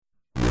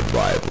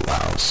Revival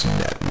House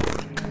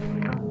Network.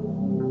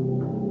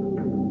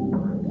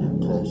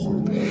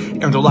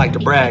 And don't like the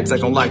brags, I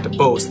don't like the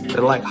boast. They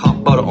like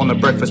hot butter on the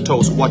breakfast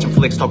toast. Watching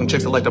flicks, talking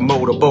chicks, I like to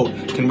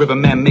motorboat. Can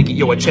Riverman make it,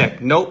 yo, a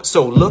check? Nope.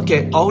 So look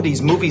at all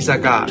these movies I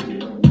got.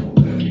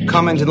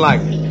 Commenting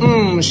like,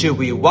 should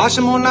we watch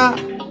them or not?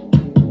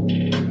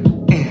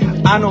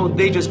 I know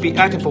they just be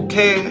acting for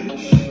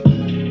cash,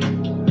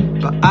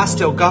 but I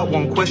still got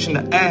one question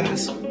to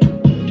ask.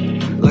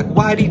 Like,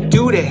 why'd he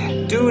do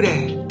that, do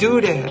that,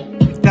 do that?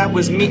 If that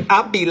was me,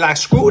 I'd be like,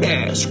 screw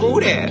that, screw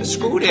that,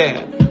 screw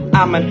that.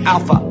 I'm an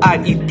alpha,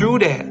 I'd eat through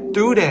that,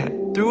 through that,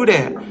 through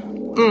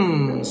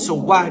that. So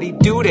why'd he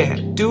do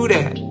that, do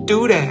that,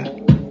 do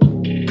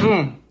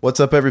that? What's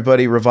up,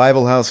 everybody?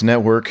 Revival House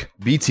Network.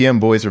 BTM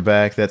boys are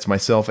back. That's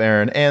myself,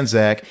 Aaron, and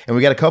Zach. And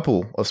we got a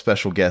couple of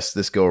special guests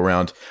this go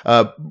around.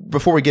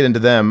 Before we get into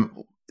them,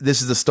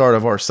 this is the start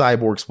of our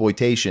cyborg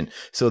exploitation.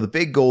 So the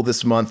big goal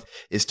this month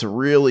is to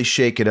really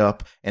shake it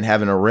up and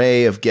have an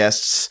array of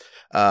guests,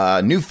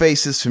 new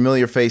faces,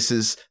 familiar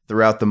faces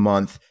throughout the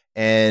month.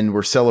 And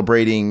we're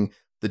celebrating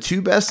the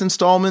two best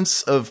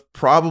installments of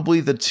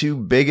probably the two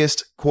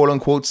biggest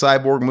quote-unquote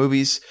cyborg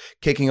movies,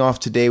 kicking off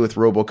today with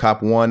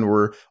RoboCop 1.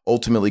 We're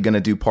ultimately going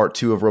to do part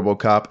 2 of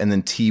RoboCop and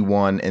then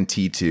T1 and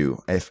T2.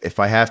 If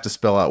I have to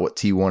spell out what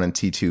T1 and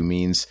T2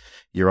 means,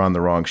 you're on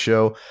the wrong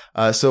show.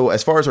 So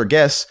as far as our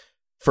guests,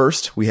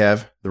 first we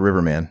have the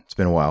Riverman. It's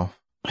been a while.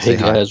 Hey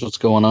guys, what's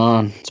going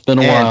on? It's been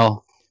a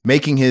while.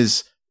 Making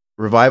his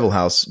Revival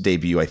House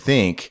debut, I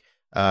think,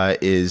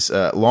 is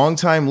a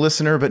longtime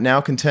listener but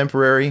now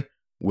contemporary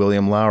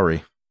William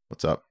Lowry.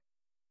 What's up?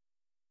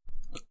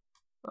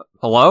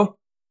 Hello?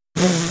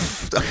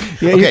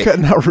 Yeah, you're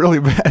cutting out really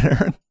bad,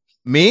 Aaron.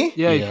 Me?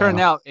 Yeah, you're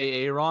cutting out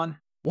Aaron.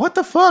 What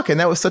the fuck? And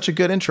that was such a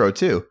good intro,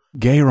 too.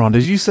 Gayron,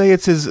 did you say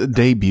it's his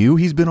debut?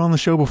 He's been on the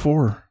show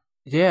before.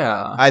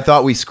 Yeah. I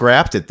thought we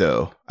scrapped it,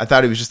 though. I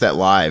thought he was just that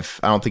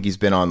live. I don't think he's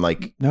been on,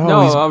 like... No,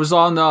 I was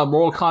on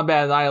Mortal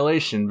Kombat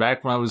Annihilation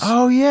back when I was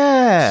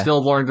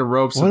still learning the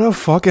ropes. What a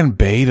fucking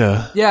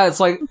beta. Yeah,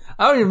 it's like,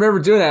 I don't even remember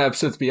doing that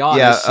episode, to be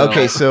honest. Yeah,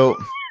 okay, so...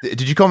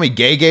 Did you call me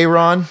Gay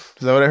Ron? Is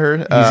that what I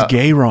heard? He's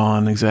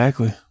Gayron,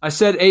 exactly. I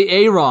said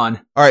Aaron.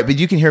 All right, but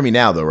you can hear me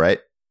now, though, right?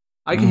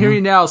 I can hear you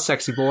now,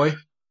 sexy boy.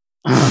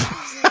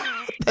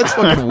 That's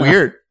fucking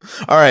weird.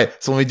 All right,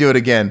 so let me do it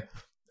again.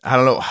 I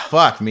don't know.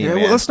 Fuck me, man.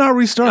 Well, let's not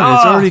restart.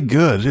 It's already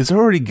good. It's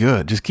already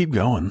good. Just keep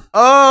going.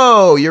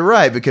 Oh, you're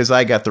right, because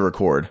I got the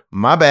record.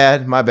 My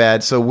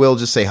bad. So we'll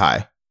just say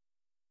hi.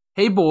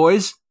 Hey,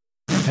 boys.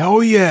 Oh,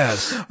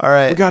 yes. All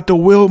right. We got the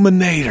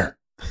Wilminator.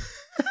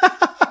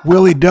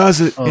 Willie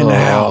does it in the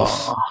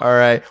house. All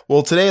right.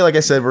 Well, today, like I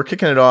said, we're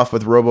kicking it off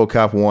with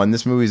RoboCop 1.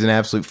 This movie's an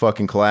absolute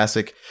fucking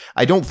classic.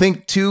 I don't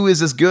think 2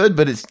 is as good,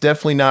 but it's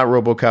definitely not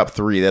RoboCop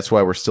 3. That's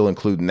why we're still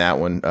including that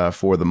one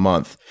for the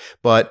month.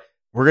 But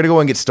we're going to go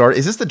and get started.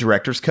 Is this the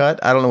director's cut?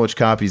 I don't know which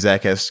copy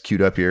Zach has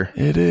queued up here.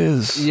 It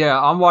is. Yeah,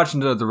 I'm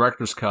watching the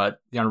director's cut,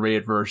 the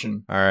unrated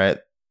version. All right.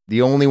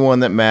 The only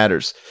one that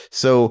matters.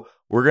 So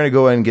we're going to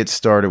go ahead and get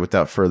started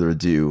without further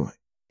ado.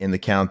 In the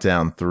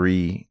countdown,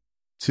 3,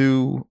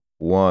 2,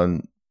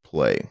 1,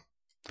 play.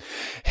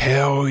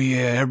 Hell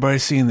yeah. Everybody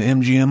seeing the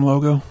MGM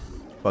logo?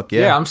 Fuck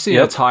yeah. Yeah, I'm seeing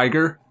a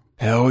tiger.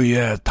 Hell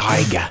yeah.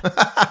 Tiger.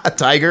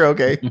 Tiger,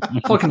 okay.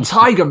 Fucking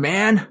tiger,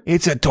 man.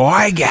 It's a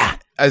tiger.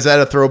 Is that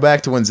a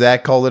throwback to when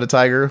Zach called it a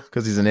tiger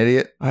because he's an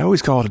idiot? I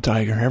always call it a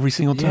tiger every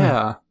single time.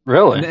 Yeah.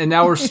 Really? And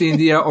now we're seeing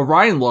the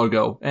Orion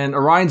logo. And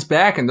Orion's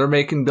back and they're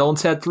making Bill and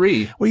Ted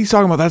 3. What are you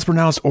talking about? That's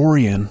pronounced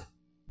Orion.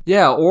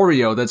 Yeah,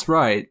 Oreo. That's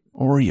right.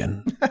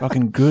 Orion.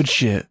 Fucking good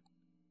shit.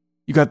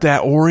 You got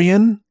that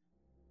Orion?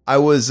 I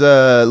was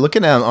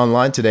looking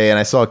online today and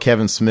I saw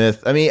Kevin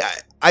Smith. I mean,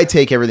 I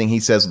take everything he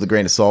says with a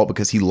grain of salt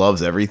because he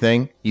loves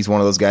everything. He's one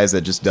of those guys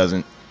that just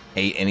doesn't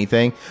hate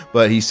anything.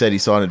 But he said he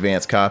saw an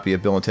advanced copy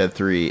of Bill and Ted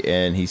 3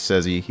 and he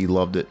says he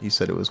loved it. He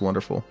said it was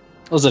wonderful.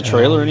 Was the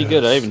trailer any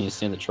good? I haven't even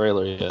seen the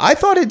trailer yet. I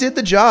thought it did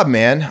the job,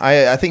 man.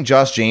 I think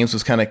Josh James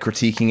was kind of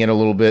critiquing it a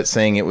little bit,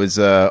 saying it was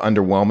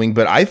underwhelming,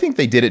 but I think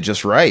they did it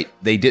just right.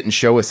 They didn't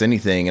show us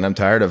anything, and I'm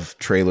tired of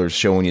trailers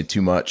showing you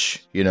too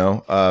much, you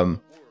know?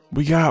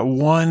 We got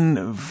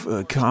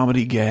one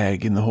comedy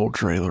gag in the whole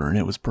trailer, and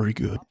it was pretty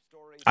good.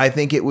 I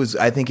think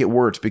it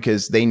worked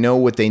because they know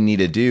what they need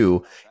to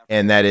do,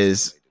 and that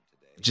is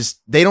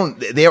just we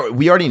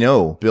already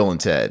know Bill and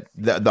Ted.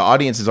 The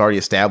audience is already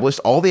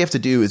established. All they have to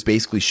do is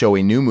basically show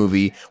a new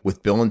movie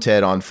with Bill and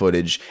Ted on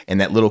footage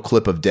and that little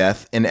clip of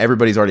death, and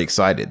everybody's already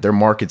excited. Their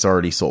market's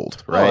already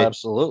sold, right? Oh,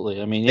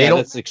 absolutely. I mean, yeah,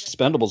 that's the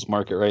Expendables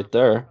market right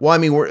there. Well, I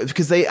mean,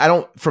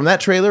 from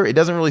that trailer, it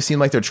doesn't really seem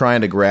like they're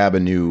trying to grab a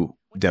new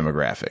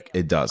demographic.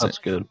 It doesn't. That's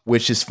good.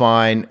 Which is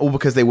fine. Oh,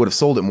 because they would have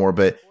sold it more,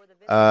 but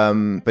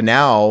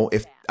now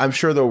I'm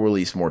sure they'll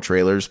release more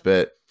trailers,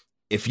 but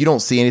if you don't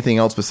see anything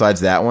else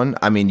besides that one,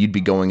 I mean, you'd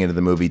be going into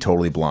the movie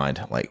totally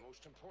blind.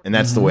 And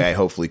that's the way I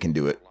hopefully can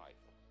do it.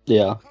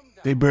 Yeah.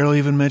 They barely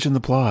even mention the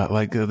plot.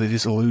 They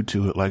just allude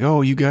to it. Like,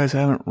 oh, you guys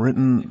haven't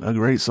written a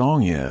great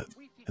song yet.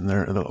 And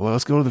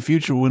let's go to the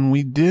future when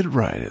we did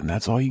write it. And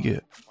that's all you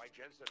get.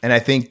 And I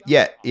think,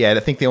 I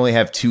think they only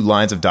have 2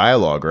 lines of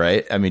dialogue,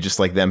 right? I mean, just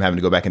like them having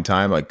to go back in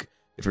time, like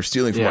if we're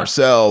stealing from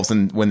ourselves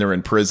and when they're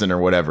in prison or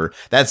whatever,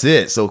 that's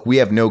it. So we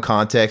have no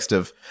context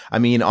of, I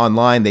mean,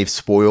 online they've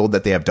spoiled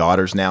that they have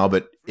daughters now,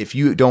 but if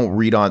you don't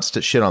read on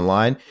shit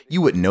online,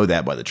 you wouldn't know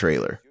that by the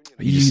trailer.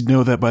 You'd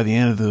know that by the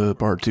end of the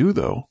part 2,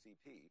 though.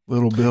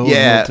 Little Bill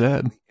and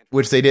Little Ted.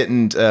 Which they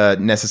didn't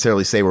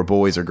necessarily say were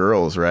boys or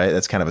girls, right?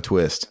 That's kind of a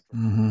twist.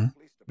 Mm-hmm.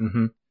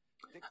 Mm-hmm.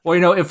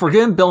 Well, if we're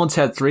getting Bill and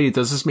Ted 3,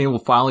 does this mean we'll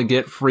finally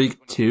get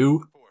Freak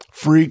 2?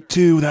 Freak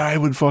 2, that I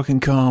would fucking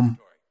come.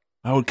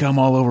 I would come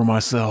all over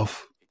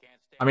myself.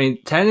 I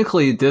mean,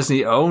 technically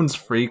Disney owns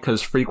Freak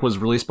because Freak was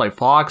released by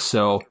Fox,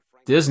 so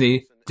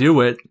Disney,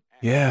 do it.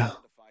 Yeah.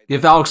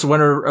 Give Alex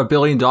Winter $1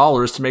 billion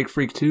to make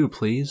Freak 2,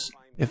 please.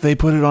 If they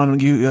put it on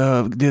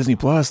Disney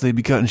Plus, they'd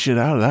be cutting shit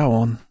out of that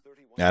one.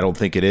 I don't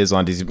think it is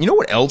on Disney. You know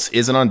what else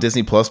isn't on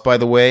Disney Plus, by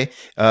the way?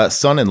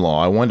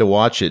 Son-in-Law. I wanted to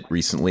watch it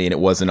recently, and it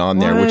wasn't on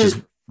there,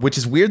 which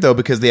is weird though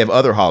because they have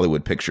other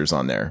Hollywood pictures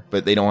on there,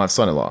 but they don't have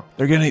Son-in-Law.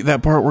 They're gonna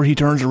that part where he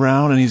turns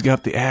around and he's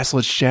got the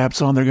assless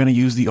chaps on. They're gonna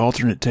use the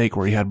alternate take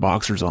where he had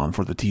boxers on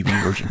for the TV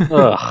version.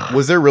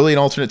 Was there really an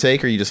alternate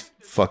take, or you just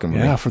fucking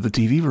yeah for the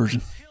TV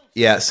version?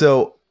 Yeah,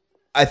 so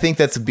I think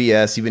that's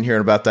BS. You've been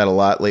hearing about that a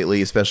lot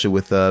lately, especially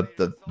with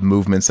the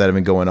movements that have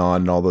been going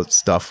on and all the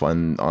stuff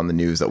on the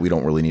news that we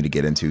don't really need to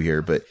get into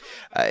here. But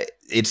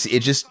it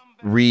just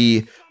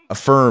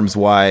reaffirms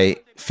why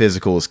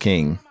physical is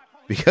king.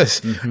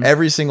 Because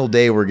every single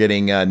day we're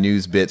getting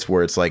news bits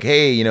where it's like,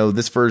 hey,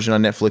 this version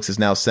on Netflix is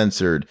now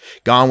censored.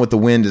 Gone with the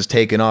Wind is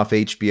taken off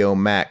HBO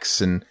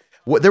Max. And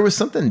there was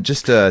something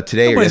just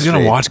today Nobody's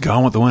going to watch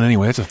Gone with the Wind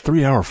anyway. It's a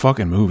 3-hour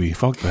fucking movie.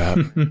 Fuck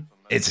that.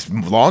 It's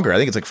longer. I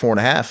think it's like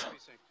 4.5.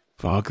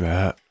 Fuck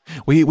that.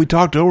 We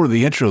talked over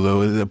the intro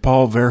though.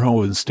 Paul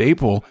Verhoeven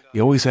staple. He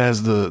always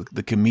has the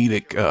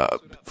comedic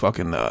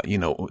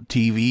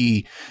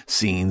TV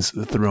scenes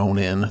thrown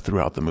in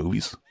throughout the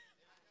movies.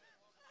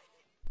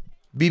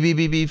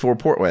 BBBB for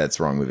Port. Well, that's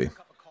the wrong movie.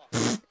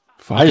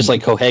 I just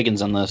like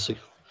Cohagen's in this.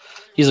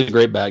 He's a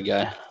great bad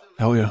guy.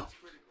 Hell yeah.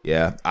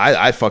 Yeah,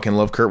 I fucking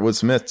love Kurtwood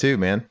Smith too,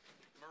 man.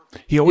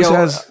 He always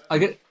has. I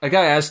gotta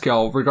ask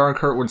y'all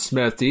regarding Kurtwood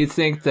Smith. Do you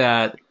think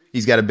that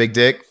he's got a big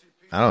dick?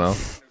 I don't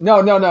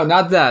know. No,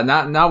 not that.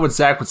 Not what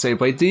Zach would say.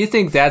 But do you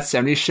think that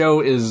 70s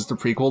show is the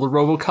prequel to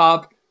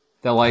RoboCop?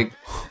 That like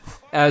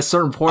at a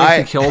certain point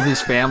he killed his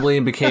family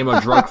and became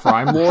a drug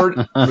crime lord,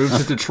 moved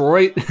to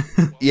Detroit.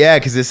 Yeah,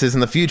 because this is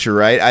in the future,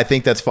 right? I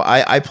think that's fun.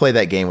 I play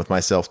that game with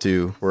myself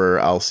too, where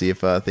I'll see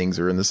if things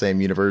are in the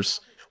same universe.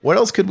 What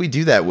else could we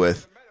do that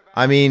with?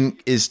 I mean,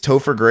 is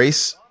Topher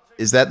Grace?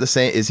 Is that the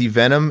same? Is he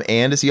Venom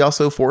and is he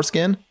also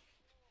Foreskin?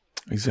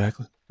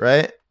 Exactly.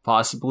 Right?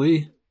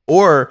 Possibly.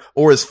 Or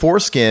is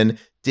Foreskin,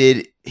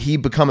 did he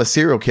become a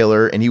serial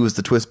killer and he was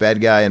the twist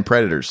bad guy in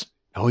Predators?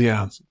 Oh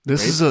yeah.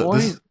 This is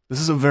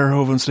a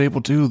Verhoeven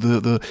staple too,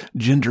 the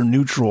gender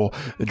neutral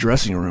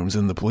dressing rooms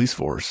in the police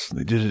force.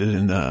 They did it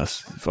in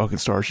fucking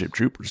Starship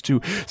Troopers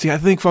too. See, I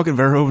think fucking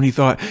Verhoeven, he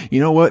thought,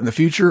 you know what, in the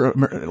future,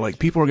 like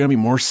people are going to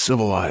be more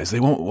civilized. They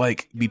won't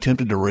like be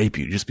tempted to rape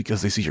you just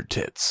because they see your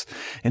tits.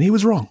 And he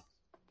was wrong.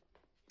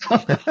 He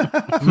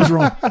was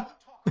wrong.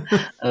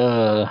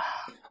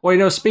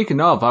 Well,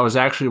 speaking of, I was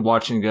actually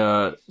watching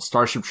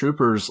Starship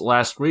Troopers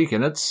last week,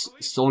 and it's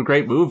still a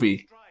great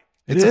movie.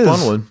 It's a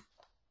fun one.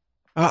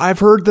 I've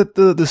heard that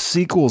the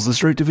sequels, the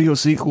straight-to-video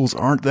sequels,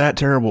 aren't that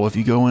terrible if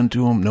you go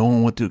into them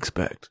knowing what to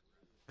expect.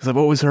 Because I've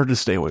always heard to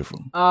stay away from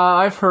them.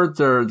 I've heard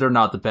they're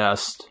not the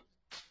best.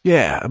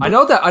 Yeah. I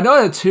know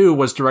that 2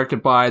 was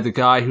directed by the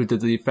guy who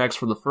did the effects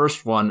for the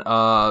first one,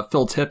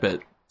 Phil Tippett.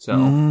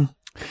 So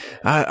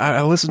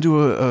I listened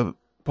to a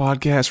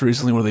podcast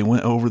recently where they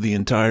went over the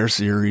entire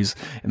series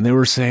and they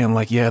were saying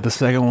like, yeah, the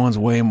second one's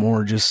way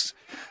more just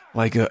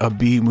like a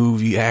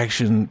B-movie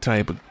action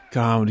type of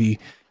comedy.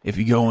 If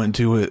you go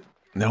into it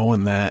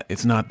knowing that,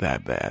 it's not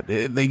that bad.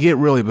 They get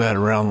really bad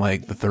around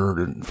like the third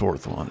and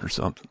fourth one or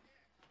something.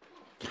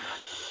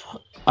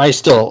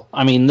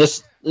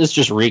 This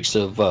just reeks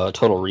of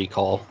Total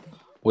Recall,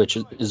 which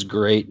is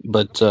great,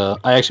 but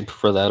I actually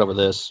prefer that over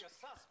this.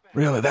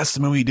 Really? That's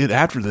the movie he did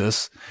after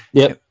this.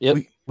 Yep.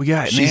 We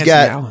got Nancy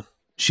Allen.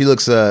 She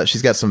looks,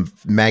 she's got some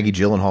Maggie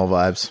Gyllenhaal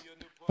vibes.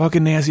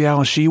 Fucking Nancy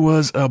Allen, she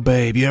was a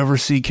babe. You ever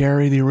see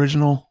Carrie, the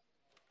original?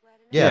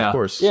 Yeah, of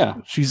course. Yeah.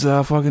 She's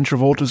fucking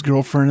Travolta's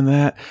girlfriend in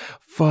that.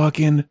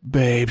 Fucking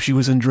babe. She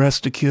was in Dress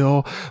to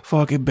Kill.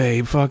 Fucking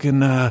babe. Fucking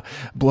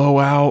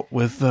Blowout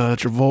with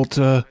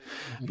Travolta.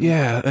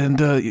 Yeah, and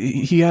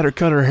he had her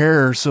cut her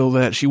hair so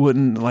that she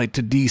wouldn't, like,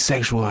 to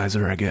desexualize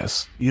her, I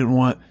guess. You didn't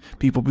want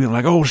people being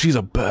like, oh, she's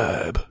a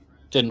babe.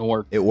 Didn't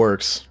work. It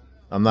works.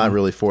 I'm not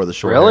really for the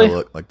short hair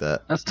look like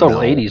that. That's total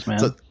 80s,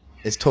 man.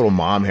 It's total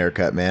mom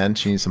haircut, man.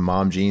 She needs some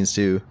mom jeans,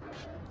 too.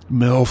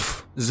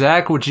 MILF.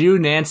 Zach, would you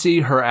Nancy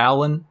her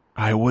Allen?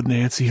 I would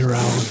Nancy her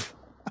Allen.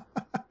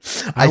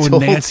 I would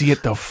Nancy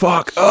it the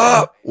fuck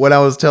up. When I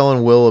was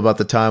telling Will about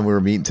the time we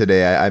were meeting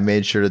today, I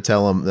made sure to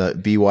tell him the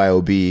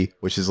BYOB,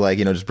 which is like,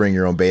 just bring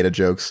your own beta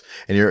jokes.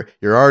 And you're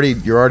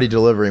already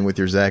delivering with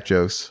your Zach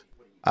jokes.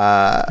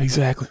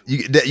 Exactly.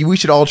 We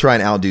should all try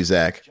and outdo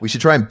Zach. We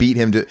should try and beat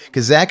him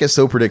because Zach is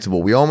so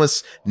predictable. We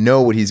almost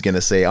know what he's going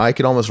to say. I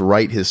could almost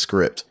write his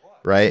script,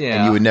 right? Yeah.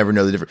 And you would never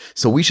know the difference.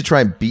 So we should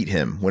try and beat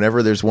him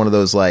whenever there's one of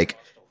those like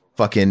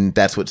fucking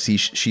that's what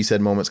she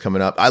said moments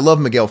coming up. I love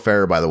Miguel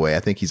Ferrer, by the way. I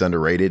think he's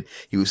underrated.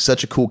 He was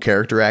such a cool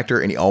character actor,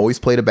 and he always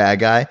played a bad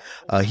guy.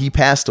 He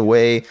passed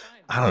away,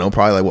 I don't know,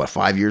 probably like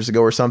 5 years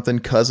ago or something.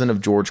 Cousin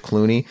of George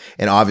Clooney,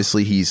 and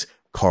obviously he's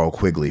Carl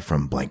Quigley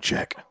from Blank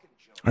Check.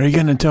 Are you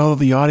going to tell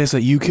the audience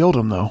that you killed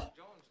him, though?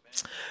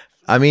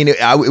 I mean, it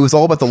was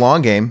all about the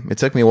long game. It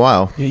took me a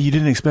while. Yeah, you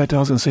didn't expect I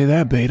was going to say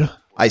that, Beta.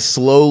 I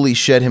slowly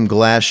shed him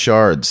glass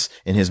shards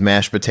in his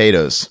mashed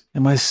potatoes.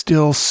 Am I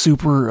still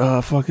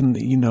super fucking,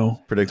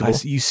 predictable?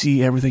 You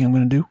see everything I'm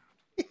going to do?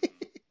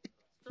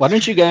 Why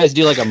don't you guys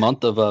do like a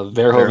month of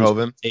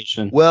Verhoeven's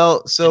presentation?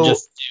 Well, so and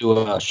just do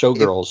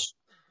Showgirls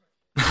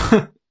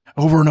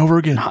over and over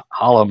again.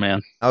 Hollow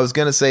Man. I was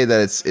gonna say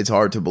that it's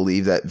hard to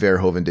believe that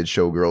Verhoeven did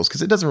Showgirls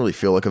because it doesn't really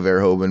feel like a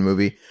Verhoeven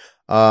movie.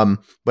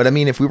 But I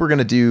mean, if we were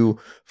gonna do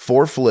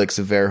 4 flicks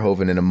of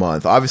Verhoeven in a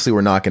month, obviously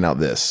we're knocking out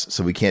this,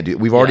 so we can't do.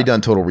 We've already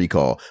done Total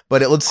Recall,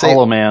 but let's say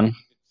Hollow Man.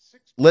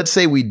 Let's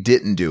say we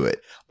didn't do it.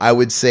 I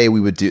would say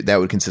we would do that.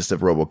 Would consist of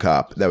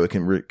RoboCop. That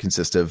would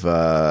consist of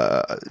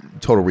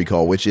Total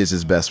Recall, which is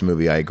his best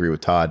movie. I agree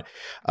with Todd.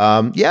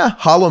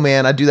 Hollow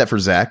Man. I'd do that for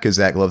Zach because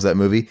Zach loves that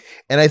movie,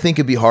 and I think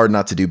it'd be hard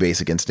not to do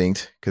Basic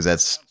Instinct because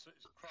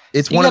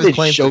it's one of his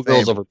claims to fame.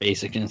 Showgirls over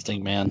Basic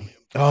Instinct, man.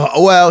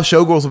 Well,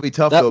 Showgirls will be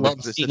tough that though.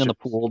 Love scene in the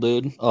pool,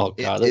 dude. Oh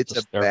god, it's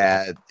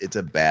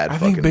a bad. I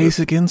think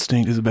Basic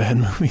Instinct is a bad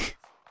movie.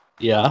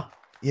 Yeah.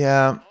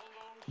 Yeah,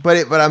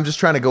 but I'm just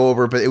trying to go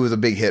over. But it was a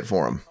big hit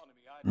for him.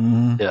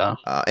 Mm-hmm. Yeah,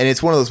 and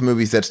it's one of those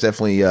movies that's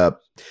definitely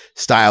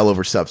style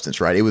over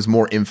substance, right? It was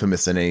more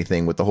infamous than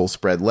anything with the whole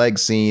spread leg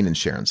scene and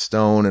Sharon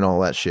Stone and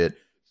all that shit.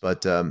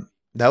 But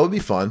that would be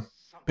fun.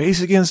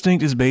 Basic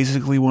Instinct is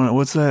basically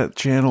what's that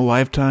channel?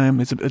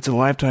 Lifetime. It's a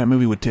Lifetime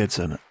movie with tits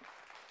in it.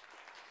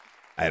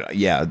 I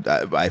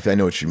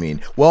know what you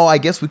mean. Well, I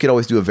guess we could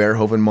always do a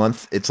Verhoeven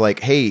month. It's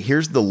like, hey,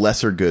 here's the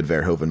lesser good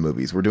Verhoeven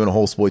movies. We're doing a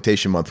whole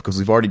exploitation month because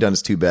we've already done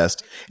his 2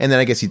 best, and then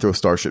I guess you throw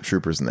Starship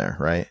Troopers in there,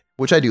 right?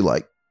 Which I do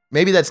like.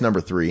 Maybe that's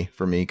number 3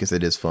 for me because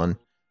it is fun.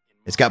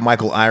 It's got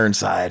Michael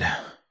Ironside.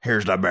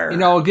 Here's the bear.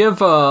 I'll give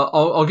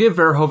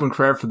Verhoeven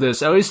credit for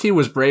this. At least he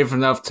was brave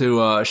enough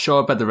to show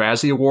up at the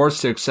Razzie Awards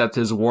to accept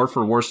his award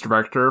for worst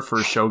director for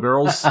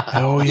Showgirls.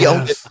 Oh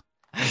yes.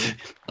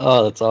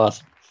 Oh, that's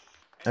awesome.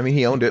 I mean,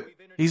 he owned it.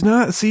 He's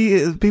not.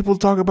 See, people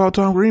talk about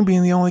Tom Green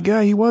being the only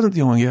guy. He wasn't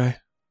the only guy.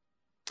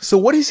 So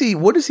what has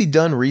he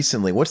done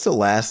recently? What's the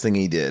last thing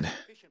he did?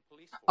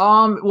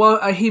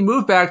 Well, he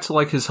moved back to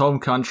like his home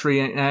country,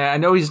 and I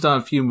know he's done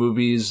a few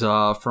movies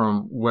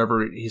from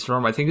wherever he's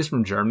from. I think he's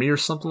from Germany or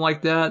something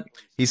like that.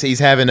 He's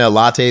having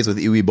lattes with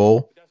Uwe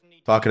Boll,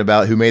 talking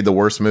about who made the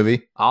worst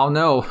movie. Oh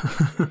no!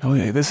 Oh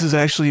yeah, this is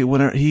actually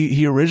when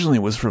he originally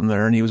was from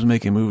there, and he was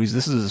making movies.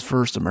 This is his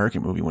first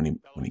American movie when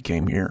he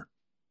came here.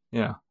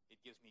 Yeah,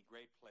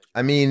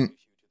 I mean,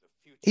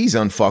 he's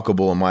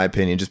unfuckable in my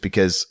opinion, just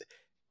because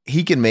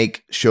he can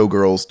make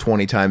Showgirls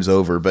 20 times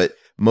over, but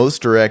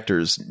most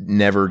directors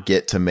never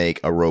get to make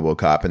a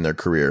RoboCop in their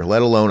career,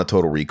 let alone a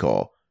Total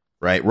Recall,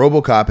 right?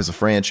 RoboCop is a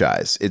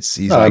franchise. He's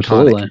iconic.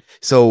 Absolutely.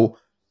 So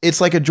it's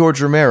like a George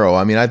Romero.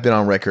 I mean, I've been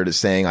on record as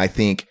saying I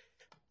think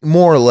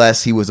more or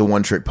less he was a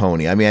one-trick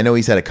pony. I mean, I know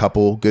he's had a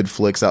couple good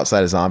flicks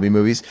outside of zombie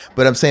movies,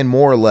 but I'm saying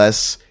more or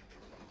less,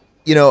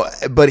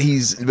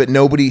 but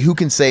nobody who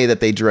can say that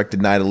they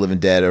directed Night of the Living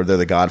Dead or they're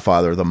the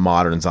Godfather of the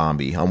modern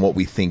zombie on what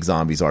we think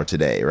zombies are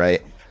today,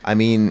 right? I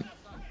mean,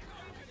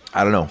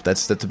 I don't know.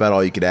 That's about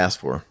all you could ask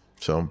for.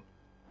 So,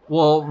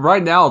 well,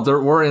 right now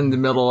we're in the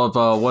middle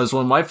of what is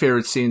one of my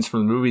favorite scenes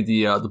from the movie,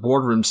 the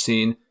boardroom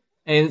scene,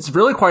 and it's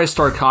really quite a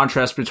stark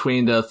contrast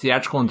between the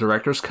theatrical and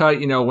director's cut.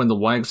 When the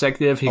one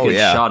executive gets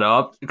shot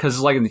up, because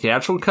like in the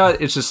theatrical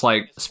cut, it's just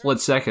like a split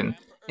second.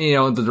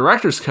 In the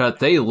director's cut,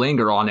 they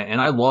linger on it,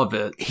 and I love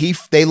it.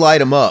 They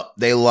light him up.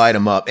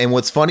 And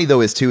what's funny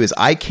though is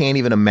I can't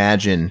even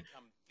imagine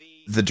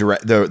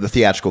the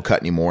theatrical cut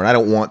anymore, and I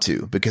don't want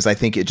to because I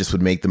think it just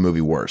would make the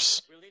movie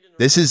worse.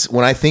 This is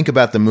when I think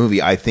about the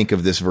movie, I think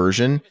of this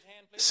version,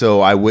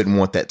 so I wouldn't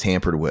want that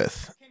tampered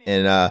with.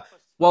 And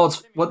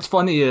what's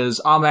funny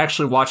is I'm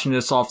actually watching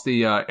this off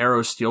the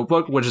Arrow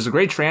Steelbook, which is a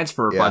great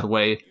transfer, by the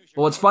way.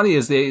 But what's funny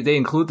is they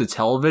include the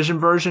television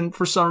version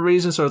for some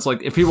reason, so it's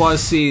like if you want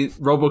to see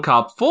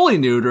RoboCop fully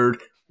neutered,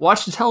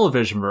 watch the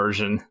television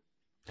version.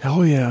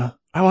 Hell yeah,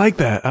 I like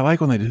that. I like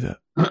when they do that.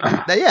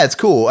 Yeah, it's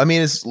cool. I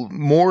mean, it's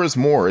more is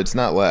more. It's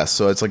not less.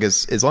 So it's like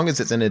as long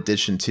as it's in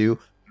addition to.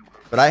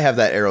 But I have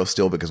that Arrow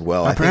Steelbook as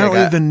well.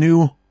 Apparently, the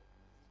new.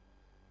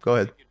 Go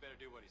ahead.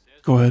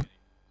 Go ahead.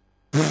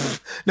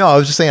 No, I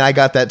was just saying I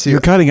got that too.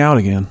 You're cutting out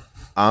again.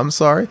 I'm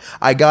sorry.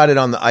 I got it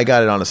on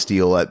a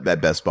steal at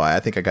Best Buy. I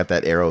think I got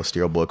that Arrow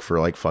Steelbook for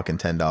like fucking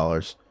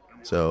 $10.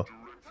 So.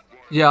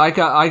 Yeah, I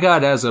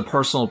got it as a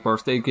personal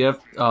birthday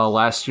gift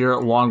last year,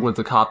 along with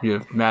a copy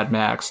of Mad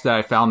Max that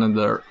I found in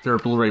their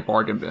Blu-ray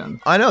bargain bin.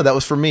 I know, that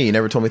was for me. You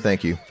never told me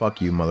thank you.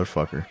 Fuck you,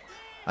 motherfucker.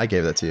 I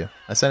gave that to you.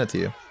 I sent it to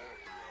you.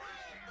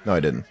 No, I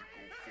didn't.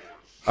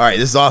 All right,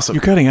 this is awesome.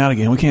 You're cutting out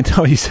again. We can't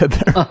tell what you said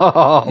there.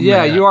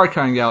 Yeah, you are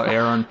cutting out,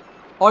 Aaron.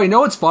 Oh, you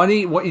know what's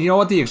funny? You know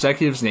what the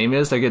executive's name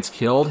is that gets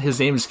killed? His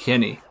name is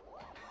Kenny.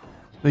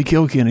 They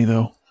killed Kenny,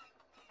 though.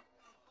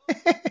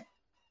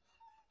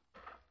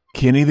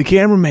 Kenny the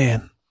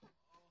cameraman.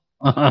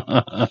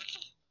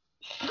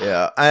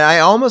 Yeah, I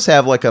almost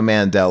have like a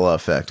Mandela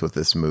effect with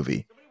this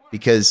movie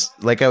because,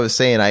 like I was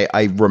saying,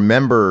 I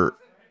remember.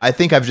 I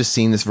think I've just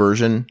seen this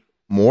version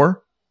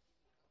more.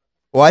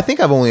 Well, I think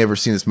I've only ever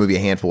seen this movie a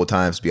handful of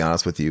times, to be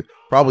honest with you.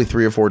 Probably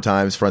 3 or 4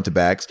 times, front to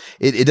backs.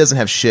 It doesn't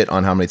have shit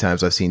on how many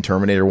times I've seen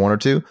Terminator 1 or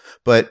 2,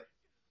 but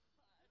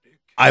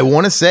I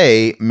want to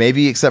say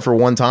maybe except for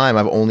one time,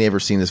 I've only ever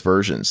seen this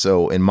version.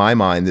 So in my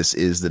mind, this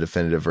is the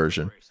definitive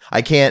version.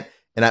 I can't.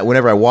 And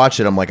whenever I watch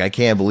it, I'm like, I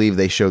can't believe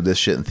they showed this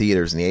shit in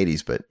theaters in the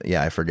 80s. But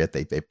yeah, I forget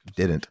they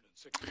didn't.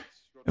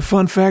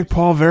 Fun fact,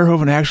 Paul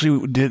Verhoeven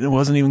actually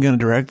wasn't even going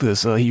to direct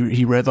this.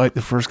 He read like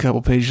the first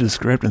couple pages of the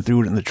script and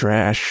threw it in the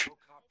trash.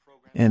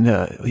 And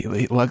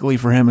luckily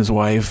for him, his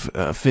wife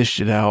fished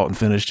it out and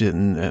finished it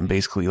and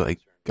basically like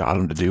got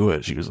him to do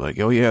it. She was like,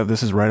 oh yeah,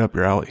 this is right up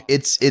your alley.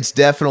 It's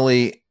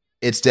definitely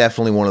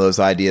one of those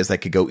ideas that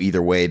could go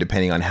either way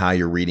depending on how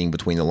you're reading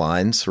between the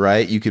lines,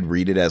 right? You could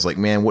read it as like,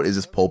 man, what is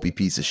this pulpy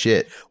piece of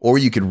shit? Or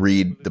you could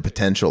read the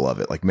potential of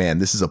it. Like, man,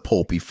 this is a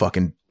pulpy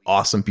fucking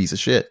awesome piece of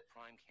shit.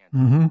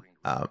 Mm-hmm.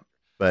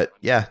 But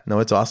yeah, no,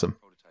 it's awesome.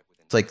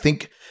 It's like,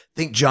 think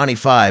Johnny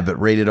Five, but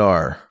rated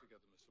R.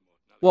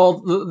 Well,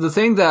 the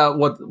thing that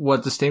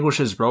what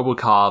distinguishes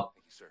RoboCop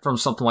from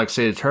something like,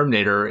 say, the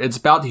Terminator, it's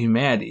about the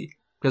humanity.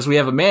 Because we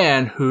have a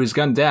man who is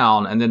gunned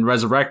down and then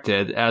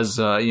resurrected as,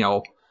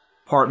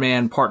 part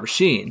man, part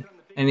machine.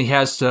 And he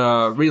has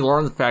to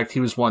relearn the fact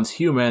he was once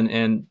human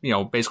and,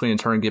 basically in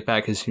turn get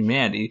back his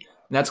humanity.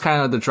 And that's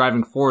kind of the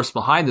driving force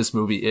behind this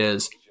movie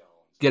is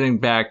getting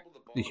back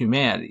the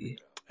humanity.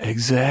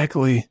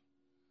 Exactly.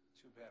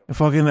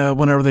 Fucking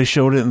whenever they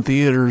showed it in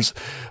theaters,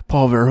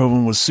 Paul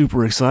Verhoeven was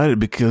super excited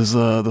because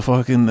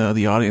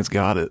the audience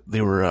got it.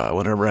 They were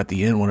whenever at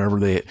the end, whenever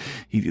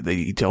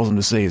he tells them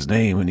to say his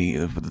name, and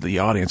the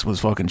audience was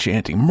fucking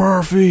chanting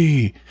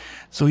Murphy.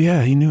 So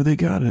yeah, he knew they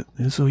got it,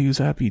 and so he was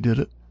happy he did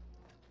it.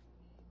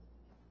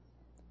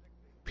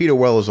 Peter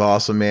Weller is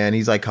awesome, man.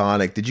 He's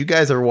iconic. Did you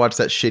guys ever watch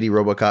that shitty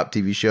RoboCop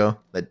TV show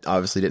that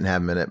obviously didn't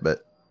have him in it?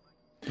 But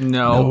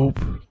no, nope.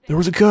 There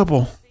was a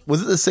couple.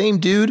 Was it the same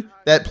dude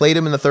that played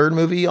him in the third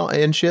movie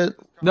and shit?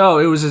 No,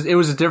 it was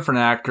a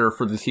different actor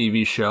for the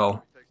TV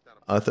show.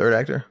 A third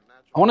actor?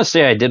 I want to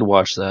say I did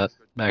watch that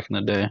back in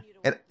the day.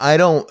 And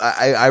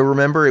I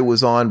remember it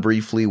was on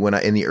briefly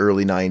in the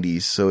early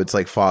 90s, so it's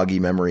like foggy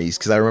memories,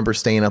 because I remember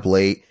staying up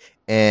late,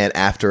 and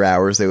after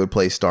hours they would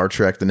play Star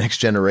Trek The Next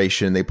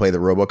Generation. They play the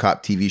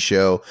RoboCop TV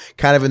show,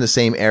 kind of in the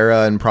same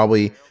era, and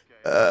probably...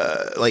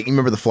 like you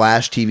remember the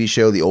Flash TV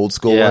show, the old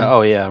school one?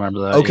 Oh yeah, I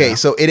remember that. Okay, yeah.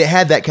 so it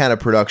had that kind of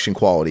production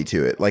quality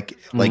to it. Like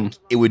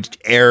it would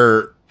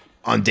air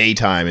on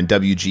daytime in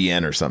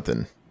WGN or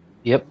something.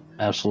 Yep,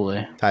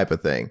 absolutely. Type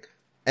of thing.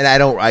 And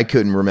I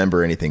couldn't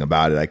remember anything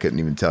about it. I couldn't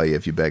even tell you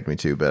if you begged me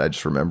to, but I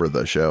just remember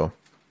the show.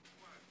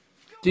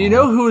 Do you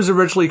know who was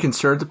originally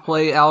considered to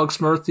play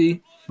Alex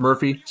Murphy?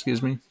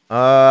 Excuse me.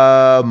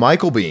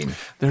 Michael Biehn.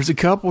 There's a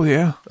couple,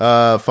 yeah.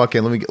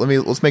 Fucking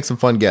let's make some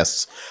fun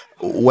guesses.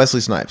 Wesley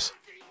Snipes.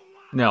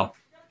 No.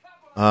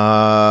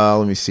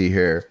 Let me see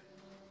here.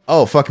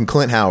 Oh, fucking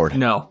Clint Howard.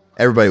 No.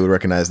 Everybody would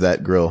recognize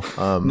that grill.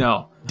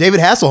 No. David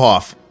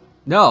Hasselhoff.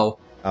 No.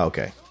 Oh,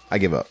 okay. I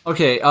give up.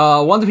 Okay,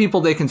 one of the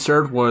people they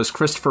considered was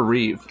Christopher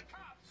Reeve.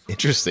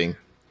 Interesting.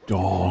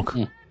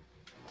 Dog.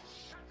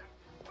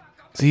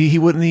 See, he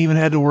wouldn't even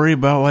had to worry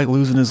about like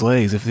losing his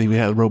legs if he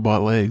had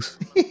robot legs.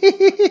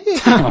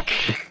 Oh,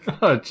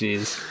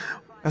 jeez.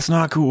 That's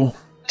not cool.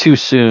 Too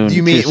soon.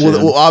 You mean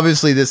well?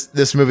 Obviously,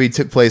 this movie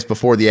took place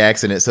before the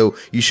accident, so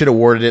you should have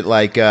worded it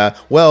like,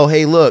 "Well,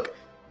 hey, look,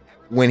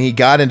 when he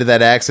got into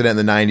that accident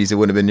in the '90s, it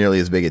wouldn't have been nearly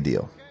as big a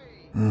deal."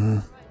 Mm-hmm.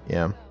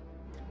 Yeah.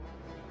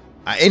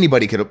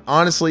 Anybody could have.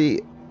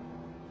 Honestly,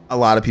 a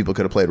lot of people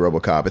could have played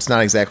RoboCop. It's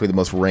not exactly the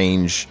most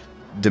range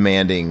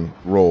demanding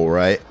role,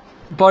 right?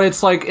 But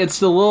it's like it's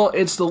the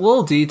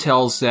little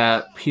details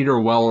that Peter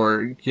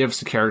Weller gives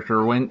the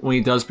character when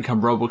he does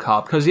become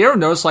RoboCop. Because you ever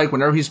notice, like,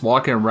 whenever he's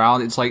walking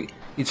around, it's like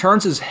he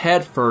turns his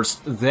head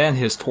first, then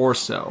his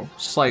torso.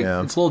 It's like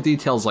it's little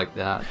details like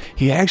that.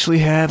 He actually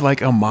had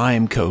like a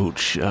mime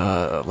coach,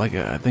 I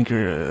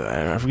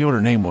forget what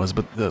her name was,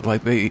 but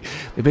they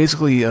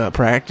basically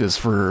practiced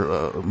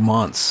for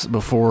months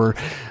before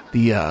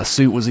the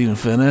suit was even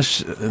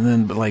finished, and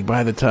then like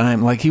by the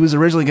time like he was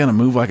originally going to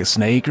move like a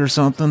snake or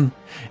something,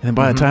 and then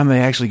by the time they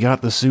actually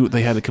got the suit,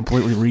 they had to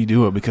completely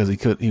redo it because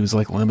he was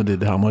like limited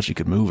to how much he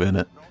could move in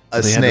it.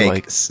 A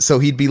snake. So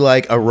he'd be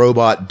like a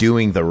robot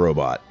doing the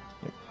robot.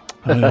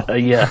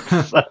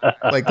 Yes.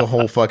 Like the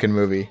whole fucking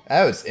movie.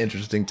 That was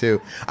interesting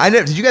too.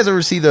 Did you guys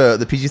ever see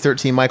the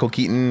PG-13 Michael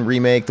Keaton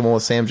remake, the one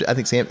with Sam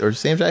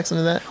Jackson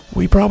in that?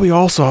 We probably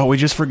all saw it. We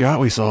just forgot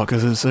we saw it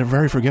because it's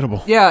very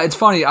forgettable. Yeah, it's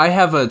funny. I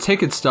have a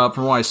ticket stub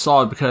from when I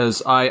saw it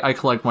because I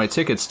collect my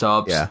ticket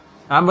stubs. Yeah.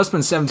 I must have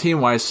been 17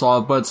 when I saw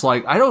it, but it's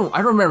like I don't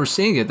remember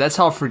seeing it. That's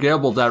how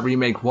forgettable that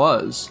remake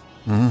was.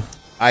 Mm-hmm.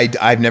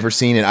 I've never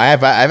seen it.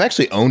 I've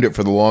actually owned it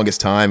for the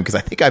longest time because I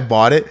think I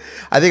bought it.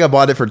 I think I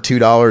bought it for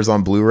 $2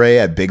 on Blu-ray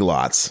at Big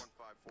Lots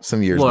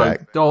some years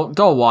back. Don't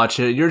watch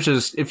it. You're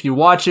just, if you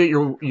watch it,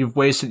 you've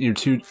wasted your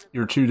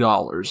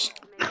 $2.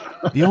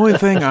 The only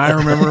thing I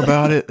remember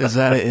about it is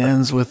that it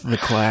ends with the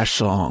Clash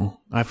song.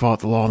 I fought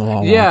the law and the law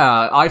won.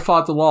 Yeah, I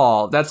fought the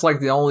law. That's like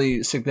the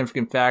only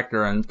significant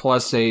factor. And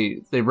plus,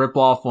 they rip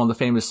off one of the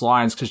famous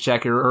lines because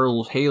Jackie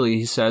Earl Haley,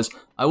 he says,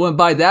 "I wouldn't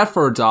buy that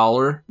for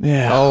 $1."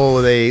 Yeah.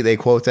 Oh, they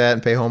quote that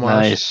and pay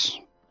homage. Nice.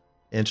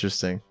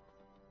 Interesting.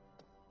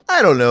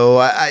 I don't know.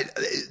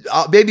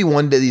 I'll, maybe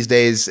one of these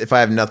days, if I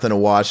have nothing to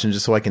watch, and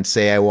just so I can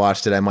say I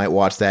watched it, I might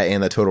watch that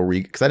and the Total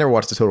Recall, because I never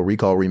watched the Total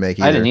Recall remake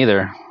either. I didn't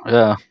either.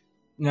 Yeah.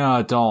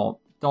 No,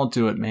 don't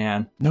do it,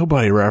 man.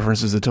 Nobody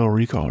references the Total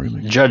Recall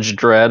remake. Judge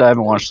Dredd. I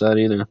haven't watched that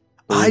either.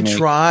 I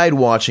tried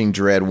watching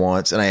Dredd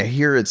once, and I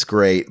hear it's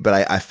great,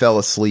 but I fell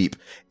asleep,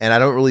 and I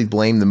don't really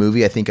blame the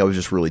movie. I think I was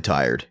just really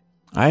tired.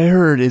 I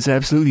heard it's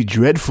absolutely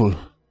dreadful.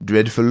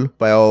 Dreadful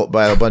by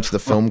a bunch of the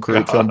film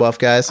crew, film buff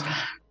guys.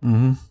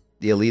 Mm-hmm.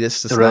 The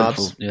elitists, the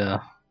snobs. Yeah.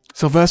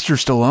 Sylvester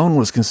Stallone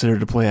was considered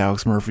to play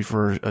Alex Murphy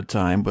for a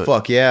time, but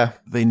Fuck yeah.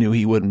 they knew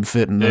he wouldn't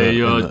fit in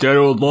the... Dead or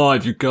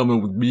alive, you're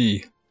coming with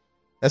me.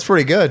 That's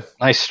pretty good.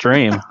 Nice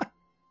stream.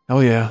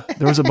 Oh, yeah.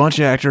 There was a bunch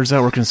of actors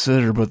that were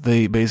considered, but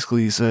they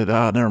basically said,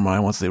 never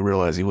mind, once they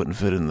realized he wouldn't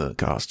fit in the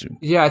costume.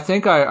 Yeah, I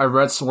think I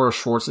read somewhere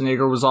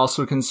Schwarzenegger was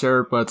also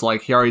considered, but it's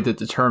like he already did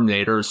the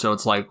Terminator, so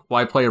it's like,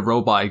 why play a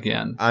robot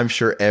again? I'm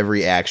sure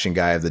every action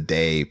guy of the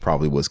day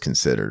probably was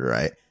considered,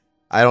 right?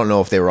 I don't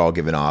know if they were all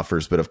given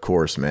offers, but of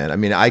course, man. I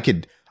mean, I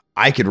could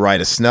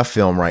write a snuff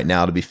film right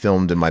now to be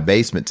filmed in my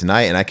basement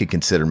tonight, and I could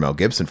consider Mel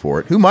Gibson for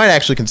it, who might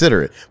actually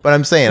consider it. But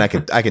I'm saying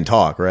I can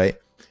talk, right?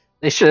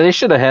 They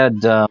should have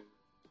had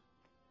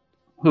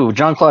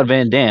Jean-Claude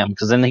Van Damme,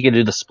 because then he could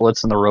do the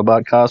splits in the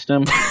robot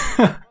costume.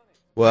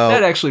 Well,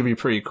 that'd actually be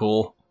pretty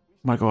cool.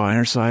 Michael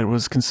Ironside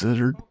was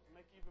considered.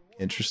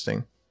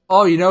 Interesting.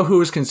 Oh, you know who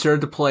was considered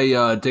to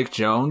play Dick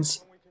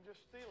Jones?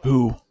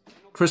 Who?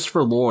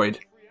 Christopher Lloyd.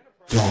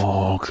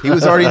 Dog. He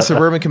was already in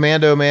Suburban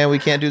Commando, man. We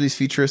can't do these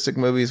futuristic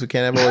movies. We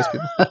can't have all these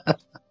people.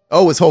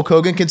 Oh, was Hulk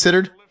Hogan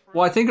considered?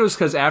 Well, I think it was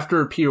because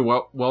after Peter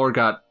Weller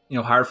got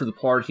hired for the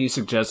part, he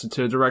suggested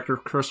to director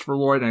Christopher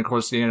Lloyd, and of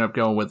course they ended up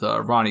going with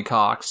Ronnie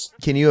Cox.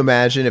 Can you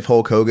imagine if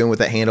Hulk Hogan with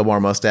that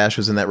handlebar mustache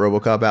was in that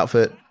RoboCop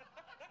outfit?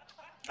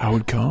 I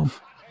would come.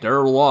 They're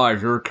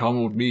alive. You're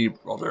coming with me,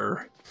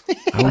 brother.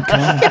 I would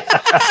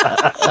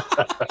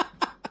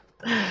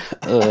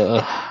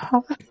come.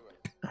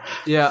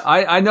 Yeah,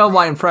 I know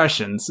my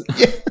impressions.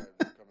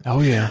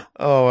 Oh, yeah.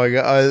 Oh, my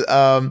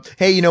God.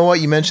 Hey, you know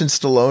what? You mentioned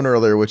Stallone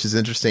earlier, which is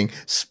interesting.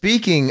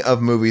 Speaking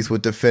of movies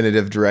with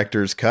definitive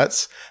director's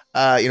cuts,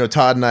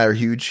 Todd and I are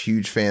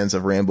huge fans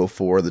of Rambo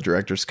 4, the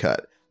director's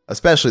cut,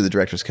 especially the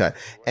director's cut.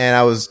 And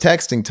I was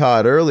texting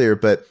Todd earlier,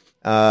 but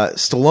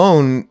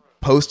Stallone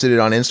posted it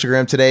on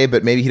Instagram today,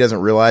 but maybe he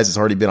doesn't realize it's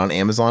already been on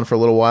Amazon for a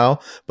little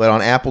while. But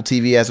on Apple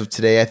TV as of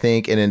today, I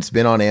think, and it's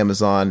been on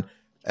Amazon,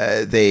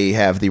 they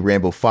have the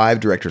Rambo 5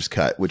 director's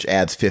cut, which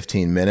adds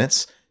 15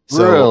 minutes.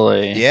 So,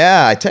 really?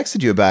 Yeah, I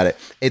texted you about it.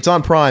 It's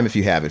on Prime if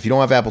you have it. If you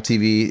don't have Apple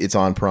TV, it's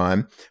on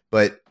Prime.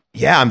 But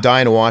yeah, I'm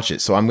dying to watch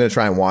it. So I'm going to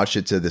try and watch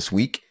it to this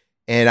week.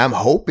 And I'm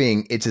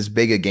hoping it's as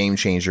big a game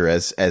changer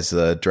as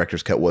the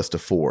director's cut was to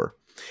 4.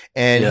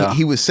 And yeah.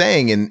 he was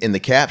saying in the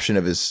caption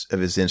of his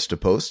Insta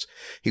post,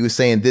 he was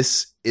saying,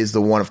 this is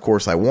the one, of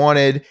course, I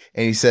wanted.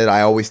 And he said,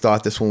 I always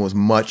thought this one was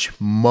much,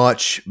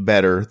 much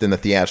better than the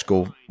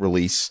theatrical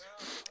release.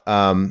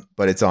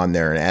 But it's on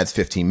there and it adds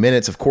 15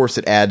 minutes. Of course,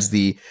 it adds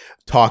the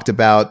talked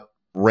about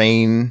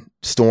rain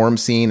storm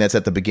scene that's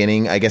at the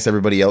beginning. I guess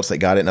everybody else that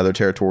got it in other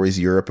territories,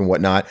 Europe and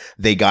whatnot,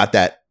 they got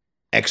that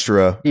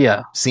extra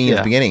scene at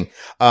the beginning.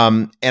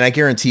 And I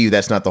guarantee you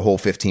that's not the whole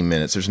 15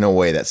 minutes. There's no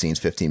way that scene's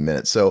 15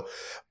 minutes. So,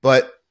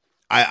 but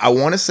I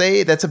want to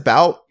say that's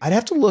about, I'd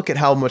have to look at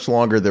how much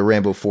longer the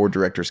Rambo 4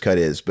 director's cut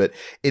is, but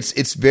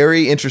it's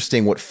very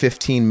interesting what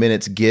 15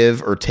 minutes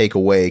give or take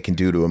away can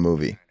do to a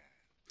movie.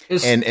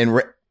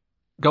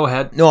 Go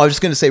ahead. No, I was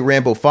just going to say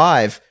Rambo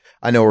 5.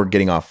 I know we're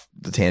getting off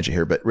the tangent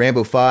here, but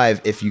Rambo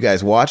 5, if you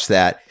guys watch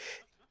that,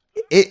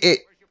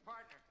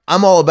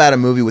 I'm all about a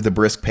movie with a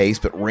brisk pace,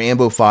 but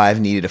Rambo 5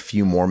 needed a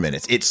few more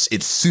minutes.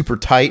 It's super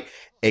tight.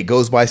 It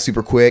goes by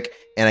super quick.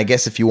 And I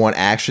guess if you want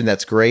action,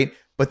 that's great.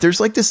 But there's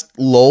like this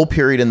lull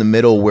period in the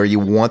middle where you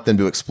want them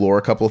to explore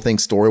a couple of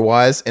things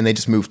story-wise, and they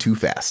just move too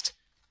fast.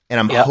 And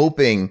I'm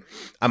hoping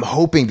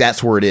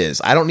that's where it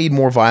is. I don't need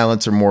more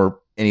violence or more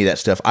any of that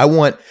stuff. I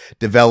want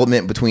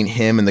development between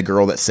him and the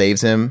girl that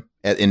saves him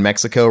in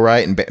Mexico,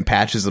 right? And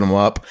patches them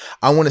up.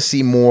 I want to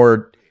see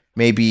more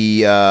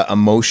maybe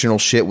emotional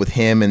shit with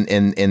him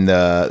and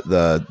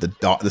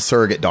the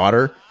surrogate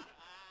daughter.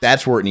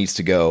 That's where it needs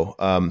to go.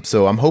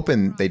 So I'm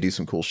hoping they do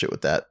some cool shit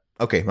with that.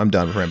 Okay, I'm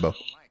done with Rambo.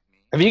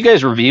 Have you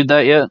guys reviewed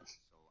that yet?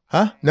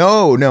 Huh?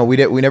 No,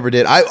 we never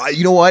did. I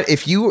you know what?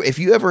 If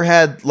you ever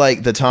had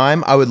like the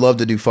time, I would love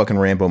to do fucking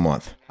Rambo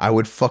month. I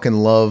would fucking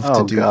love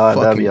to do. Oh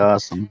god, that'd be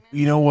awesome.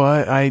 You know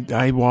what?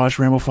 I watched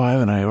Rambo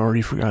 5 and I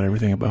already forgot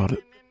everything about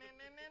it.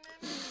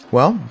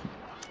 Well,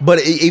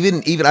 but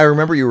even I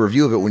remember your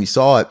review of it when you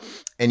saw it,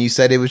 and you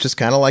said it was just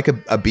kind of like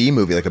a B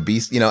movie, like a B.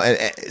 You know, and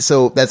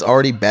so that's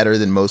already better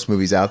than most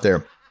movies out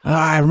there.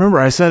 I remember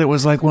I said it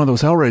was like one of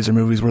those Hellraiser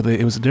movies where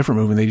it was a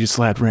different movie and they just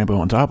slapped Rambo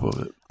on top of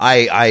it.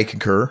 I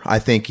concur. I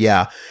think,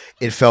 yeah,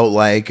 it felt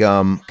like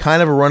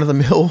kind of a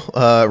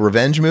run-of-the-mill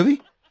revenge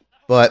movie.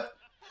 But,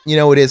 you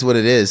know, it is what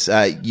it is.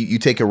 You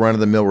take a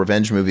run-of-the-mill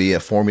revenge movie, a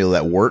formula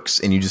that works,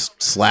 and you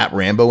just slap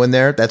Rambo in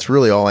there. That's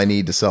really all I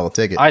need to sell a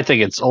ticket. I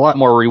think it's a lot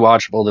more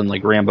rewatchable than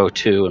like Rambo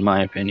 2, in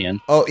my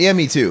opinion. Oh, yeah,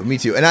 me too.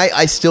 And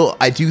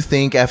I do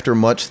think after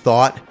much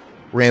thought,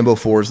 Rambo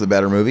 4 is the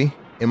better movie,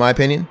 in my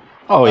opinion.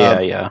 Oh,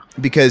 yeah.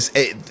 Because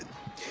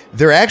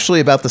they're actually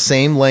about the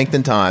same length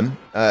and time.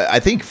 I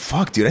think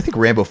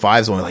Rambo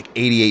 5 is only like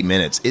 88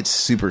 minutes. It's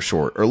super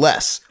short, or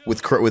less.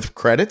 With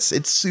credits,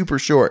 it's super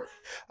short.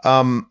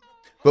 But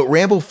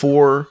Rambo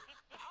 4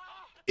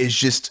 is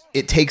just,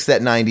 it takes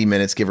that 90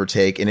 minutes, give or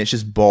take, and it's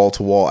just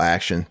ball-to-wall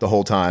action the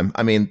whole time.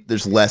 I mean,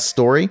 there's less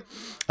story,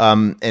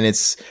 and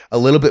it's a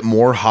little bit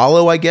more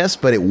hollow, I guess,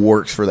 but it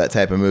works for that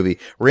type of movie.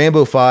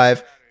 Rambo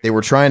 5... they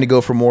were trying to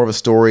go for more of a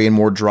story and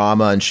more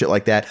drama and shit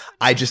like that.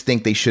 I just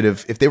think they should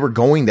have, if they were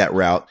going that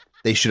route,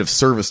 they should have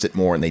serviced it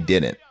more, and they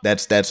didn't.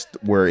 That's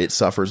where it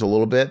suffers a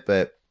little bit.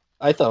 But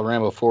I thought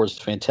Rambo 4 was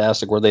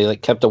fantastic, where they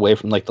like kept away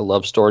from like the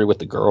love story with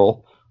the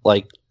girl.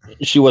 Like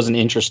she wasn't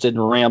interested in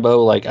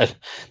Rambo. Like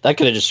that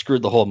could have just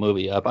screwed the whole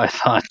movie up, I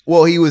thought.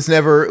 Well, he was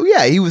never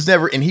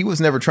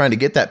trying to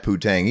get that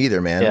poo-tang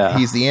either, man. Yeah.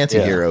 He's the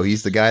anti-hero. Yeah.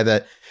 He's the guy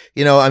that,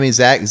 you know, I mean,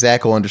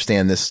 Zach will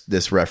understand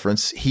this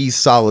reference. He's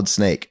Solid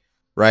Snake.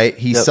 Right?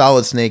 He's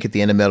Solid Snake at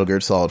the end of Metal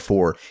Gear Solid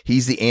 4.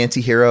 He's the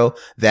anti-hero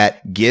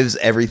that gives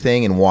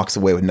everything and walks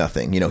away with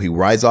nothing. You know, he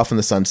rides off in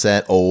the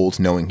sunset, old,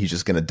 knowing he's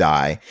just going to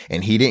die.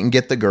 And he didn't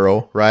get the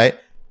girl, right?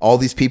 All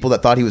these people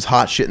that thought he was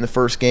hot shit in the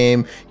first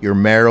game, your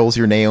Meryl's,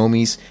 your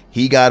Naomi's,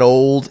 he got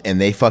old and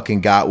they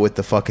fucking got with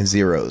the fucking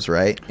zeros,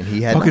 right? And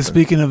he had fucking,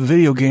 speaking of the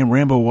video game,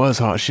 Rambo was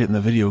hot shit in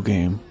the video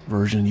game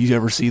version. You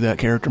ever see that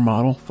character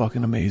model?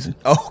 Fucking amazing.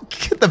 Oh,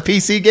 the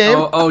PC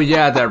game? Oh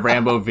yeah, that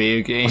Rambo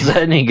video game. Is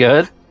that any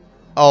good?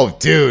 Oh,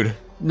 dude.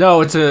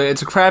 No, it's a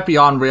crappy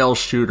on-rails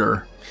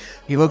shooter.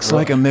 He looks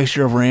like a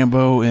mixture of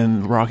Rambo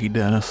and Rocky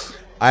Dennis.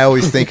 I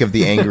always think of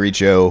the Angry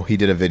Joe. He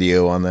did a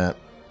video on that.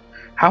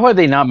 How have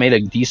they not made a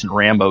decent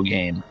Rambo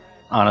game,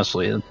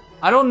 honestly?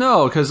 I don't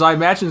know, because I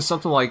imagine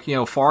something like, you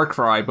know, Far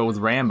Cry, but with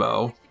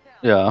Rambo.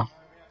 Yeah.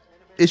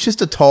 It's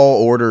just a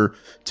tall order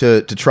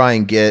to try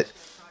and get,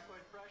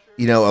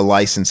 you know, a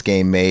licensed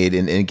game made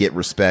and get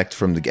respect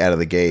from out of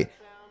the gate.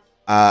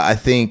 I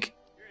think...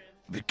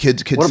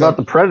 What about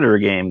the Predator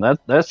game?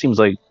 That seems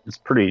like it's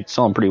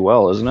selling pretty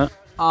well, isn't it?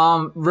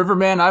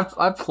 Riverman,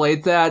 I've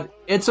played that.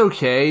 It's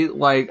okay.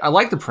 Like, I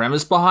like the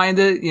premise behind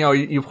it. You know,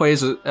 you play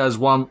as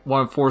one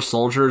of 4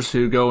 soldiers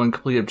who go and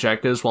complete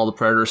objectives while the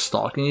Predator's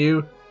stalking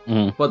you.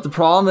 Mm. But the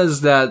problem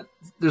is that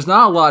there's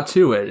not a lot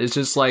to it. It's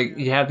just like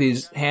you have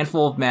these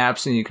handful of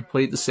maps and you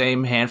complete the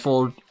same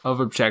handful of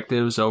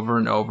objectives over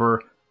and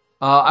over.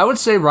 I would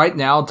say right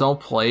now,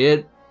 don't play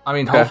it. I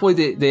mean,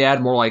 hopefully they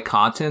add more like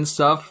content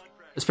stuff.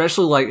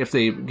 Especially like if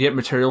they get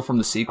material from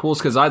the sequels,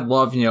 because I'd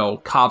love, you know,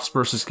 cops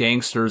versus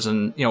gangsters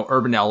and, you know,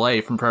 urban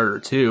LA from Predator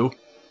 2.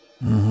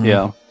 Mm-hmm.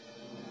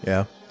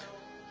 Yeah.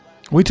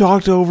 We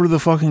talked over the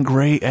fucking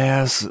great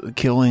ass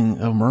killing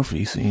of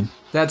Murphy scene.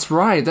 That's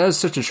right. That is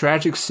such a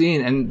tragic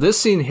scene. And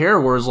this scene here,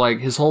 where it's like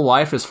his whole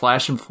life is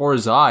flashing before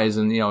his eyes,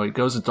 and, you know, it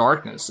goes to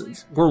darkness.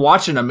 We're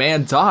watching a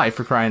man die,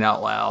 for crying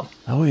out loud.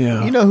 Oh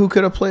yeah. You know who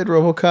could have played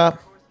RoboCop?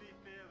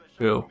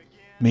 Who?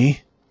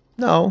 Me.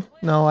 No,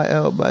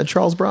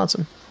 Charles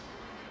Bronson.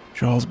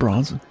 Charles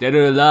Bronson. Dead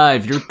or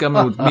alive, you're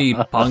coming with me,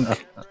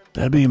 punk.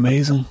 That'd be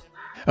amazing.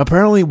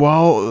 Apparently,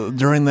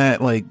 during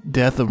that like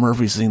death of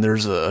Murphy scene,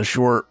 there's a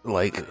short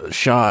like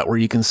shot where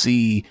you can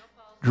see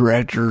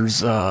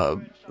director's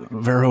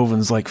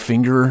Verhoeven's like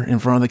finger in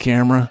front of the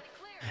camera,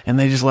 and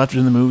they just left it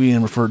in the movie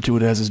and referred to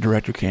it as his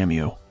director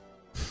cameo.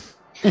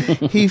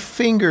 He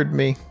fingered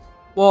me.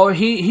 Well,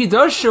 he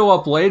does show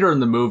up later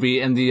in the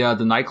movie in the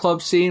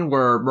nightclub scene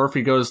where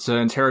Murphy goes to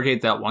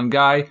interrogate that one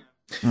guy.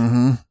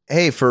 Mm-hmm.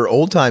 Hey, for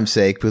old time's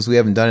sake, because we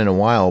haven't done it in a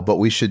while, but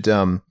we should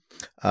play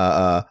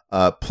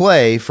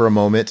for a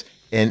moment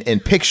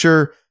and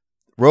picture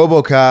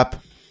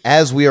RoboCop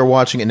as we are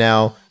watching it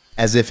now,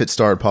 as if it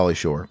starred Pauly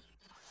Shore.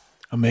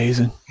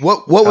 Amazing.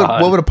 What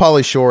would a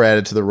Pauly Shore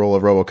added to the role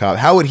of RoboCop?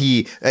 How would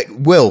he?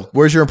 Will,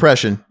 where's your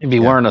impression? He'd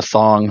be wearing a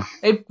thong.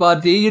 Hey,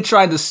 buddy, you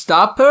trying to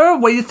stop her?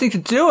 What do you think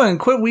you're doing?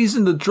 Quit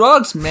wheezing the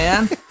drugs,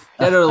 man.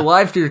 Dead or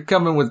alive, you're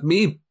coming with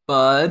me,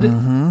 bud.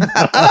 Mm-hmm.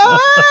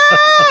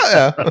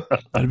 That'd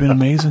have been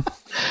amazing.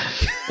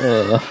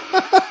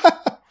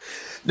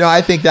 No,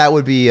 I think that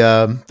would be,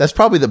 that's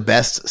probably the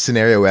best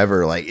scenario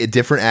ever. Like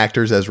different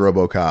actors as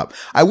RoboCop.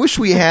 I wish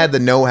we had the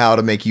know-how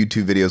to make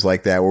YouTube videos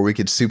like that where we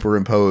could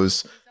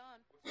superimpose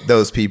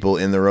those people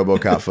in the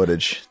RoboCop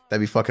footage.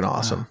 That'd be fucking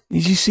awesome.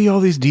 Did you see all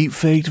these deep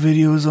faked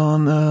videos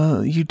on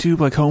YouTube,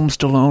 like Home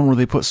Stallone, where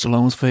they put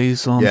Stallone's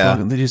face on? Yeah.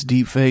 They just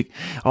deep fake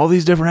all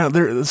these different out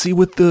there. See,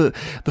 with the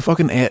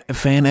fucking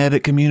fan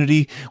edit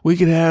community, we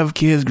could have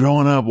kids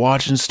growing up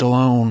watching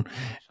Stallone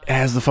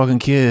as the fucking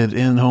kid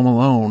in Home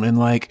Alone, and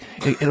like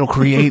it'll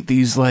create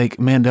these like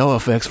Mandela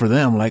effects for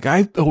them. Like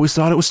I always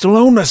thought it was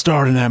Stallone that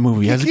starred in that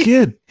movie as a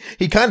kid.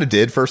 He kind of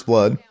did. First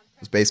Blood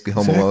was basically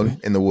Home Alone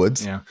in the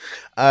woods. Yeah.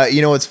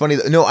 You know what's funny?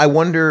 No, I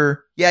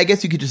wonder. Yeah, I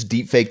guess you could just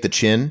deep fake the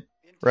chin,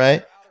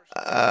 right?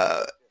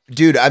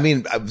 Dude, I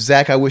mean,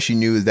 Zach, I wish you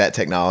knew that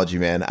technology,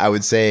 man. I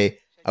would say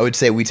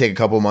we take a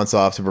couple of months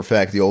off to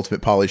perfect the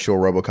ultimate Pauly Shore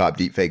RoboCop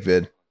deep fake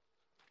vid.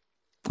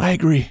 I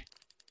agree.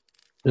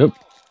 Yep.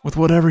 With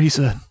whatever he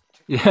said.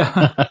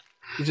 Yeah.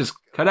 You just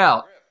cut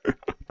out.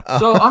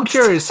 So I'm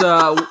curious,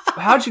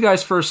 how'd you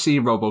guys first see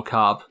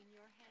RoboCop?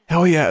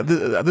 Hell yeah.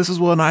 This is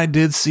one I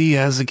did see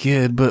as a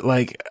kid, but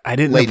like I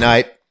didn't. Late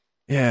night.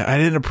 Yeah, I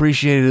didn't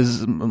appreciate it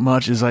as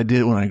much as I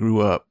did when I grew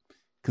up.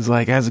 Because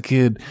like as a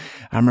kid,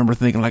 I remember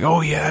thinking like,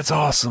 oh yeah, that's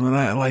awesome. And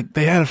I like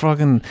they had a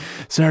fucking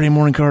Saturday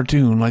morning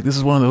cartoon. Like this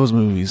is one of those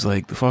movies,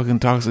 like the fucking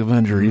Toxic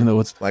Avenger, even though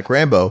it's Like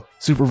Rambo.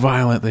 super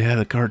violent, they had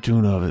a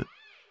cartoon of it.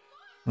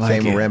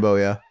 Same with Rambo,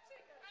 yeah.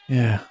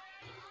 Yeah.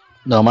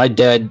 No, my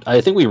dad,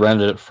 I think we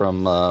rented it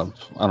from, I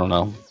don't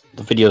know,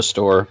 the video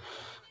store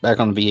back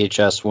on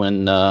VHS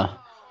when,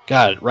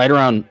 right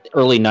around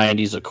early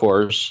 90s, of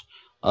course,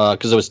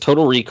 because it was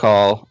Total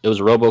Recall, it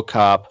was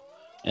RoboCop,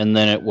 and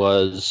then it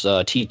was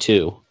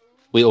T2.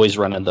 We always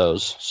rented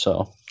those,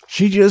 so.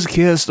 She just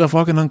kissed a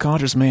fucking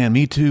unconscious man.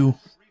 Me too.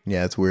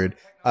 Yeah, it's weird.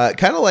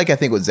 Kind of like I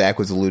think what Zach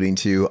was alluding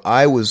to.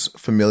 I was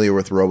familiar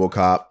with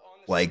RoboCop,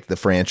 like the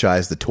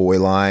franchise, the toy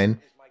line,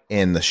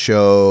 and the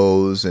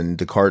shows and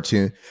the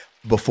cartoon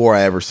before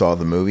I ever saw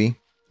the movie.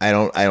 I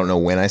don't know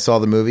when I saw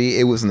the movie.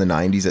 It was in the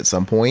 90s at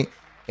some point,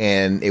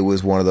 and it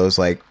was one of those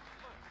like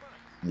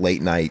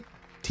late night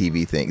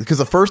TV things. Because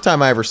the first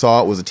time I ever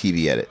saw it was a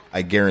TV edit.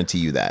 I guarantee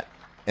you that.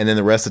 And then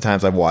the rest of the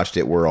times I've watched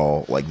it were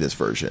all like this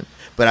version.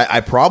 But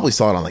I probably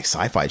saw it on like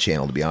Sci-Fi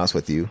Channel, to be honest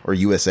with you, or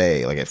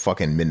USA, like at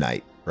fucking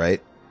midnight,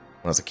 right?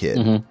 When I was a kid.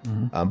 Mm-hmm.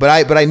 Mm-hmm.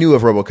 But I knew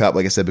of RoboCop,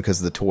 like I said, because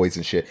of the toys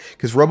and shit.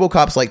 Because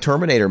RoboCop's like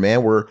Terminator,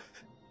 man. Well,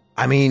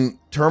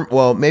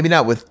 maybe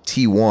not with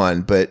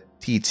T1,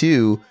 but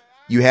T2,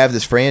 you have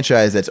this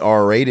franchise that's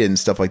R-rated and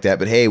stuff like that.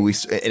 But hey,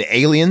 and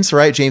Aliens,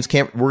 right? James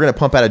Cameron, we're gonna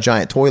pump out a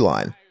giant toy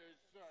line.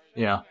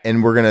 Yeah.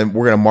 And we're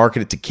gonna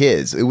market it to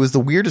kids. It was the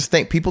weirdest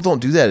thing. People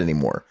don't do that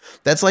anymore.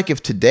 That's like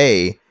if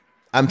today,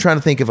 I'm trying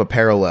to think of a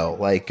parallel.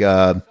 Like,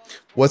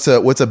 what's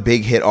a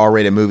big hit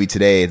R-rated movie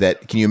today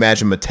that, can you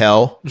imagine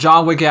Mattel?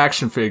 John Wick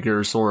action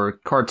figures or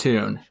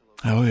cartoon.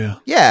 Oh yeah.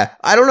 Yeah,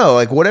 I don't know,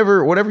 like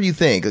whatever you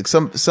think, like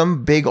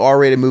some big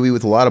R-rated movie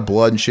with a lot of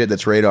blood and shit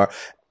that's rated R,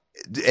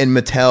 and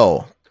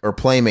Mattel or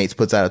Playmates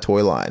puts out a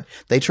toy line.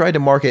 They tried to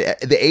market.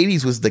 The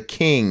 80s was the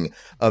king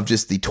of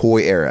just the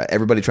toy era.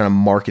 Everybody trying to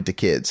market to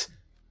kids.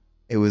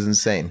 It was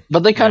insane.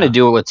 But they kind of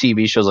do it with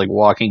TV shows like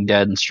Walking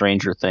Dead and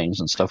Stranger Things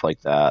and stuff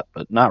like that,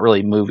 but not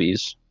really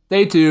movies.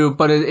 They do,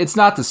 but it's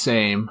not the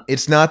same.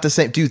 It's not the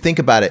same. Dude, think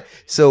about it.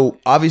 So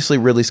obviously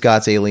Ridley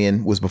Scott's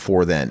Alien was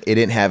before then. It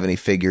didn't have any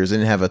figures. It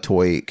didn't have a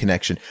toy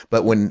connection.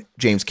 But when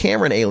James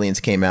Cameron Aliens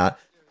came out,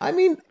 I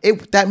mean,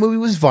 that movie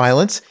was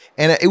violent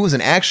and it was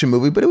an action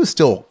movie, but it was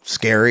still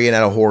scary and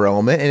had a horror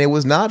element, and it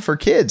was not for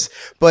kids.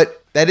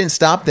 But that didn't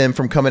stop them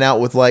from coming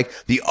out with like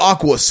the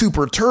Aqua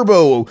Super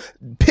Turbo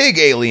Pig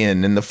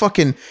Alien and the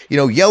fucking,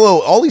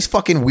 yellow, all these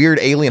fucking weird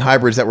alien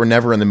hybrids that were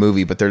never in the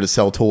movie, but they're to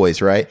sell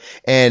toys, right?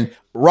 And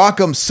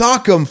Rock'em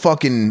Sock'em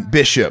fucking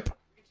Bishop.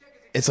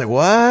 It's like,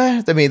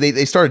 what? I mean,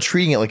 they started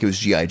treating it like it was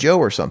G.I. Joe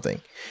or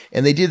something.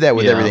 And they did that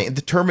with everything.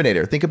 The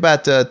Terminator. Think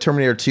about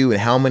Terminator 2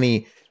 and how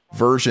many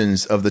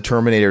versions of the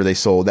Terminator they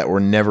sold that were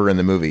never in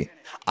the movie.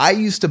 I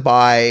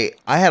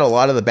had a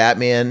lot of the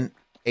Batman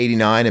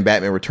 89 and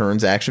Batman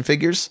Returns action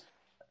figures.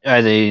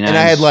 And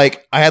I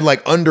had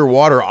like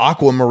underwater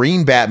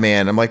aquamarine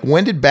Batman. I'm like,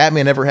 when did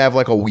Batman ever have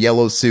like a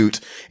yellow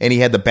suit and he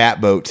had the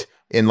Batboat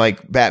in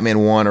like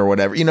Batman 1 or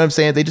whatever? You know what I'm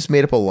saying? They just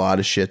made up a lot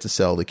of shit to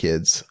sell to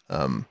kids.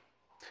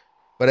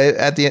 But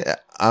at the end,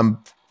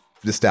 I'm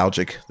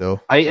nostalgic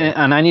though.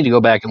 I need to go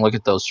back and look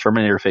at those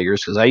Terminator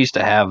figures because I used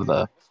to have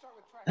I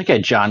think I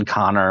had John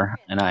Connor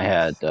and I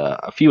had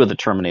a few of the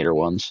Terminator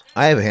ones.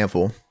 I have a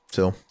handful,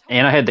 so.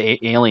 And I had the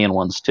Alien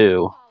ones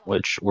too,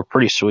 which were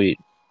pretty sweet.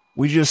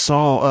 We just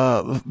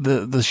saw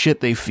the shit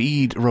they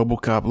feed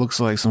RoboCop looks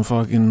like some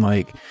fucking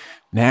like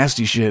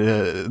nasty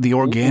shit. The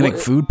organic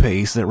food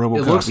paste that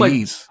RoboCop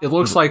eats. It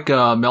looks like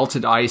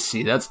melted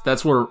icy.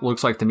 That's what it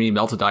looks like to me.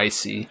 Melted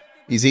icy.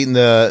 He's eating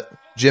the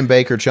Jim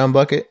Baker chum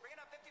bucket.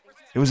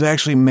 It was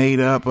actually made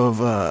up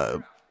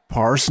of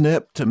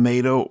parsnip,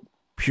 tomato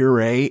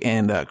puree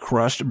and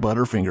crushed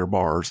Butterfinger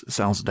bars.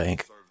 Sounds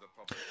dank.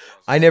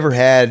 I never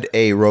had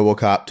a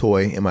RoboCop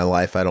toy in my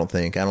life. I don't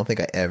think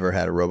I ever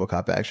had a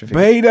RoboCop action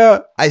figure.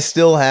 Beta. I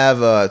still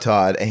have,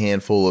 Todd, a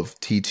handful of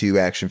T2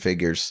 action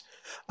figures.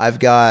 I've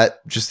got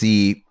just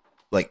the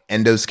like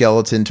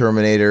endoskeleton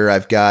Terminator.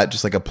 I've got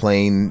just like a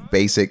plain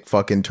basic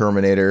fucking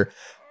Terminator.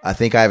 I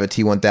think I have a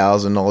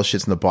T1000. All the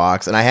shit's in the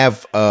box, and I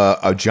have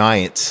a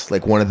giant,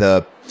 like one of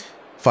the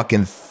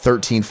fucking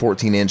 13,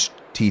 14 inch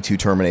T2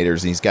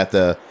 Terminators, and he's got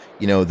the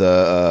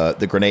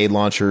the grenade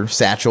launcher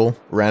satchel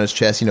around his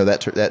chest. You know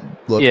that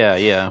look.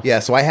 Yeah.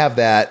 So I have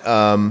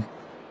that,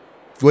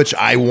 which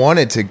I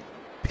wanted to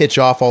pitch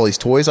off all these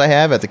toys I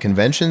have at the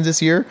conventions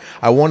this year.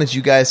 I wanted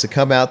you guys to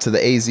come out to the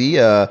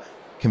AZ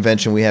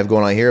convention we have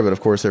going on here, but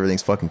of course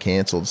everything's fucking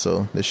canceled.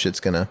 So this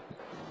shit's gonna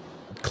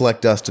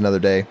collect dust another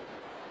day.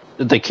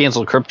 Did they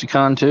cancel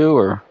Crypticon too,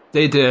 or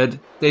They did.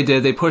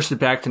 They pushed it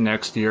back to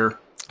next year.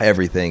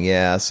 Everything,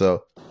 yeah.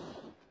 So,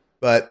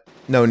 but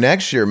no,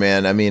 next year,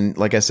 man. I mean,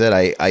 like I said,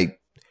 I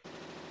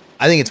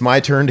think it's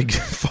my turn to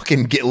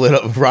fucking get lit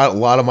up a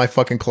lot of my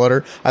fucking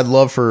clutter. I'd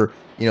love for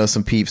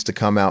some peeps to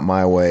come out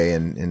my way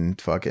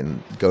and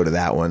fucking go to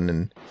that one.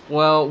 And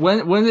Well,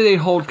 when do they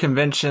hold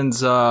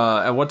conventions?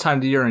 At what time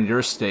of the year in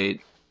your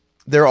state?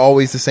 they're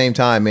always the same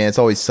time, man. It's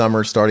always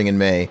summer, starting in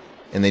May,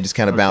 and they just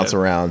kind of bounce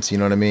around. So you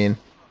know what I mean?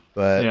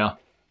 But Yeah.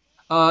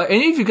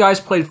 Any of you guys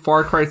played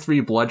Far Cry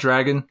 3 Blood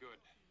Dragon?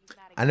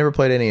 I never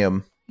played any of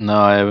them. no?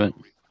 I haven't.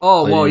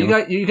 Oh, Played well,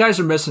 any you guys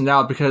are missing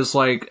out because,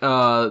 like,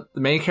 the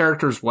main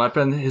character's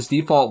weapon, his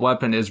default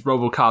weapon is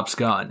RoboCop's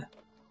gun.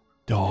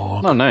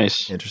 Dog. Oh,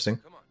 nice. Interesting.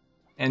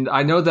 And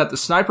I know that the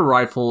sniper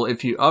rifle,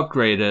 if you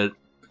upgrade it,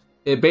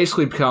 it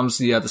basically becomes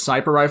the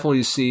sniper rifle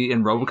you see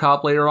in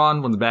RoboCop later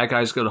on when the bad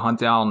guys go to hunt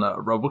down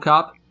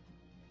RoboCop.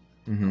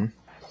 Mm-hmm.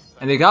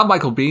 And they got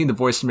Michael Biehn, the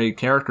voice of the main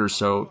character,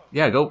 so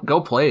yeah,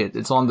 go play it.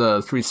 It's on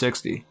the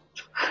 360.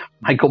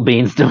 Michael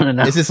Biehn's doing it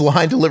now. Is this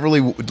line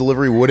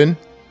delivery wooden?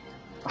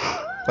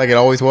 Like it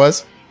always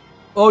was?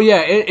 Oh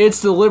yeah,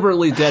 it's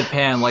deliberately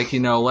deadpan, like,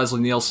 Leslie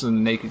Nielsen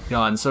in Naked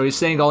Gun. So he's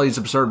saying all these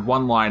absurd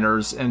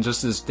one-liners and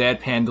just this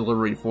deadpan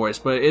delivery voice,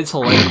 but it's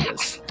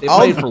hilarious. They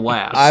play for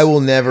laughs. I will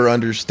never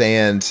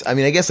understand. I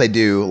mean, I guess I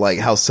do, like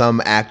how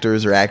some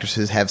actors or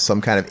actresses have some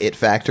kind of it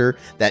factor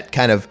that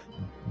kind of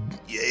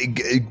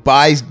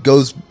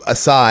goes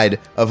aside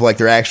of like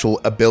their actual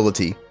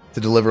ability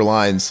to deliver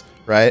lines,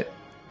 right?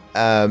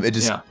 It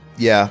just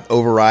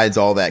overrides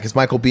all that, because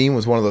Michael Biehn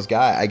was one of those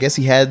guys. I guess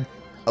he had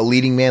a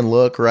leading man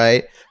look,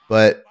 right?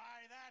 But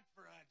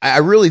I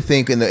really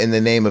think in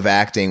the name of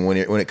acting, when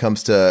it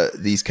comes to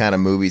these kind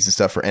of movies and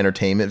stuff for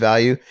entertainment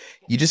value,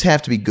 you just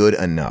have to be good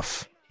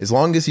enough. As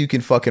long as you can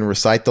fucking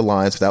recite the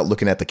lines without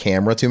looking at the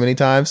camera too many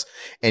times,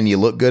 and you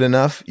look good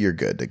enough, you're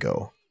good to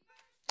go.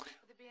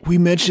 We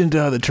mentioned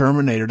the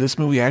Terminator. This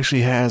movie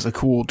actually has a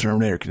cool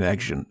Terminator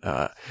connection.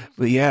 But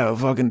yeah,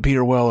 fucking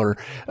Peter Weller.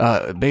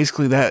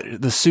 Basically,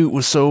 the suit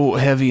was so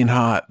heavy and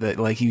hot that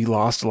like he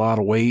lost a lot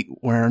of weight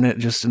wearing it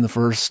just in the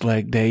first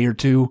like day or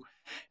two,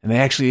 and they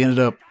actually ended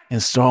up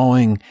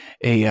installing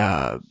a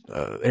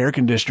air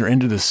conditioner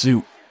into the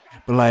suit.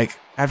 But like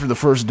after the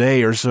first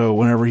day or so,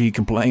 whenever he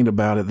complained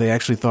about it, they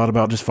actually thought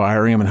about just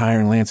firing him and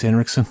hiring Lance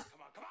Henriksen.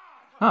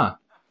 Huh.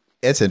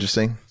 It's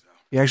interesting.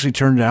 He actually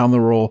turned down the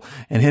role,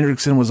 and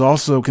Hendrickson was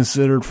also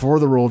considered for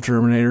the role of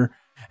Terminator.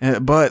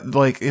 But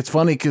like, it's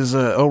funny because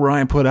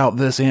O'Brien put out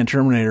this and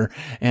Terminator,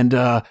 and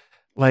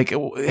like,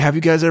 have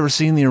you guys ever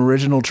seen the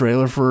original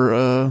trailer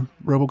for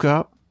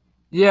RoboCop?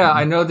 Yeah,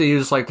 I know they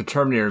use like the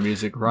Terminator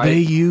music, right? They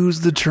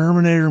used the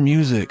Terminator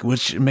music,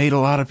 which made a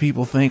lot of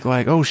people think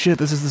like, oh shit,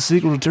 this is the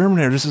sequel to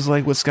Terminator. This is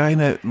like what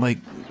Skynet, like,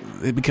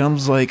 it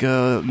becomes like,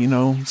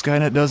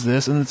 Skynet does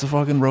this, and it's a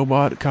fucking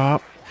robot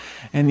cop.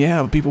 And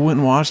yeah, people went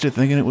and watched it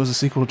thinking it was a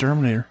sequel to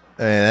Terminator.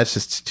 That's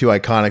just too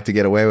iconic to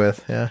get away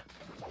with. Yeah.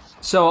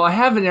 So I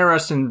have an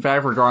interesting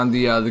fact regarding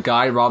the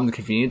guy robbing the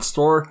convenience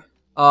store.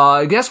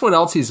 Guess what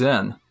else he's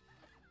in?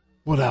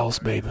 What else,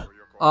 baby?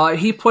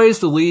 He plays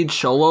the lead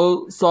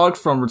Sholo thug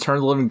from Return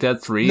of the Living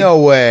Dead 3. No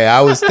way.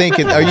 I was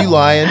thinking, are you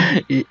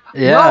lying? Yeah.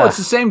 No, it's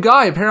the same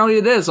guy. Apparently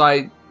it is.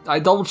 I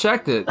double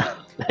checked it.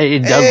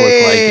 It does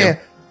look like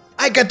him.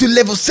 I got to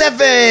level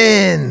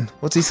 7.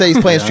 What's he say? He's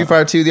playing Street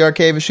Fighter 2, the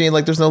arcade machine.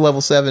 Like, there's no level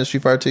 7 in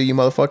Street Fighter 2, you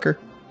motherfucker.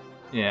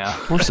 Yeah.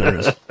 Of course there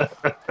is.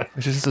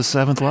 It's just the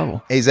 7th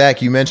level. Hey,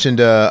 Zach, you mentioned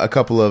a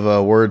couple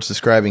of words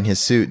describing his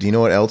suit. Do you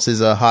know what else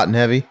is hot and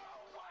heavy?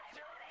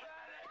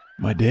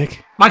 My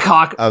dick? My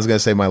cock. I was going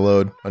to say my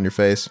load on your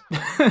face.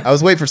 I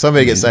was waiting for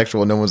somebody to get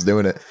sexual and no one's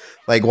doing it.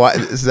 Like, why?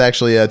 This is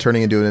actually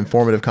turning into an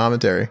informative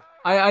commentary.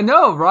 I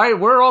know, right?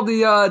 Where are all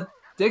the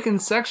dick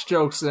and sex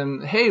jokes?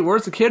 And hey,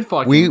 where's the kid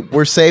fucking?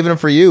 We're saving them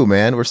for you,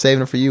 man. We're saving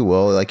them for you,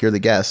 Will. Like, you're the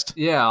guest.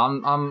 Yeah,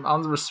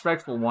 I'm the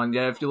respectful one.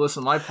 Yeah, if you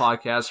listen to my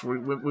podcast,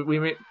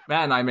 we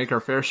Matt and I make our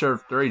fair share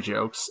of dirty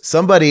jokes.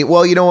 Somebody,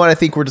 well, you know what? I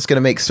think we're just going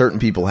to make certain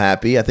people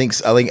happy. I think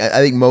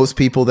most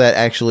people that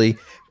actually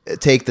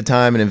take the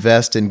time and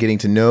invest in getting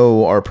to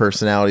know our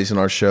personalities in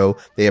our show,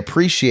 they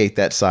appreciate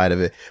that side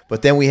of it.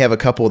 But then we have a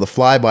couple of the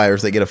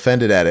flybyers that get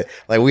offended at it.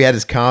 Like we had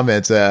his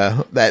comments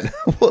that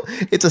well,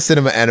 it's a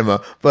cinema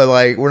enema, but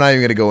like we're not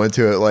even going to go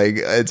into it like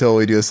until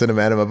we do a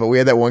cinema enema. But we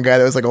had that one guy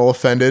that was like all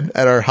offended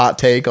at our hot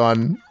take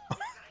on.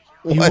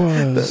 He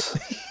was,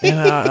 and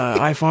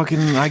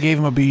I gave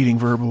him a beating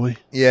verbally.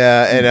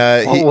 Yeah,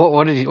 and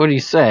what did he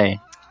say?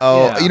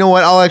 Oh, Yeah. You know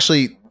what?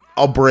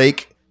 I'll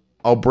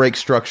break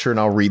structure and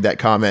I'll read that We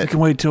comment. can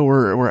wait till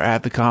we're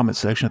at the comment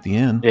section at the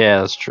end.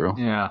 Yeah, that's true.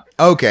 Yeah.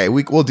 Okay,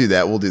 we'll do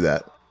that. We'll do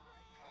that.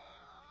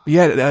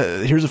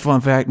 Yeah, here's a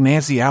fun fact.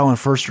 Nancy Allen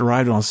first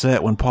arrived on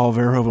set when Paul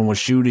Verhoeven was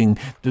shooting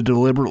the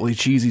deliberately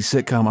cheesy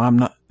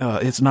sitcom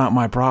It's Not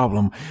My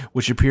Problem,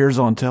 which appears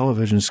on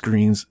television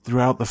screens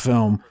throughout the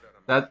film.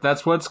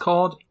 That's what it's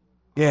called?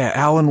 Yeah,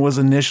 Allen was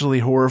initially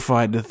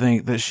horrified to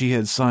think that she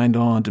had signed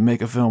on to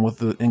make a film with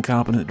the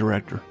incompetent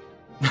director.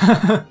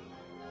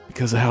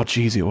 Because of how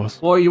cheesy it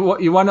was. Well, you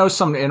want to know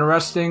something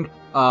interesting?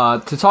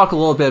 To talk a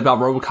little bit about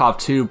RoboCop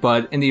 2,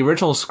 but in the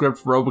original script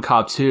for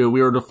RoboCop 2,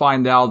 we were to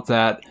find out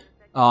that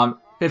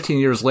 15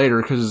 years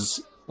later,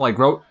 because like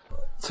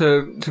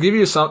to give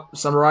you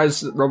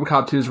summarize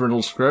RoboCop 2's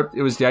original script,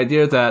 it was the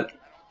idea that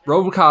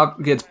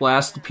RoboCop gets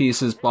blasted to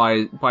pieces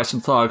by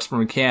some thugs from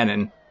a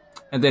cannon,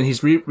 and then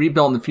he's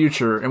rebuilt in the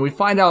future, and we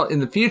find out in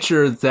the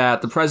future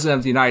that the president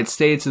of the United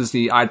States is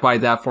the "I'd buy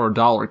that for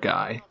 $1"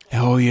 guy.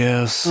 Oh,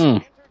 yes.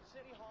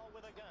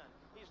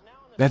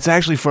 That's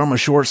actually from a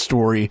short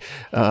story.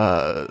 They're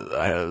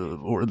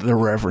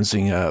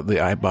referencing the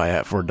 "I buy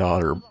it for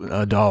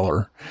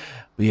 $1."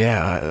 But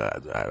yeah,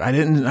 I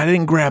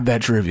didn't grab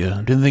that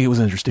trivia. Didn't think it was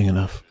interesting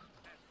enough.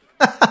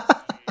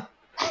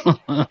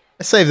 I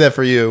saved that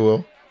for you,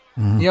 Will.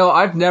 You know,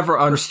 I've never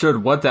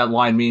understood what that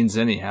line means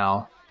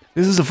anyhow.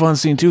 This is a fun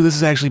scene too. This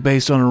is actually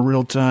based on a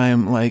real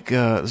time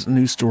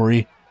news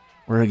story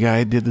where a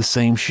guy did the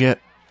same shit.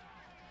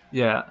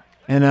 Yeah.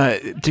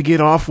 And to get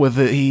off with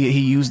it, he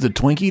used the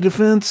Twinkie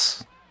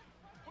defense.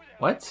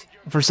 What?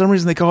 For some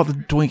reason, they call it the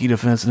Twinkie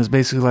defense, and it's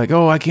basically like,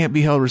 oh, I can't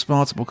be held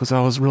responsible because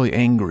I was really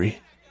angry.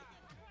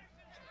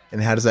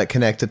 And how does that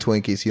connect to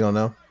Twinkies? You don't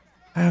know?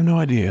 I have no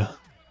idea.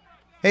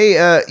 Hey,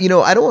 I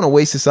don't want to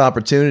waste this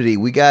opportunity.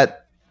 We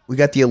got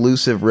the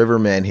elusive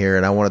Riverman here,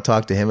 and I want to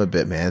talk to him a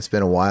bit, man. It's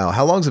been a while.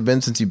 How long's it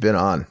been since you've been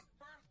on?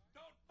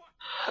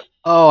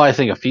 Oh, I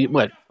think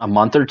a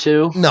month or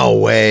two? No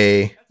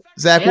way.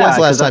 Zach, Yeah, when's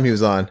the last 'cause time he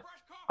was on?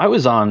 I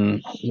was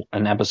on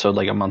an episode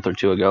like a month or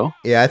two ago.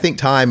 Yeah, I think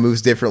time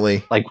moves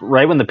differently. Like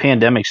right when the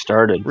pandemic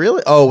started.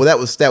 Really? Oh, well, that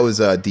was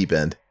Deep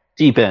End.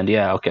 Deep End,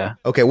 yeah, okay.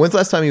 Okay, when's the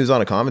last time he was on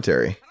a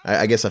commentary?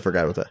 I guess I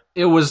forgot about that.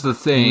 It was the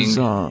thing.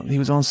 He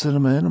was on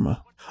Cinema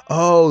Enema.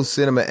 Oh,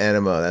 Cinema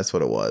Enema. That's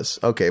what it was.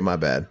 Okay, my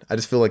bad. I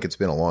just feel like it's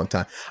been a long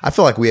time. I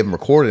feel like we haven't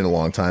recorded in a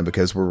long time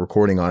because we're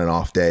recording on an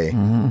off day.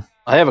 Mm-hmm.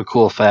 I have a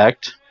cool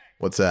fact.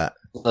 What's that?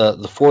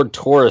 The Ford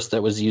Taurus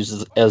that was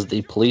used as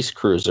the police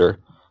cruiser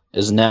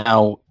is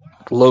now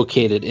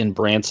located in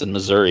Branson,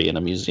 Missouri in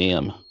a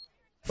museum.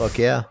 Fuck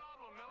yeah.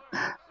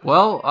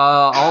 Well,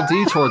 I'll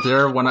detour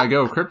there when I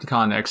go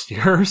Crypticon next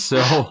year,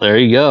 so... There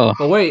you go.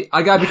 But wait,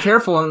 I gotta be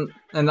careful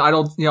and I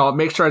don't,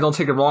 make sure I don't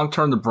take a wrong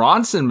turn to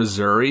Bronson,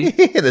 Missouri.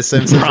 The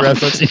Simpsons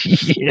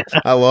reference. Yeah.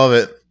 I love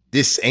it.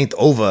 This ain't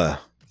over.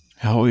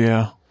 Hell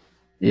yeah.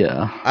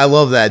 Yeah. I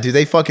love that, dude.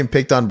 They fucking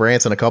picked on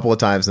Branson a couple of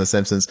times in The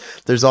Simpsons.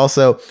 There's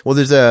also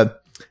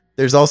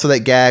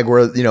that gag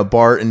where,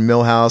 Bart and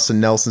Milhouse and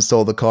Nelson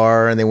stole the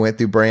car and they went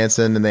through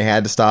Branson and they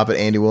had to stop at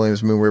Andy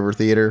Williams' Moon River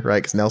Theater, right?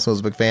 Because Nelson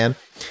was a big fan.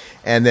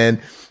 And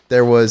then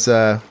there was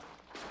that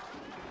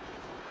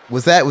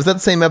the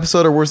same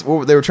episode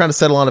or they were trying to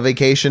settle on a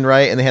vacation,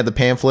 right? And they had the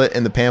pamphlet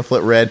and the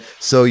pamphlet read,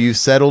 "So you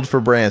settled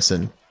for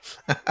Branson."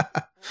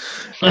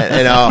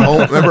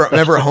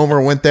 Remember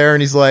Homer went there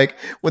and he's like,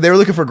 well, they were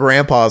looking for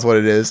Grandpa is what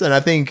it is. And I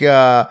think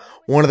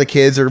one of the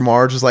kids or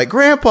Marge was like,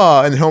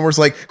 "Grandpa." And then Homer's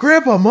like,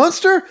 "Grandpa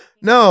Munster?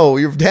 No,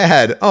 your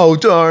dad." "Oh,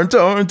 darn.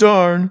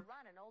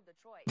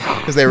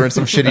 Because they were in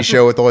some shitty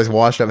show with all these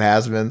washed up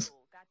has-beens.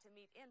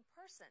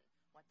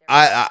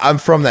 I'm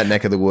from that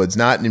neck of the woods,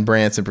 not in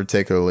Branson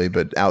particularly,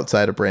 but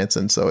outside of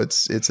Branson. So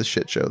it's a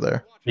shit show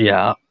there.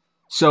 Yeah.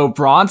 So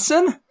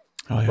Bronson?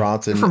 Oh, yeah.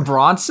 Bronson. You're from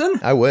Bronson?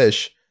 I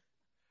wish.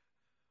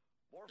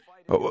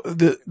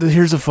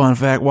 Here's a fun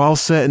fact. While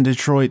set in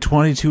Detroit,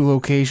 22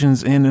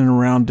 locations in and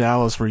around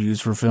Dallas were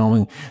used for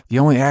filming. The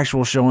only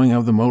actual showing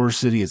of the Motor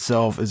City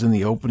itself is in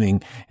the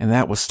opening, and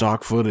that was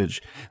stock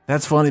footage.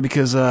 That's funny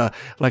because,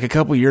 like a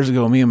couple years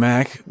ago, me and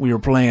Mac, we were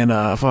playing,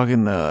 I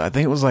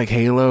think it was like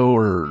Halo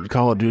or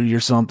Call of Duty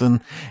or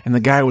something, and the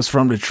guy was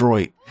from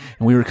Detroit,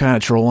 and we were kind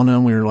of trolling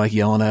him. We were like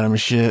yelling at him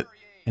and shit,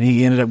 and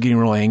he ended up getting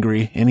real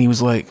angry, and he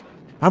was like,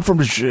 "I'm from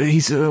Detroit." He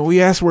said,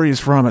 we asked where he was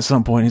from at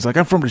some point. He's like,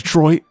 "I'm from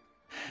Detroit."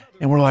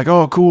 And we're like,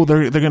 "Oh, cool.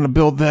 They're going to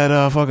build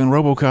that fucking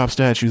RoboCop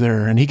statue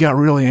there." And he got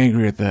really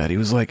angry at that. He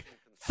was like,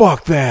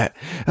 "Fuck that.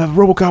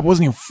 RoboCop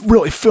wasn't even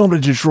really filmed in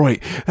Detroit.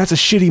 That's a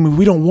shitty movie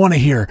we don't want to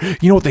hear.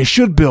 You know what they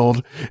should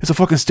build? It's a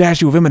fucking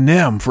statue of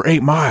Eminem for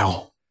 8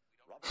 Mile."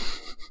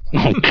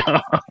 Oh,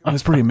 God. It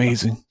was pretty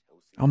amazing.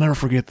 I'll never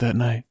forget that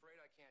night.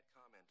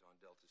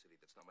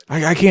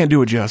 I can't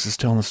do it justice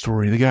telling the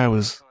story. The guy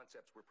was,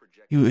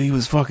 he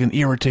was fucking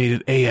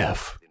irritated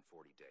AF.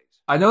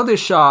 I know they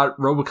shot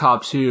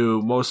RoboCop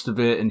 2, most of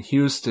it in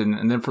Houston,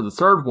 and then for the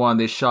third one,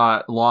 they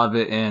shot a lot of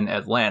it in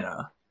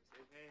Atlanta.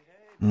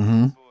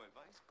 Mm-hmm.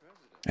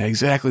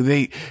 Exactly.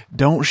 They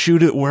don't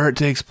shoot it where it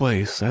takes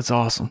place. That's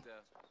awesome.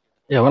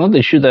 Yeah, why don't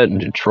they shoot that in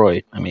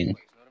Detroit? I mean,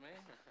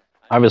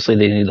 obviously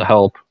they need the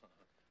help.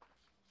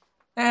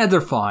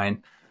 They're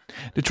fine.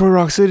 Detroit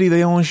Rock City,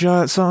 they only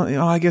shot some. You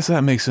know, I guess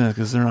that makes sense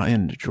because they're not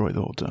in Detroit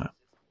the whole time.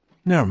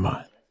 Never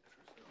mind.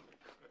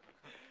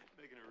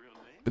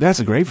 But that's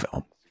a great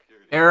film.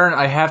 Aaron,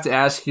 I have to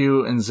ask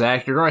you, and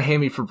Zach, you're going to hate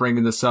me for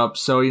bringing this up.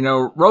 So,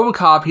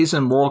 RoboCop, he's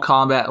in Mortal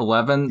Kombat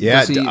 11.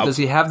 Yeah, does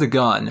he have the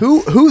gun?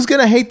 Who's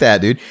gonna hate that,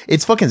 dude?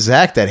 It's fucking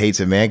Zach that hates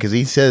it, man, because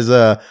he says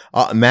Mac.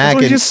 That's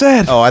what he just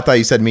said. Oh, I thought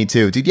you said me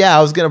too, dude. Yeah,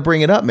 I was gonna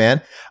bring it up,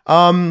 man.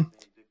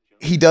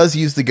 He does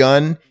use the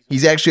gun.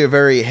 He's actually a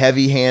very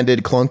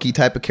heavy-handed, clunky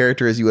type of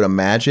character, as you would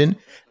imagine.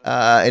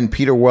 And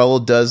Peter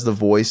Weller does the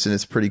voice, and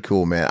it's pretty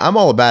cool, man. I'm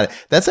all about it.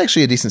 That's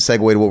actually a decent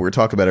segue to what we were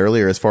talking about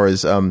earlier as far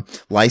as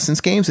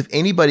license games. If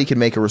anybody could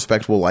make a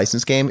respectable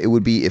license game, it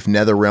would be if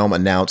NetherRealm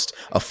announced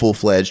a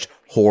full-fledged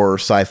horror,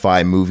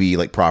 sci-fi movie,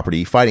 like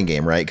property fighting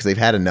game, right? Because they've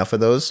had enough of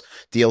those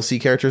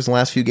DLC characters in the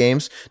last few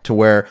games to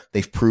where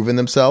they've proven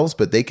themselves,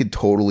 but they could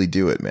totally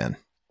do it, man.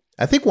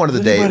 I think one of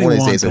these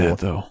days,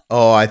 though.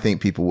 Oh, I think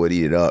people would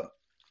eat it up.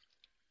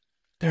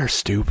 They're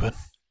stupid.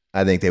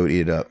 I think they would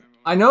eat it up.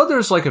 I know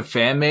there's like a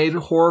fan-made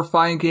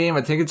horrifying game.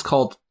 I think it's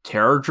called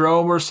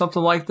Terrordrome or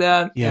something like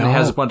that. Yeah, and it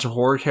has a bunch of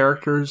horror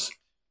characters.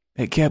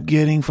 It kept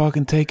getting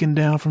fucking taken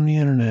down from the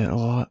internet a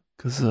lot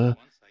because it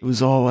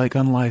was all like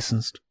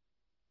unlicensed.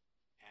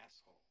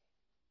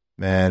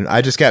 Man,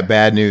 I just got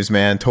bad news,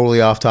 man. Totally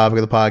off topic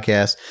of the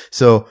podcast.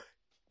 So,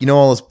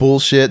 all this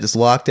bullshit, this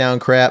lockdown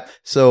crap.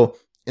 So,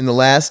 in the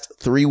last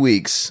 3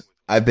 weeks,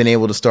 I've been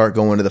able to start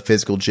going to the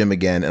physical gym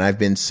again. And I've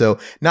been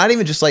not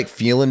even just like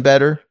feeling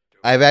better.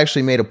 I've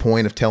actually made a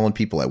point of telling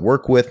people I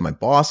work with, my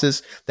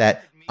bosses,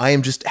 that I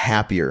am just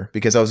happier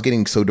because I was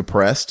getting so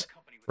depressed,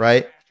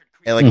 right?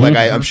 And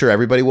I'm sure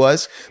everybody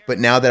was. But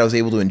now that I was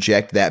able to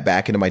inject that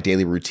back into my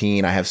daily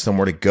routine, I have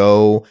somewhere to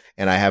go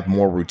and I have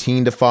more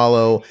routine to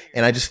follow.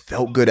 And I just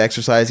felt good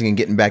exercising and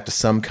getting back to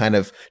some kind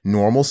of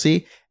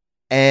normalcy.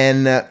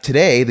 And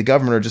today, the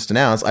governor just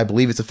announced, I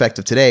believe it's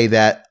effective today,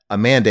 that a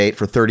mandate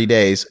for 30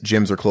 days,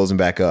 gyms are closing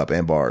back up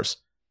and bars.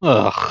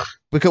 Ugh.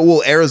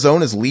 Because,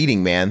 Arizona's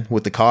leading, man,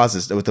 with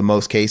the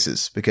most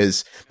cases,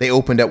 because they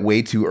opened up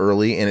way too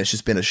early and it's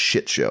just been a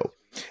shit show.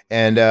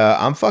 And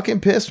I'm fucking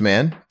pissed,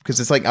 man, because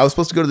it's like I was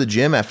supposed to go to the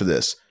gym after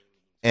this.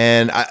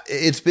 And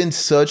it's been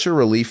such a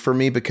relief for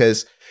me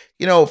because,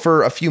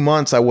 for a few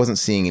months, I wasn't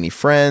seeing any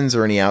friends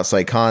or any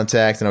outside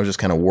contact, and I was just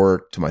kind of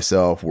work to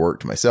myself.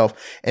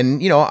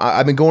 And,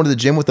 I've been going to the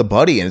gym with a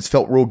buddy, and it's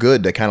felt real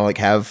good to kind of like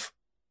have,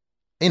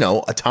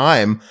 a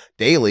time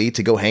daily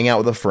to go hang out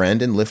with a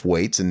friend and lift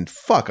weights. And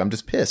fuck, I'm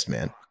just pissed,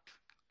 man.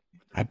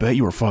 I bet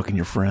you were fucking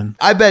your friend.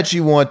 I bet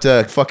you want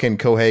fucking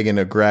Cohagen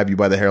to grab you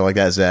by the hair like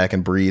that, Zach,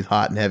 and breathe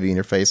hot and heavy in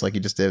your face like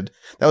he just did.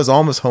 That was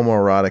almost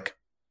homoerotic.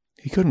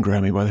 He couldn't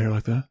grab me by the hair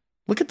like that.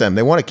 Look at them.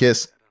 They want a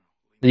kiss.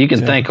 You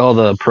can thank all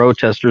the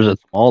protesters at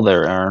the mall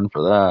there, Aaron,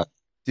 for that.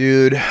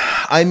 Dude,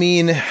 I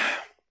mean,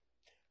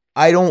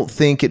 I don't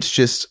think it's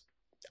just,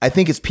 I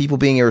think it's people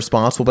being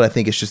irresponsible, but I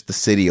think it's just the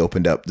state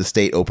opened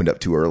up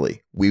too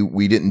early.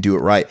 We didn't do it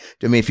right.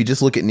 I mean, if you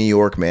just look at New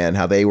York, man,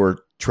 how they were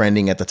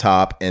trending at the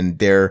top and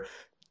they're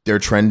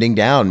trending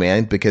down,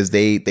 man, because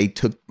they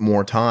took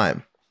more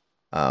time.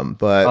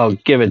 But I'll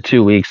give it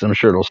 2 weeks. I'm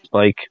sure it'll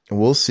spike.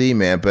 We'll see,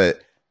 man. But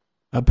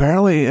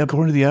apparently,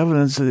 according to the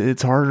evidence,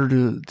 it's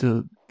harder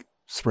to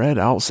spread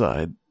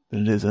outside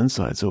than it is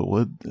inside. So it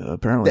would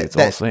apparently it's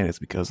all saying it's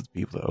because of the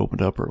people that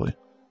opened up early.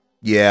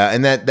 Yeah,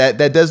 and that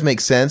does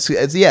make sense.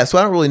 Yeah, so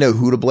I don't really know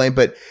who to blame,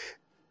 but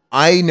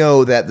I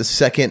know that the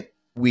second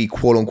we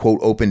quote unquote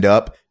opened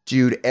up,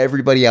 dude,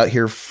 everybody out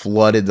here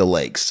flooded the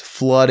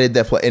lakes,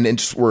 and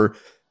just were.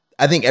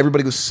 I think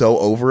everybody was so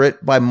over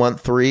it by month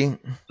 3.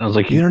 I was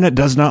like, the internet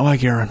does not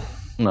like Aaron.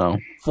 No.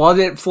 Flood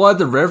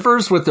the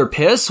rivers with their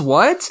piss?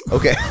 What?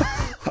 Okay.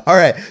 All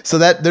right. So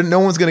no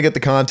one's going to get the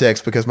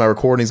context because my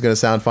recording is going to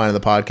sound fine in the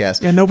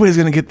podcast. Yeah, nobody's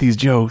going to get these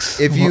jokes.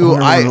 If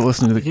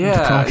listen to the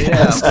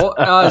podcast. Yeah.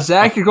 Well,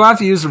 Zach, you're going to have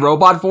to use the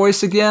robot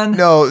voice again.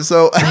 No.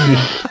 So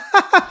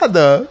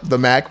the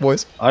Mac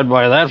voice. I'd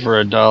buy that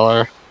for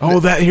 $1. Oh,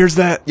 here's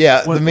that.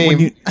 Yeah, the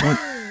meme.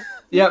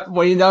 Yeah.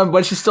 Well,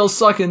 but she's still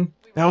sucking.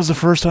 That was the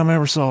first time I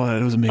ever saw that.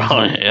 It was amazing.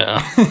 Oh,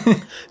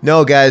 yeah.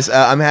 No, guys,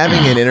 I'm having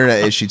an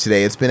internet issue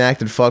today. It's been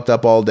acting fucked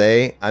up all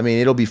day. I mean,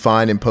 it'll be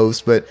fine in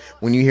post, but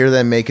when you hear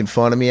them making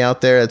fun of me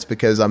out there, it's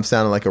because I'm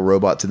sounding like a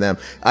robot to them.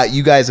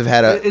 You guys have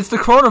had It's the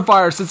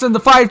coronavirus. It's in the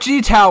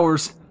 5G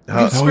towers.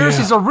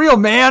 Conspiracies are real,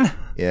 man.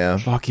 Yeah.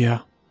 Fuck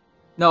yeah.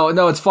 No,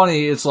 it's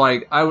funny. It's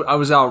like I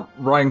was out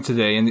running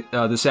today and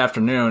this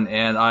afternoon,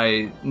 and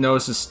I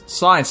noticed this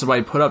sign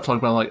somebody put up talking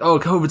about like, oh,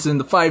 COVID's in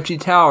the 5G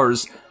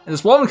towers. And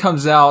this woman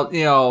comes out,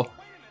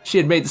 she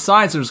had made the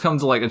signs and was coming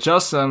to like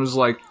adjust them. It was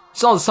like, you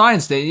saw the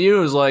signs, didn't you?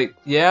 It was like,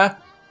 yeah.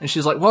 And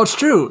she's like, well, it's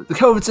true. The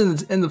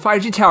COVID's in the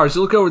 5G towers.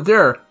 You look over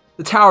there.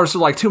 The towers are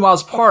like 2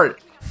 miles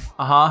apart.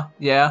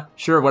 Yeah,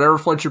 sure, whatever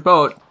floats your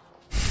boat.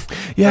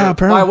 Yeah,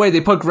 apparently. By the way,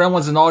 they put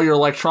gremlins in all your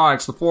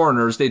electronics. The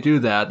foreigners, they do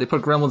that. They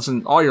put gremlins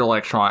in all your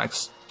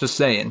electronics. Just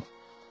saying.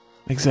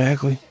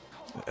 Exactly.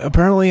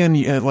 Apparently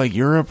in like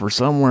Europe or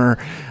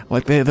somewhere,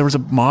 like there was a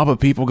mob of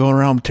people going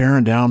around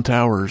tearing down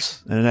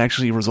towers, and it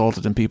actually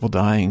resulted in people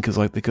dying because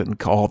like they couldn't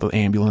call the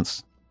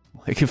ambulance,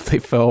 like if they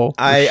fell.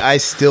 I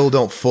still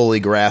don't fully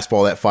grasp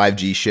all that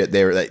 5G shit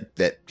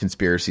that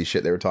conspiracy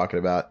shit they were talking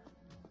about.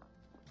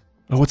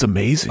 Oh, it's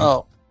amazing.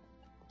 Oh,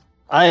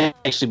 I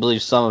actually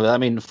believe some of it. I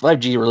mean,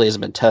 5G really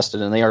hasn't been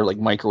tested, and they are like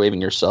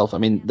microwaving yourself. I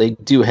mean, they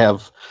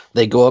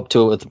go up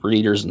to it with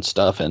readers and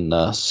stuff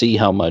and see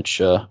how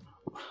much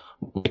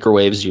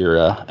microwaves you're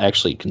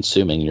actually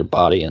consuming in your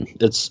body, and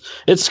it's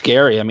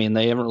scary. I mean,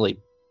 they haven't really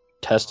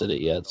tested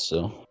it yet,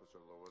 so.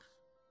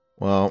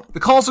 Well, the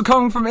calls are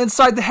coming from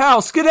inside the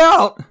house. Get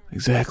out!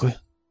 Exactly.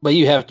 But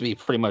you have to be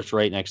pretty much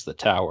right next to the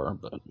tower.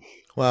 But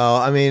well,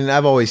 I mean,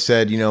 I've always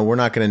said, we're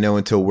not going to know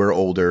until we're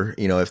older,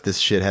 if this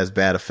shit has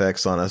bad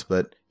effects on us.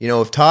 But,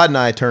 if Todd and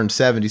I turn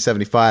 70,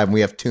 75 and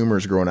we have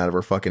tumors growing out of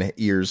our fucking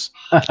ears,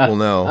 we'll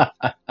know.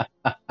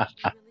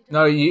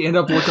 No, you end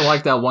up looking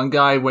like that one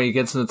guy when he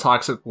gets in the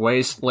toxic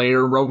waste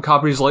later in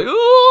RoboCop. He's like,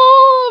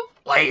 ooh,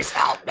 please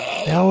help me.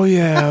 Hell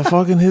yeah.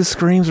 Fucking his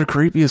screams are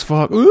creepy as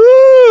fuck.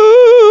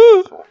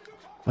 Ooh!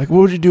 Like,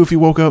 what would you do if you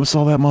woke up and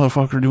saw that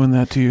motherfucker doing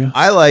that to you?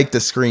 I like the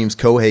screams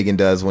Cohagen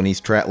does when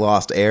he's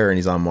lost air and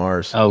he's on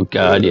Mars. Oh,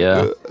 God,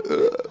 yeah.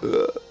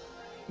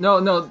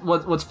 No,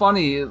 what's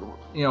funny,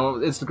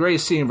 it's the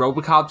greatest scene in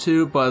RoboCop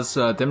 2, but it's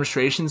a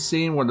demonstration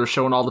scene where they're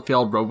showing all the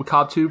failed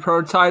RoboCop 2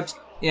 prototypes.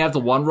 You have the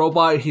one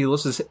robot, he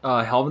lifts his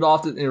helmet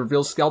off and it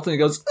reveals skeleton,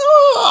 and he goes,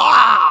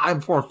 ah!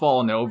 Before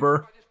falling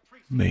over.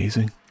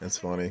 Amazing. That's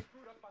funny.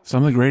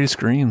 Some of the greatest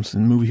screams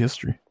in movie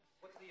history.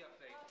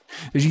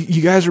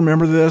 You guys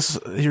remember this?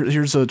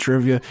 Here's a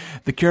trivia.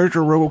 The character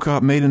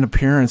RoboCop made an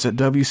appearance at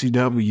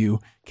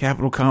WCW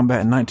Capital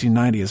Combat in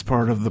 1990 as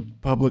part of the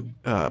public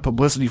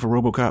publicity for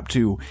RoboCop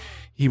 2.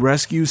 He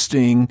rescues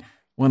Sting,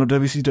 one of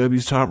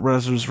WCW's top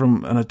wrestlers,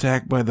 from an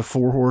attack by the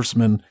Four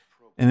Horsemen,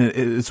 and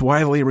it's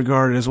widely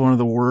regarded as one of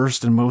the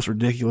worst and most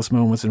ridiculous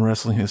moments in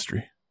wrestling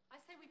history.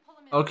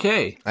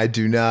 Okay. I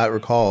do not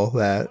recall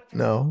that.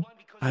 No.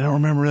 I don't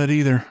remember that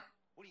either.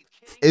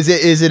 Is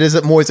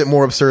it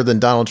more absurd than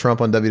Donald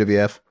Trump on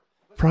WWF?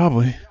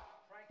 Probably.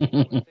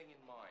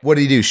 What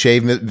did he do?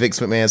 Shave Vince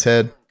McMahon's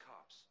head?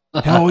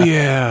 Hell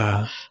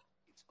yeah.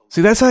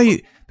 See,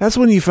 that's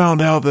when you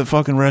found out that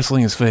fucking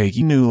wrestling is fake.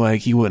 You knew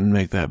like he wouldn't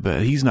make that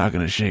bet. He's not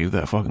going to shave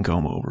that fucking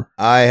comb over.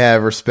 I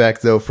have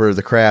respect though for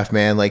the craft,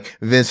 man. Like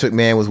Vince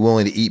McMahon was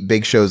willing to eat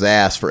Big Show's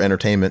ass for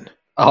entertainment.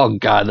 Oh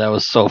God, that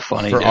was so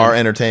funny. For our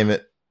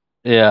entertainment.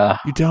 Yeah.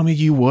 You tell me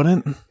you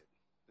wouldn't?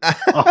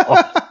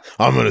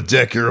 I'm going to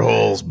deck your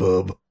holes,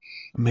 bub.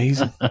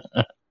 Amazing.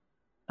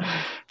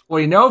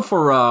 Well,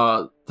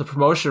 for the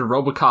promotion of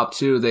RoboCop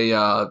 2,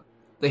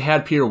 they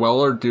had Peter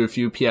Weller do a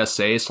few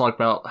PSAs, talk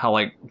about how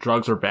like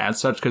drugs are bad and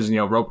such, because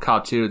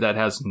RoboCop 2 that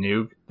has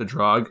Nuke, the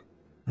drug.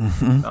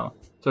 Mm-hmm.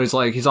 So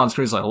he's on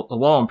screen, he's like,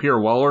 hello, I'm Peter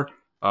Weller.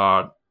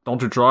 Don't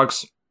do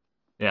drugs.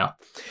 Yeah.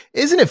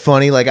 Isn't it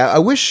funny? Like I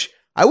wish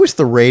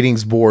the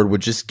ratings board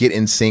would just get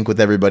in sync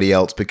with everybody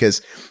else,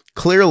 because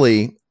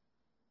clearly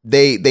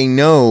they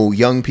know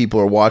young people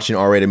are watching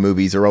R-rated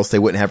movies, or else they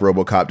wouldn't have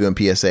RoboCop doing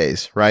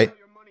PSAs, right?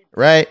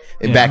 Right?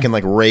 And Yeah. back in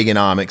like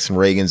Reaganomics and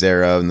Reagan's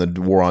era and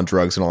the war on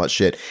drugs and all that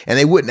shit. And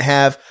they wouldn't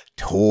have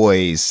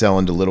toys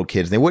selling to little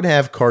kids. They wouldn't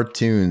have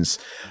cartoons.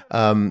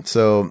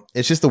 So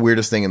it's just the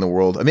weirdest thing in the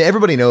world. I mean,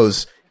 everybody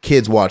knows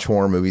kids watch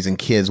horror movies and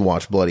kids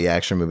watch bloody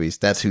action movies.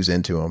 That's who's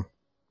into them.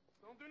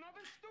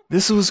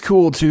 This was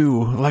cool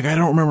too. Like, I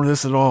don't remember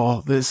this at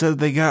all. They said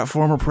they got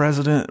former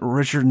President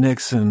Richard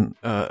Nixon.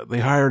 They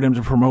hired him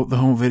to promote the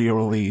home video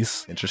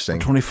release. Interesting.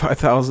 For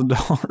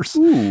 $25,000.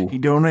 Ooh. He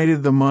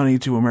donated the money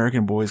to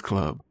American Boys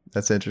Club.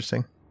 That's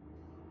interesting.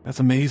 That's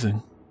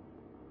amazing.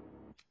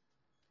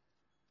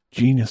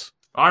 Genius.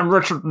 I'm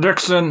Richard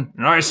Nixon,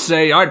 and I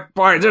say I'd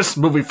buy this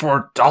movie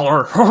for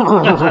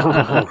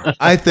 $1.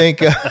 I think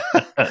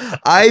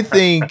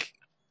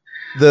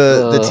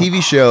the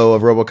TV show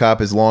of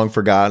RoboCop is long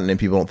forgotten and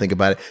people don't think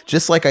about it.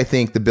 Just like I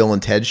think the Bill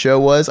and Ted show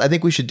was. I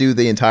think we should do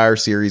the entire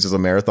series as a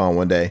marathon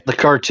one day. The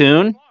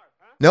cartoon?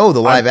 No,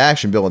 the live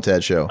action Bill and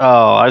Ted show.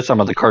 Oh, I was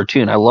talking about the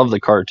cartoon. I love the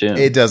cartoon.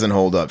 It doesn't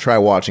hold up. Try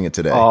watching it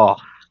today. Oh,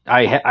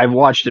 I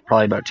watched it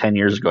probably about 10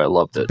 years ago. I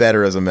loved it.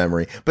 Better as a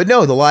memory. But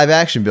no, the live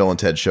action Bill and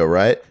Ted show,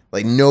 right?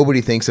 Like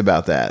nobody thinks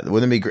about that.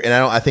 Wouldn't it be great? And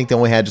I think they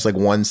only had just like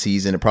one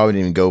season. It probably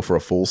didn't even go for a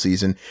full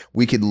season.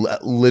 We could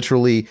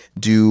literally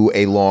do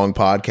a long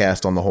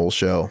podcast on the whole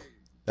show.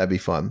 That'd be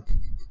fun.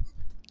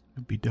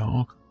 It'd be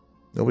dog.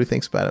 Nobody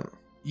thinks about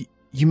it.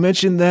 You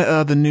mentioned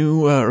that the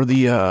new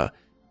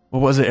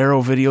what was it,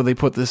 Arrow Video? They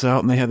put this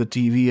out and they had the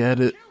TV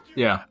edit.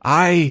 Yeah.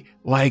 I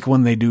like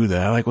when they do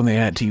that. I like when they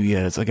add TV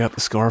edits. I got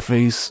the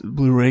Scarface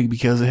Blu-ray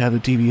because it had the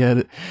TV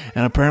edit.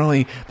 And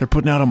apparently they're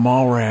putting out a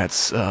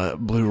Mallrats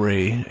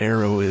Blu-ray,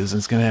 Arrow is, and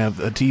it's going to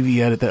have a TV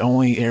edit that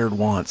only aired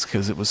once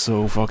because it was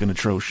so fucking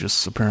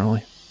atrocious,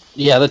 apparently.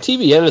 Yeah, the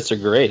TV edits are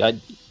great. I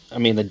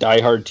mean, the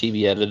Die Hard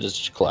TV edit is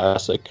just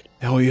classic.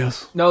 Hell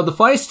yes. No, the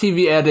funniest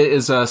TV edit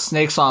is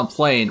Snakes on a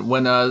Plane.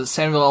 When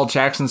Samuel L.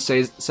 Jackson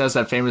says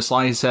that famous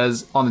line, he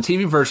says, on the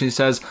TV version, he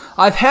says,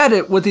 "I've had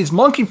it with these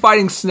monkey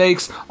fighting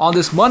snakes on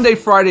this Monday,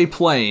 Friday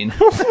plane."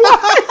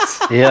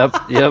 What? Yep.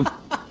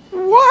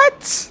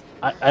 What?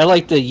 I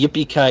like the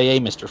yippee-ki-yay,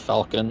 Mr.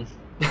 Falcon.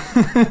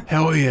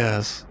 Hell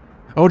yes.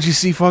 Oh, did you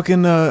see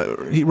fucking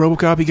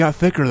RoboCop? He got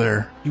thicker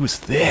there. He was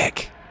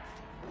thick.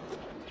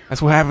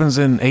 That's what happens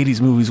in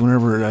 80s movies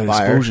whenever an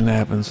explosion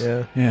happens.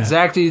 Yeah.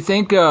 Zach, do you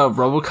think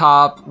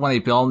RoboCop, when they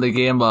built him, they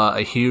gave him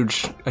a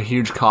huge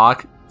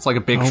cock? It's like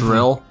a big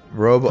drill.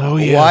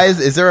 Yeah. Why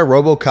is there a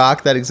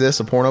RoboCop that exists?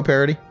 A porno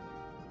parody?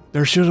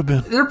 There should have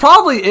been. There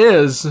probably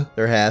is.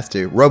 There has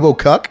to.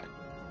 RoboCuck?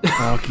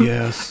 Fuck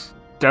yes.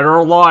 Dead or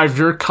alive,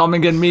 you're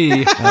coming in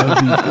me. That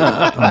would be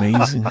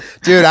amazing.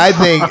 Dude, I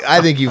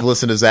think you've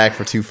listened to Zach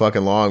for too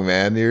fucking long,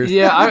 man.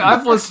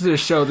 I've listened to the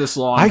show this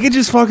long. I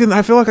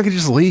feel like I could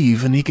just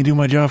leave and he can do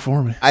my job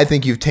for me. I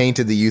think you've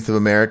tainted the youth of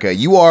America.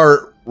 You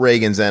are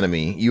Reagan's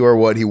enemy. You are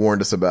what he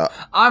warned us about.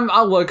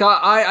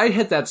 I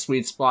hit that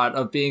sweet spot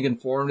of being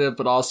informative,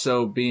 but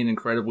also being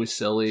incredibly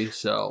silly,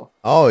 so.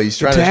 Oh, he's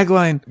trying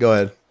tagline. Go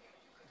ahead.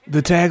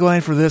 The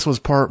tagline for this was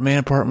part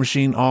man, part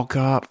machine, all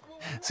cop.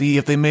 See,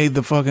 if they made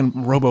the fucking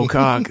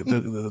RoboCop,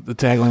 the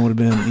tagline would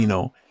have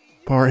been,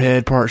 part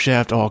head, part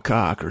shaft, all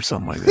cock, or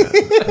something like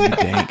that. That'd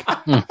be dank.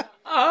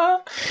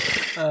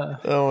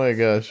 Oh my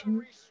gosh.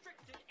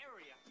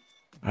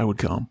 I would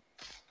come.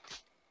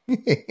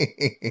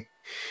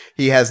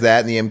 He has that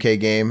in the MK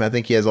game. I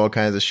think he has all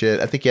kinds of shit.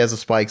 I think he has the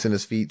spikes in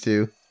his feet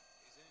too.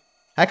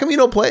 How come you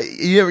don't play?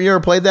 You ever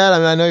played that? I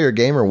mean, I know you're a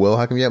gamer, Will.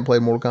 How come you haven't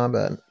played Mortal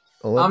Kombat?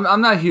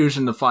 I'm not huge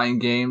into fighting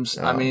games.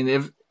 Oh. I mean,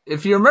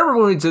 if you remember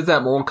when we did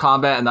that Mortal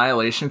Kombat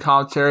Annihilation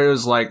commentary, it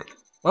was like,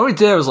 when we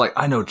did it, was like,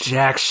 I know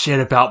jack shit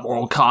about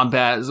Mortal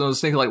Kombat. So I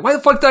was thinking, like, why the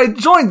fuck did I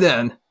join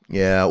then?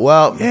 Yeah,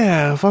 well,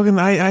 yeah, fucking,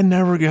 I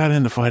never got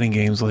into fighting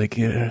games like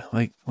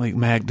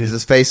Mag did. Is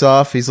his face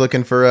off? He's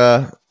looking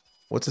for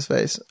what's his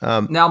face?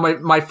 Now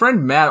my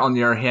friend Matt, on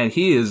the other hand,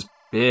 he is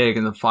big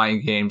in the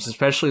fighting games,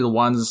 especially the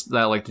ones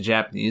that like the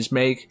Japanese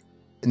make.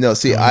 No,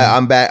 see,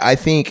 I'm back. I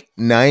think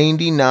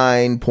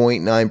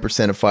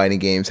 99.9% of fighting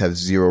games have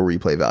zero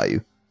replay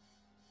value.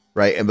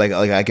 Right, and like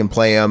I can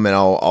play them, and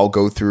I'll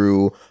go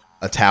through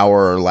a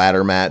tower or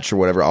ladder match or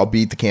whatever. I'll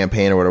beat the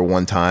campaign or whatever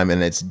one time,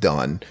 and it's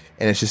done.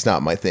 And it's just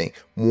not my thing.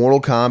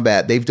 Mortal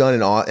Kombat, they've done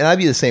it all, and I'd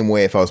be the same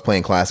way if I was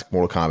playing classic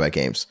Mortal Kombat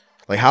games.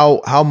 Like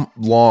how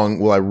long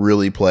will I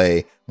really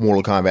play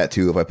Mortal Kombat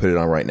 2 if I put it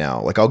on right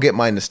now? Like I'll get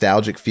my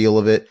nostalgic feel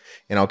of it,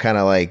 and I'll kind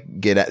of like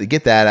get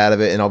that out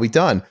of it, and I'll be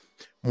done.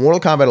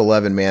 Mortal Kombat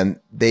 11, man,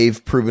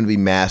 they've proven to be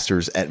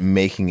masters at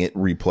making it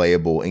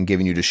replayable and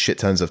giving you just shit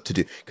tons of to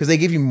do. Because they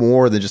give you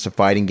more than just a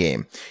fighting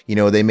game.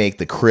 They make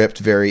the crypt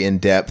very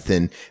in-depth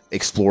and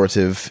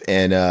explorative.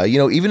 And,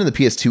 even in the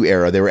PS2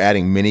 era, they were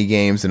adding mini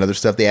games and other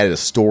stuff. They added a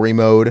story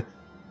mode,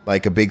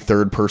 like a big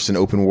third-person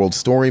open-world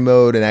story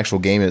mode, an actual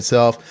game in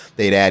itself.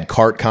 They'd add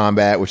kart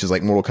combat, which is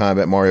like Mortal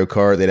Kombat, Mario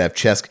Kart. They'd have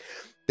chess.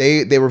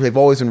 They've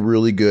always been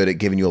really good at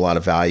giving you a lot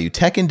of value.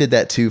 Tekken did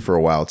that, too, for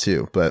a while,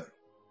 too. But...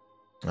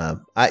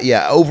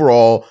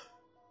 overall,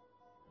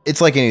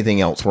 it's like anything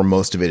else where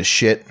most of it is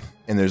shit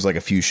and there's like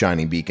a few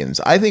shining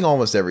beacons. I think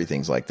almost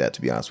everything's like that,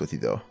 to be honest with you,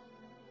 though.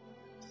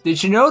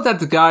 Did you know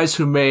that the guys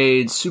who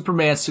made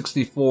Superman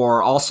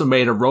 64 also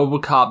made a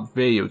RoboCop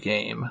video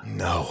game?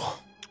 No.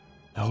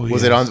 Oh,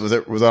 was it on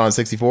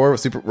 64?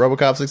 Was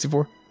RoboCop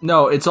 64?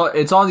 No, it's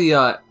on the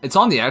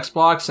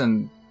Xbox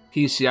and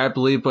PC, I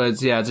believe, but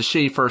it's a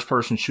shitty first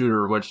person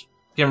shooter, which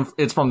given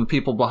it's from the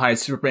people behind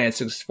Superman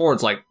 64,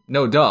 it's like,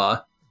 no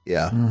duh.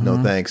 Yeah,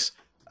 no thanks.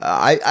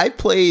 I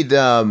played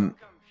the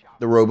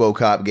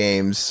RoboCop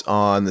games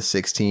on the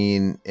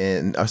 16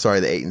 and the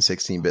 8 and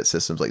 16-bit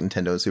systems like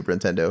Nintendo and Super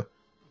Nintendo.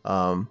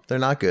 They're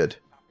not good.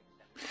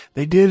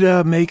 They did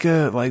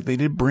they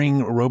did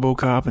bring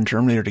RoboCop and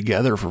Terminator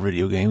together for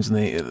video games,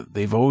 and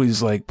they've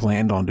always like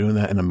planned on doing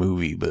that in a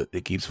movie, but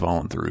it keeps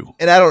falling through.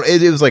 And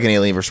it was like an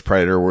Alien vs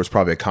Predator, where it's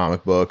probably a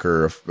comic book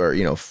or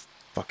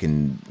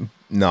fucking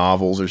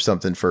novels or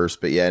something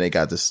first. But yeah, and it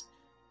got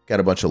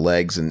a bunch of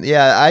legs, and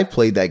yeah, I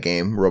played that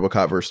game,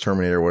 RoboCop vs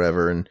Terminator or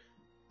whatever, and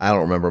I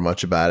don't remember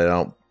much about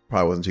it.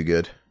 Probably wasn't too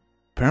good.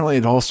 Apparently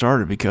it all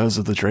started because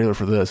of the trailer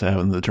for this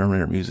having the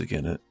Terminator music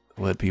in it.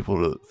 Led people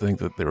to think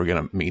that they were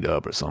going to meet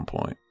up at some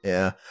point.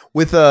 Yeah.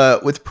 With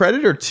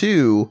Predator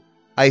 2,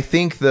 I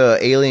think the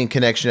alien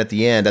connection at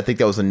the end, I think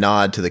that was a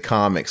nod to the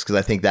comics, because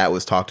I think that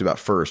was talked about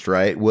first,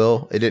 right,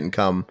 Will? It didn't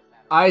come...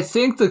 I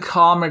think the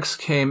comics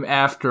came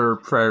after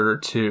Predator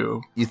 2.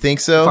 You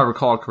think so? If I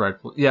recall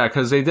correctly. Yeah,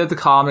 because they did the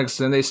comics,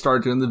 then they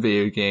started doing the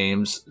video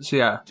games. So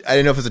yeah. I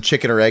didn't know if it was a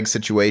chicken or egg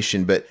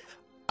situation, but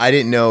I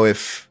didn't know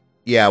if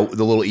Yeah,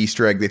 the little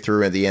Easter egg they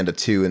threw at the end of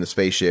 2 in the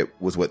spaceship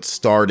was what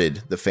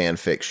started the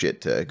fanfic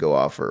shit to go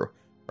off, or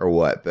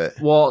what. But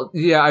well,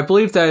 yeah, I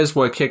believe that is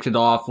what kicked it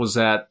off, was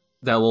that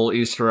little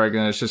Easter egg,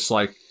 and it's just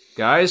like,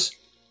 guys,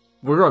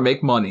 we're gonna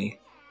make money.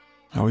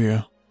 Oh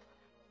yeah.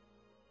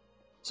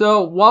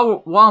 So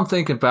while I'm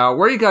thinking about,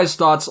 what are you guys'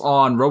 thoughts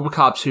on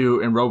RoboCop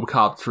 2 and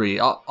RoboCop 3?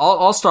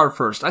 I'll start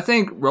first. I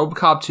think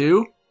RoboCop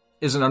 2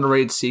 is an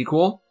underrated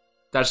sequel.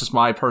 That's just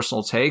my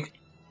personal take.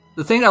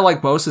 The thing I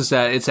like most is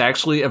that it's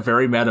actually a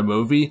very meta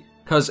movie,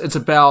 because it's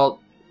about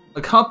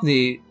a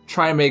company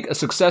trying to make a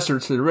successor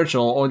to the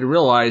original, only to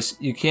realize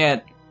you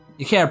can't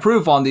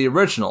improve on the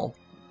original.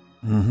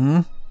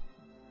 Mm-hmm.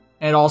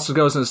 And it also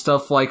goes into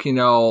stuff like,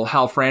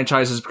 how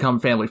franchises become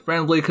family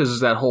friendly, because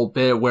there's that whole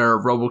bit where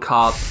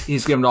RoboCop,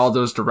 he's given all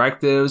those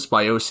directives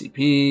by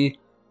OCP,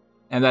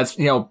 and that's,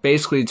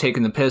 basically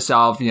taking the piss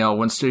out of,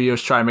 when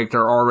studios try to make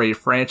their R-rated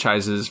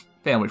franchises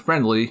family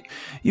friendly.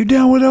 You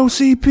down with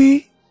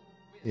OCP?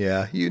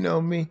 yeah, you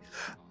know me.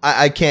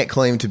 I can't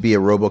claim to be a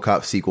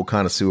RoboCop sequel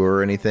connoisseur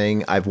or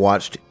anything. I've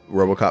watched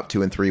RoboCop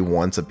 2 and 3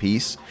 once a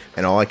piece,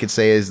 and all I could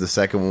say is the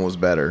second one was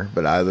better.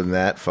 But other than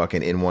that,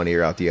 fucking in one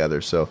ear, out the other.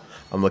 So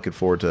I'm looking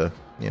forward to,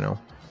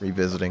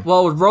 revisiting.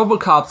 Well, with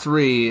RoboCop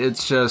 3,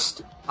 it's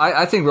just...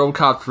 I think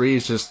RoboCop 3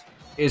 is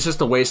just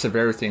a waste of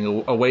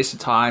everything. A waste of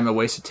time, a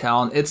waste of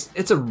talent.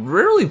 It's a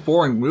really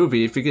boring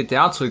movie if you get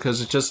down to it,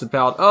 because it's just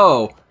about,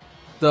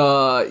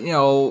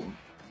 the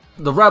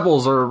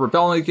rebels are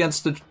rebelling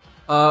against the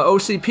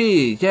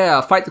OCP.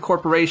 Yeah, fight the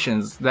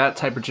corporations. That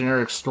type of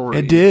generic story.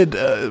 It did.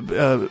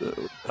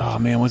 Oh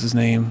man, what's his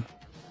name?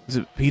 Is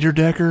it Peter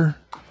Decker?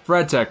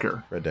 Fred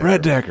Decker.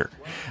 Fred Decker.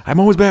 I'm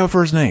always bad with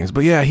first names,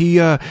 but yeah, he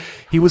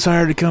was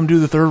hired to come do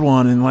the third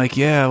one, and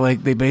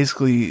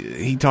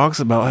he talks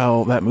about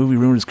how that movie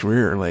ruined his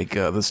career.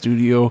 The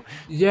studio.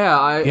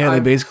 Yeah, they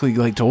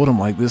basically told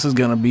him this is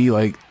gonna be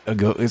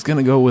it's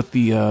gonna go with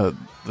the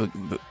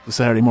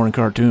Saturday morning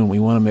cartoon. We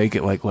want to make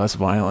it less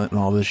violent and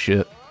all this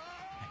shit.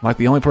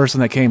 The only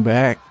person that came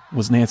back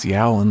was Nancy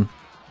Allen,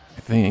 I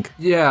think.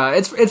 Yeah,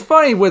 it's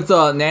funny with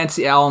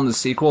Nancy Allen, the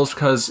sequels,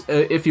 because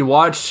if you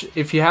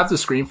have the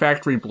Scream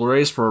Factory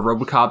Blu-rays for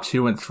RoboCop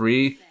 2 and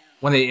 3,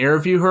 when they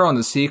interview her on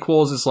the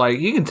sequels, it's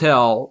you can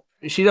tell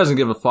she doesn't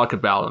give a fuck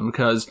about them,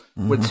 because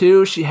with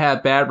 2, she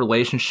had bad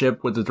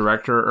relationship with the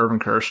director, Irvin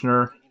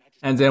Kershner,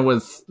 and then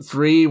with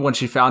 3, when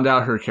she found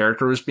out her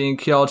character was being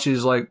killed,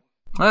 she's like,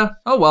 oh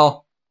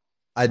well.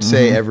 I'd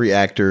say every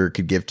actor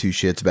could give two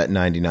shits about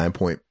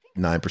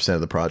 99.9%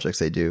 of the projects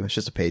they do. It's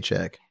just a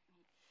paycheck,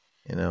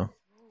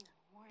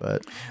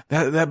 But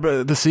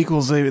the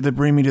sequels they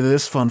bring me to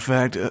this fun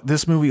fact.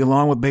 This movie,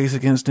 along with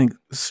Basic Instinct,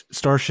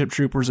 Starship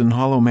Troopers, and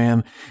Hollow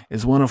Man,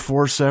 is one of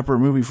 4 separate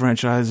movie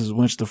franchises in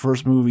which the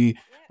first movie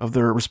of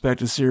their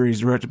respective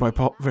series, directed by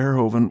Paul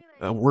Verhoeven,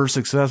 were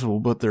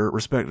successful, but their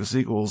respective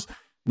sequels,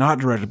 not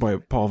directed by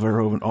Paul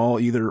Verhoeven, all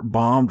either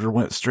bombed or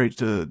went straight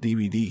to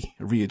DVD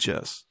or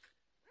VHS.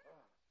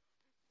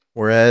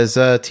 Whereas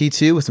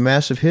T2 was a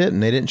massive hit,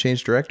 and they didn't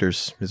change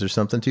directors. Is there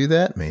something to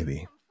that?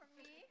 Maybe.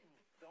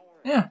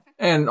 Yeah.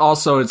 And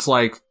also, it's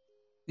the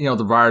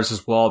writers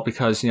as well,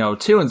 because,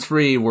 2 and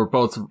 3 were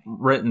both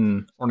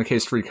written, or in the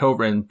case 3,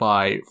 co-written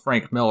by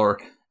Frank Miller.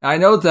 And I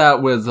know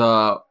that with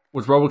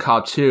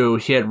RoboCop 2,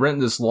 he had written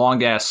this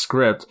long-ass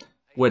script,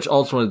 which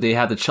ultimately they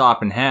had to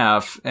chop in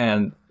half.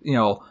 And,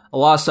 a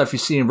lot of stuff you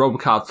see in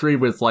RoboCop 3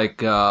 with,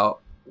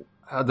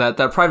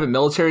 that private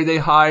military they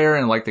hire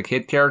and, the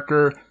kid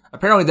character.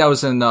 Apparently that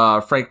was in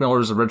Frank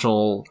Miller's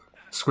original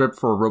script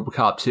for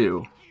RoboCop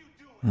 2.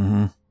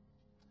 Mm-hmm.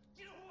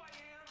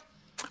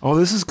 Oh,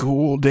 this is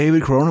cool.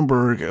 David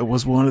Cronenberg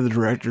was one of the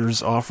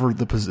directors offered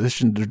the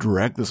position to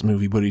direct this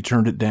movie, but he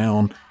turned it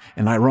down.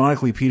 And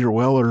ironically, Peter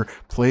Weller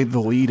played the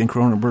lead in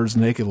Cronenberg's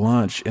Naked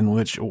Lunch, in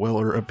which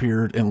Weller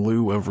appeared in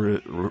lieu of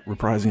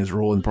reprising his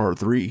role in Part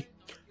 3.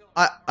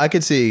 I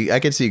could see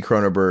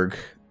Cronenberg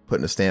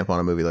putting a stamp on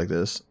a movie like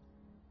this.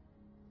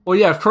 Well,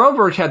 yeah, if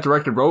Cronenberg had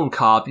directed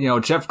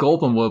RoboCop, Jeff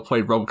Goldblum would have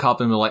played RoboCop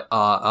and be like,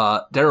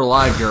 they're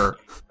alive, you're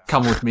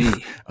come with me.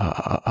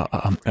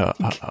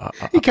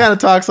 He kind of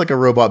talks like a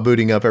robot,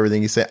 booting up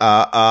everything you say.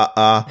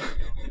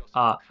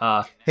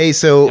 Hey,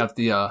 so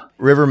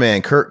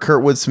Riverman,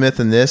 Kurtwood Smith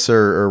in this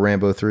or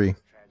Rambo 3?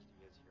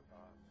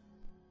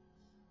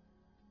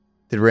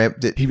 Did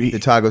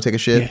Tago take a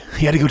shit? Yeah,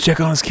 he had to go check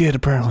on his kid,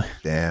 apparently.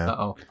 Damn.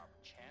 Uh-oh.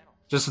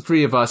 Just the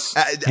 3 of us.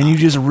 And you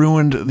just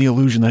ruined the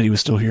illusion that he was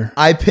still here.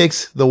 I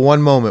picked the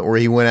one moment where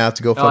he went out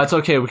to go fuck. Oh, that's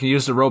okay. We can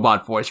use the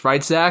robot voice,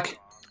 right, Zach?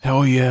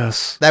 Hell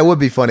yes. That would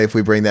be funny if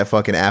we bring that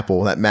fucking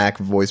Apple, that Mac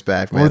voice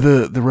back, man.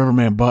 Or the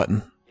Riverman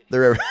button.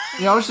 The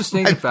I was just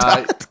thinking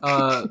about it.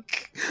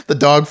 The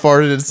dog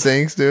farted and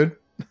sings, dude.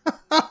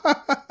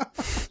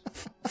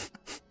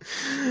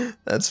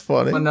 That's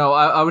funny. But no,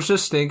 I was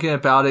just thinking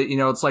about it.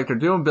 It's they're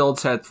doing Build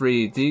Set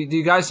 3. Do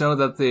you guys know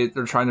that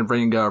they're trying to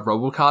bring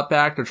RoboCop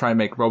back? They're trying to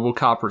make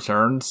RoboCop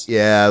Returns.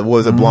 Yeah,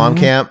 was it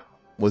Blomkamp?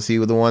 Was he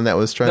the one that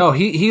was trying? No,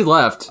 he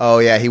left. Oh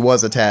yeah, he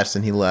was attached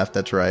and he left.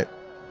 That's right.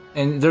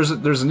 And there's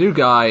a new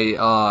guy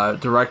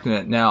directing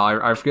it now.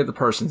 I forget the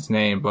person's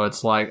name, but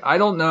it's like I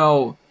don't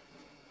know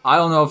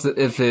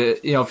if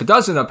it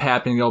does end up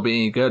happening, it'll be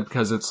any good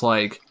because it's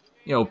like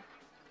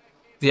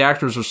the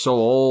actors are so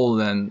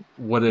old and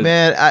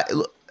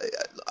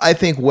I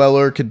think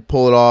Weller could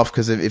pull it off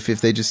because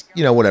if they just,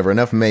 whatever,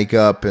 enough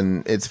makeup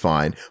and it's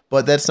fine.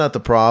 But that's not the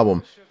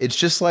problem. It's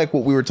just like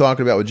what we were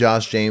talking about with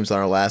Josh James on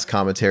our last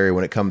commentary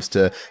when it comes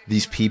to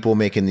these people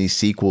making these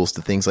sequels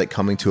to things like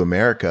Coming to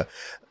America.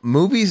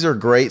 Movies are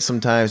great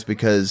sometimes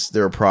because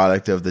they're a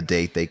product of the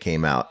date they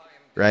came out,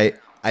 right?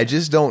 I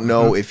just don't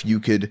know if you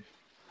could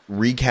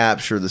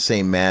recapture the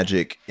same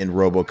magic in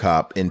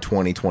RoboCop in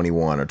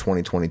 2021 or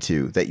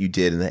 2022 that you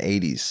did in the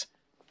 80s.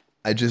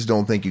 I just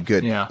don't think you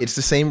could. Yeah. It's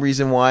the same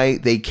reason why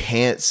they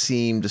can't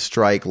seem to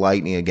strike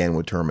lightning again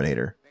with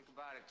Terminator.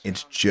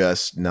 It's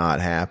just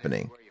not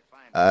happening.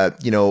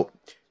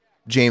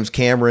 James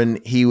Cameron,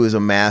 he was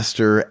a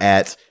master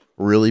at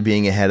really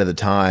being ahead of the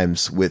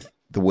times with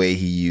the way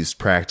he used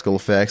practical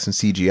effects and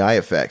CGI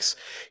effects.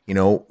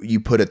 You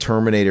put a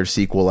Terminator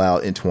sequel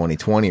out in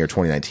 2020 or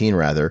 2019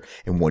 rather,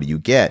 and what do you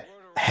get?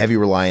 Heavy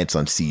reliance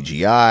on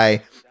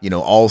CGI,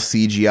 all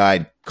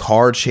CGI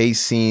car chase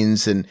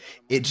scenes, and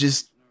it's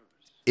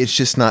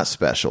just not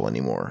special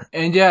anymore.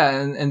 And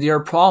and the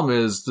other problem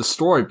is the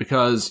story,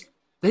 because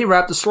they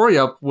wrapped the story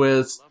up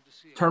with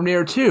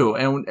Terminator 2,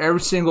 and every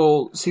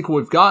single sequel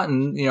we've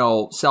gotten,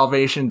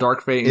 Salvation,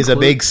 Dark Fate, is a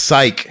big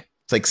psych.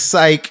 It's like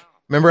psych.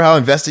 Remember how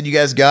invested you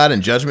guys got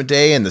in Judgment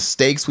Day and the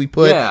stakes we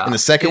put in the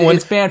second one?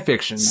 It's fan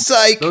fiction.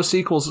 Psych. Those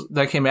sequels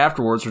that came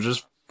afterwards were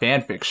just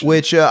fan fiction.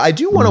 Which I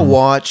do want to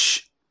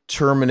watch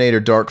Terminator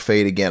Dark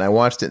Fate again. I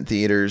watched it in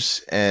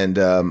theaters, and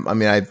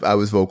I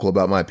was vocal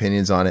about my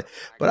opinions on it,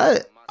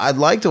 but I'd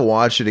like to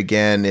watch it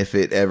again if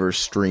it ever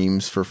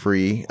streams for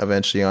free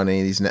eventually on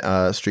any of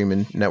these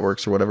streaming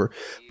networks or whatever.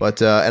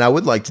 But and I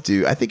would like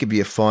to I think it'd be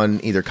a fun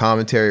either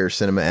commentary or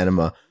cinema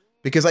enema,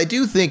 because I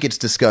do think it's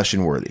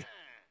discussion worthy.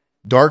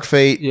 Dark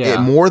Fate,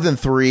 more than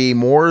 3,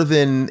 more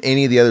than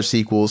any of the other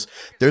sequels.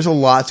 There's a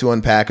lot to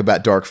unpack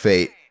about Dark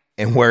Fate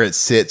and where it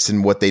sits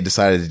and what they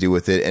decided to do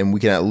with it, and we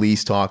can at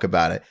least talk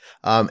about it.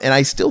 And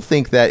I still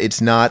think that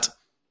it's not.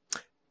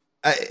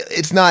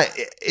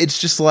 It's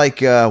just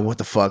like what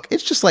the fuck?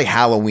 It's just like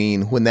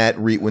Halloween when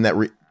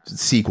that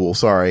sequel,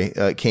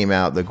 came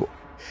out.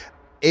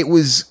 It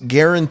was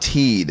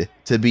guaranteed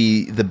to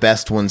be the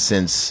best one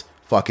since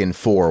fucking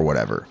 4 or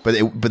whatever.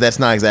 But that's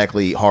not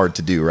exactly hard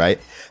to do, right?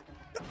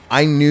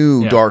 I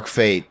knew Dark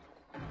Fate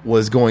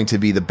was going to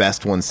be the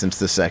best one since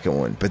the second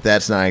one, but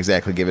that's not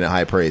exactly giving it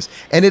high praise.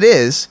 And it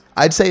is.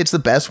 I'd say it's the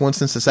best one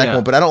since the second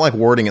one, but I don't like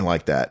wording it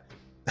like that.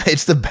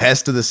 It's the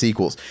best of the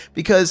sequels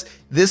because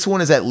this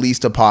one is at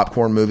least a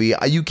popcorn movie.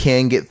 You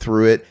can get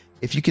through it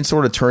if you can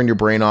sort of turn your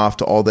brain off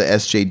to all the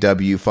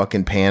SJW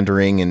fucking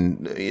pandering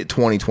and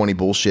 2020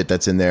 bullshit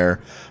that's in there.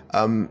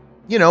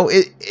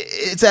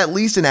 It's at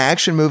least an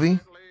action movie.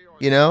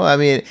 It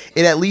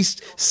at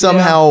least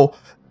somehow,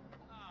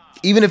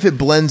 even if it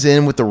blends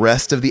in with the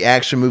rest of the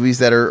action movies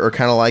that are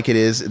kind of like it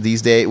is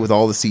these days with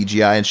all the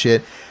CGI and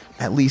shit,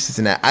 at least it's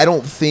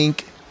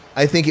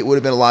I think it would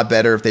have been a lot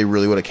better if they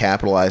really would have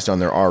capitalized on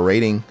their R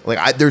rating.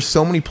 There's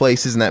so many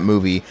places in that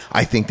movie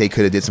I think they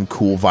could have did some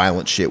cool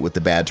violent shit with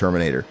the bad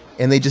Terminator,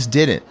 and they just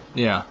didn't.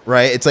 Yeah.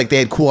 Right? It's like they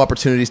had cool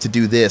opportunities to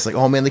do this. Like,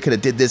 oh man, they could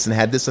have did this and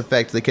had this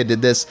effect. They could have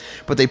did this,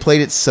 but they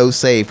played it so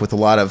safe with a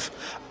lot of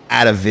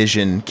out of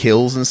vision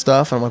kills and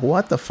stuff. I'm like,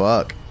 what the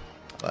fuck?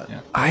 But,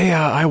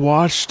 I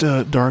watched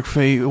Dark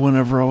Fate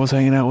whenever I was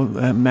hanging out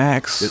at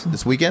Max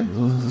this weekend.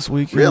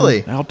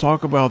 Really? I'll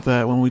talk about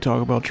that when we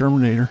talk about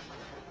Terminator.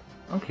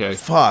 Okay.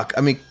 Fuck.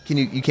 I mean,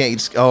 you can't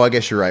just... Oh, I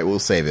guess you're right. We'll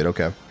save it.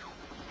 Okay.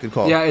 Good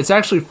call. Yeah, it's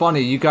actually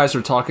funny. You guys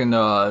are talking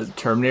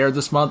Terminator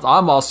this month.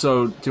 I'm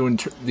also doing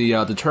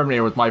the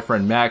Terminator with my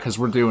friend Matt because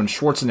we're doing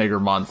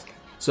Schwarzenegger month.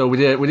 So we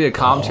did a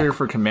commentary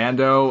for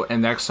Commando,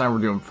 and next time we're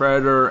doing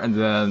Predator, and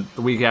then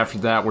the week after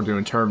that we're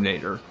doing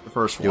Terminator, the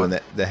first one. Doing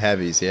the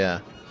heavies, yeah.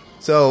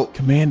 So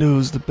Commando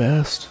is the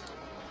best.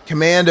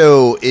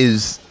 Commando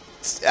is...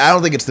 I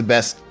don't think it's the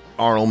best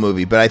Arnold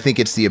movie, but I think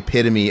it's the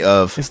epitome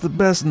of... It's the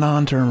best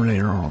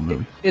non-Terminator Arnold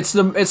movie. It's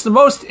the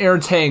most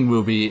entertaining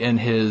movie in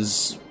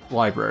his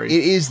library.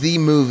 It is the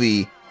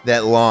movie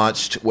that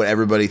launched what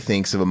everybody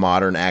thinks of a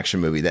modern action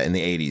movie that in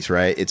the 80s,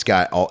 right? It's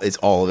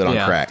all of it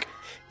on crack.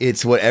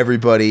 It's what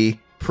everybody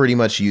pretty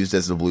much used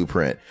as the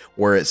blueprint,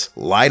 where it's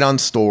light on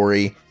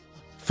story,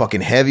 fucking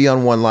heavy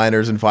on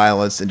one-liners and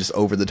violence, and just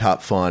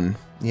over-the-top fun.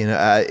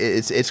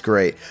 It's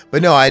great,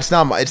 but no, it's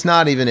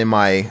not even in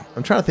my.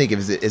 I'm trying to think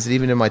is it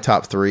even in my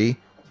top 3?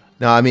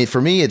 No, I mean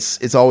for me,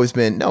 it's always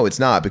been no, it's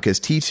not because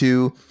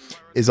T2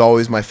 is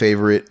always my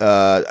favorite.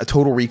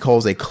 Total Recall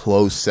is a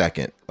close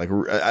second. Like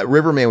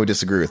Riverman would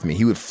disagree with me.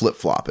 He would flip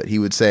flop it. He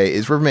would say,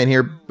 "Is Riverman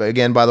here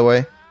again?" By the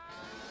way,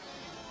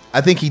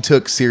 I think he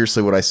took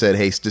seriously what I said.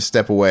 Hey, just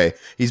step away.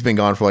 He's been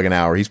gone for like an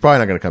hour. He's probably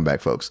not going to come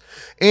back, folks.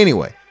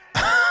 Anyway.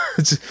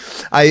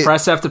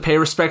 Press F to pay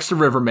respects to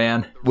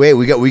Riverman. Wait,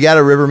 we got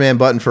a Riverman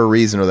button for a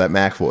reason, or that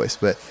Mac voice.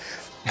 But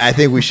I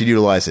think we should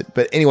utilize it.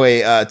 But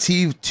anyway,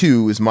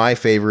 T2 is my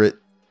favorite.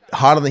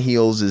 Hot on the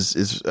heels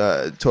is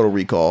Total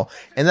Recall.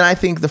 And then I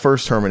think the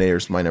first Terminator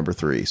is my number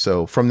 3.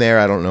 So from there,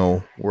 I don't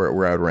know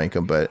where I would rank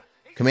them. But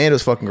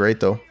Commando's fucking great,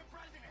 though.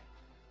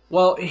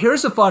 Well,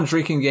 here's a fun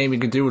drinking game you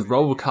can do with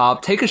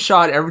RoboCop. Take a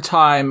shot every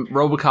time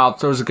RoboCop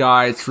throws a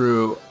guy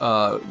through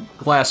a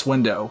glass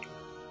window.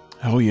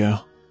 Oh,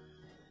 yeah.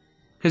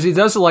 Because he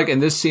does it, like, in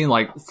this scene,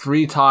 like,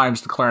 3 times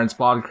to Clarence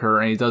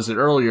Boddicker, and he does it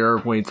earlier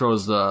when he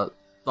throws the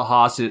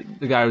hostage,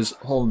 the guy who's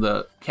holding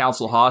the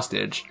council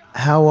hostage.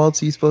 How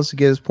else are you supposed to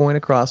get his point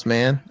across,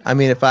 man? I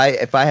mean, if I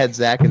had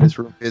Zach in this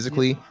room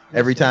physically,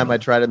 every time I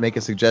try to make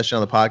a suggestion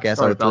on the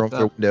podcast, I would throw him through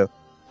a window.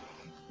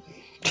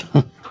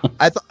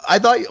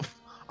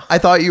 I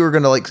thought you were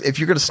gonna, like, if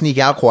you're gonna sneak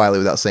out quietly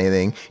without saying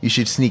anything, you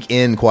should sneak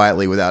in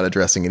quietly without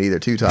addressing it either,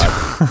 too, Todd.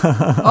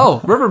 Oh,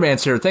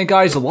 Riverman's here. Thank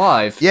God he's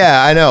alive.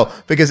 Yeah, I know.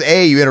 Because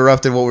A, you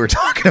interrupted what we were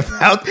talking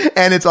about,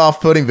 and it's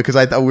off-putting because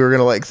I thought we were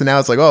gonna, like, so now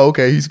it's like, oh,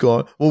 okay, he's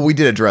gone. Well, we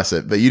did address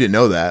it, but you didn't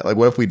know that. Like,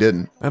 what if we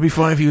didn't? That'd be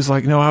funny if he was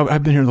like, no,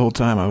 I've been here the whole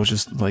time. I was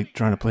just, like,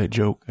 trying to play a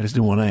joke. I just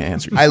didn't want to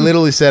answer. I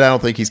literally said I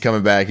don't think he's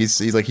coming back.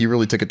 He's like, he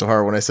really took it to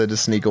heart when I said to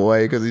sneak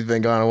away because he's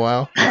been gone a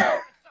while.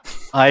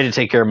 I had to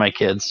take care of my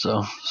kids,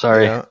 so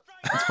sorry. Yeah.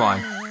 It's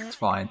fine. It's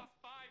fine.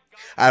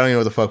 I don't even know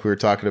what the fuck we were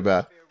talking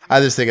about. I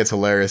just think it's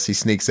hilarious. He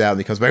sneaks out and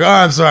he comes back. Oh,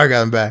 I'm sorry, I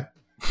got him back.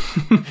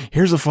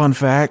 Here's a fun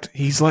fact.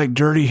 He's like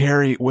Dirty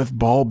Harry with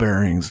ball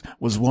bearings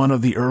was one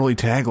of the early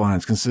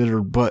taglines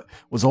considered, but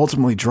was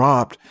ultimately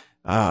dropped,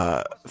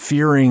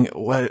 fearing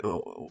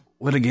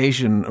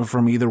litigation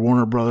from either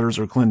Warner Brothers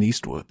or Clint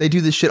Eastwood. They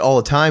do this shit all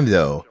the time,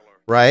 though,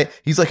 right?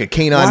 He's like a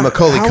canine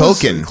Macaulay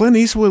Culkin. Clint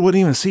Eastwood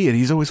wouldn't even see it.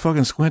 He's always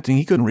fucking squinting.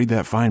 He couldn't read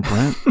that fine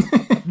print.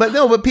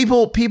 But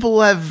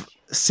people have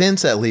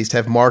since at least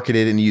have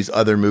marketed and used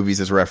other movies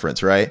as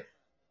reference, right?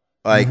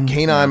 Like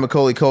Canine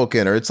Macaulay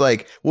Culkin, or it's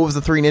like, what was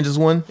the Three Ninjas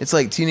one? It's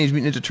like Teenage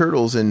Mutant Ninja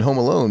Turtles and Home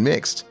Alone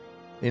mixed,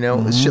 you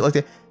know, shit like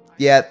that.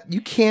 Yeah, you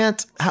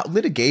can't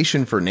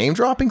litigation for name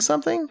dropping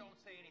something.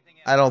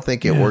 I don't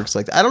think it works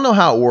like that. I don't know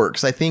how it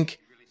works. I think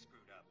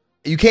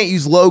you can't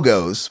use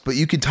logos, but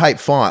you could type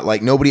font.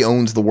 Like nobody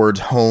owns the words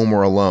home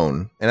or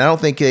alone. And I don't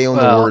think they own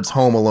the words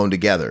home alone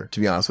together, to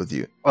be honest with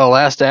you. Well,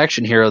 Last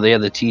Action Hero, they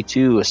had the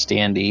T2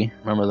 standee.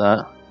 Remember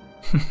that?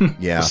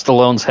 Yeah.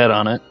 Stallone's head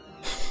on it.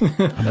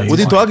 What are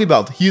you talking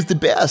about? He's the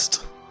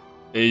best.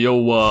 Hey,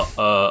 yo,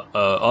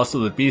 also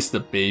the Beast, the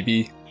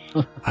baby.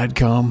 I'd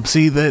come.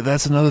 See,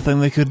 that's another thing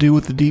they could do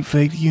with the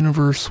deepfake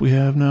universe we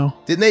have now.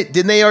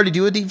 Didn't they already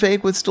do a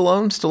deepfake with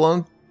Stallone?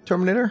 Stallone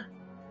Terminator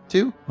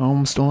 2?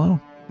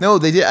 Stallone. No,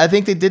 they did. I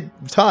think they did.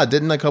 Todd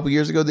didn't a couple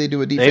years ago. They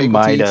do a deepfake. They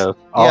might have.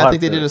 Yeah, I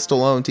think they did a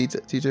Stallone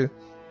T2.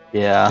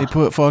 Yeah. They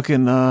put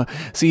fucking.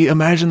 See,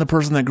 imagine the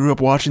person that grew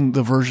up watching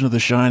the version of The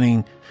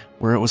Shining,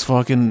 where it was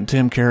fucking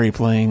Tim Curry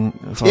playing.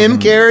 Tim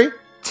Curry.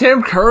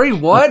 Tim Curry?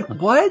 What?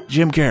 What?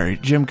 Jim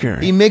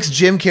Carrey. He mixed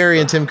Jim Carrey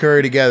and Tim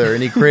Curry together,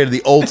 and he created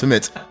the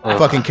ultimate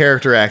fucking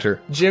character actor.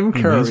 Jim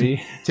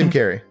Curry. Tim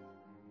Curry.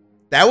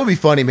 That would be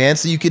funny, man.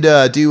 So you could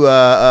do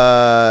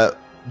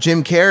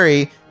Jim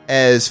Carrey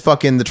as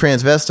fucking the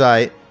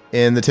transvestite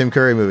in the Tim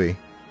Curry movie.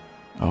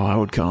 Oh, I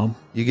would come.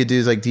 You could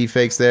do like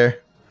deepfakes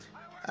there.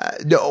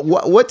 No,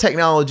 what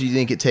technology do you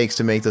think it takes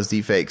to make those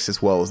deepfakes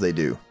as well as they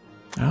do?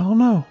 I don't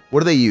know.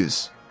 What do they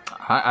use?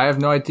 I have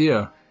no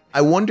idea.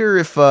 I wonder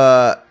if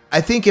I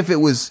think if it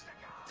was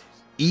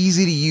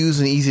easy to use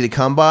and easy to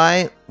come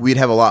by, we'd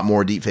have a lot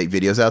more deepfake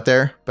videos out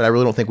there. But I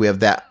really don't think we have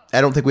that.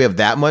 I don't think we have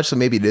that much. So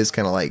maybe it is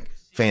kind of like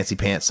fancy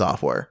pants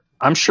software.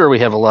 I'm sure we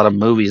have a lot of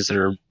movies that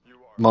are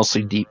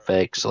mostly deep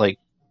fakes. Like,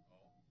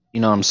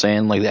 you know what I'm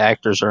saying? Like the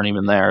actors aren't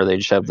even there. They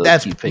just have the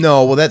deep fake.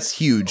 No, well, that's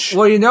huge.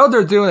 Well, you know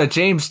they're doing a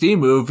James Dean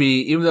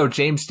movie, even though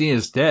James Dean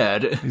is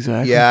dead.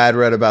 Exactly. Yeah, I'd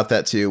read about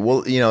that too.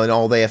 Well, you know, and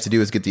all they have to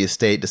do is get the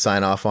estate to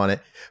sign off on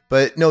it.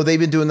 But no, they've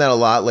been doing that a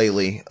lot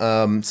lately.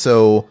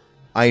 So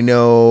I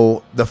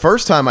know the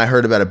first time I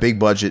heard about a big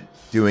budget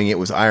doing it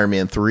was Iron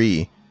Man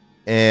 3.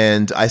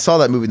 And I saw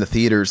that movie in the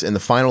theaters, and the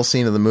final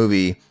scene of the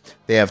movie,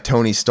 they have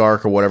Tony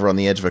Stark or whatever on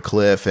the edge of a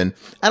cliff, and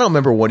I don't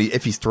remember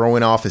if he's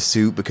throwing off his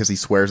suit because he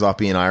swears off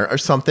being Iron or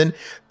something,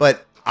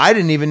 but I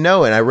didn't even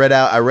know, and I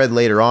read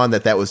later on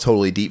that was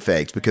totally deep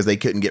faked because they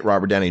couldn't get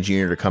Robert Downey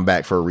Jr. to come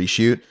back for a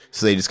reshoot,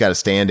 so they just got to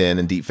stand in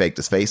and deep faked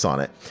his face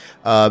on it.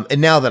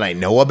 And now that I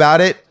know about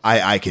it,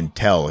 I can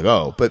tell, like,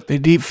 oh, but they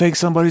deep fake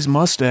somebody's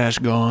mustache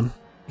gone.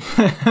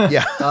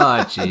 Yeah.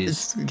 Oh,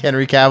 jeez.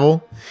 Henry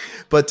Cavill.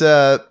 But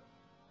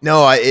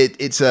no,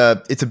 it's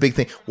a big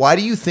thing. Why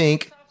do you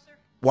think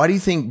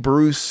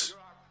Bruce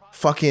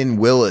fucking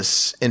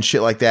Willis and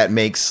shit like that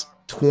makes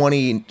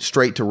 20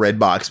 straight to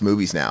Redbox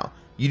movies now?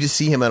 You just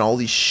see him in all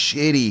these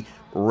shitty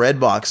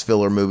Redbox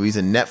filler movies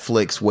and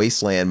Netflix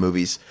wasteland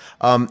movies.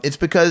 It's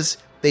because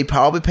they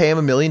probably pay him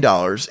 $1 million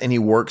and he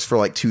works for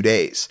like 2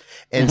 days.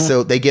 And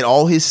so they get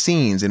all his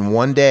scenes in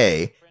one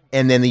day,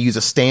 and then they use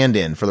a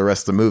stand-in for the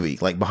rest of the movie,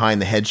 like behind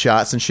the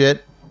headshots and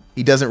shit.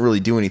 He doesn't really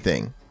do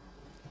anything.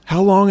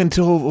 How long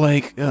until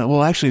like?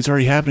 Well, actually, it's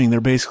already happening. They're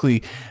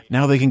basically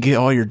now they can get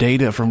all your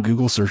data from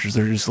Google searches.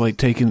 They're just like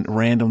taking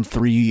random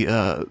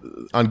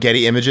on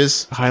Getty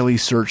Images, highly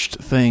searched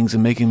things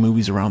and making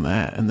movies around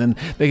that, and then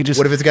they can just.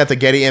 What if it's got the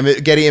Getty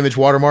Image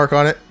watermark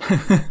on it?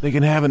 They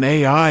can have an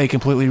AI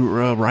completely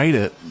write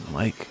it.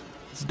 Like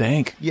it's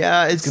dank.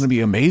 Yeah, it's going to be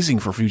amazing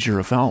for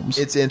future films.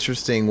 It's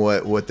interesting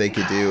what they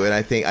could do, and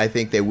I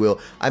think they will.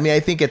 I mean,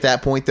 I think at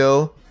that point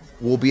though,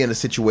 we'll be in a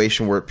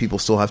situation where people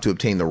still have to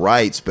obtain the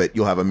rights, but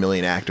you'll have a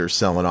million actors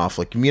selling off.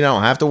 Like, you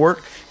don't have to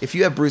work. If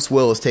you have Bruce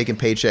Willis taking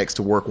paychecks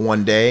to work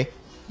one day,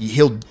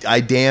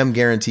 I damn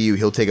guarantee you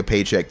he'll take a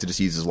paycheck to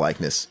just use his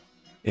likeness.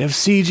 If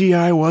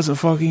CGI wasn't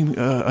fucking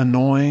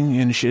annoying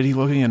and shitty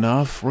looking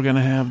enough, we're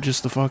gonna have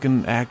just the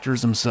fucking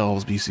actors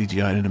themselves be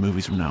CGI'd into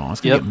movies from now on. It's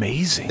gonna be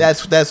amazing.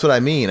 That's what I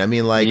mean. I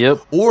mean, like,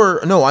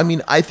 or no, I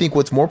mean, I think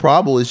what's more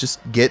probable is just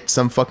get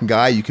some fucking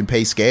guy you can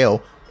pay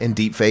scale and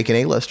deep fake an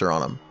A-lister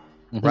on him.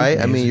 Right?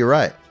 Amazing. I mean, you're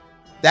right.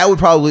 That would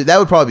probably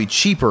be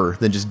cheaper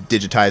than just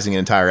digitizing an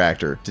entire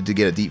actor to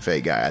get a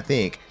deepfake guy, I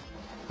think.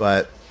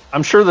 But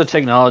I'm sure the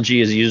technology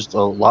is used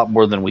a lot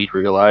more than we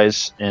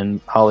realize in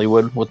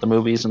Hollywood with the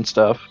movies and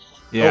stuff.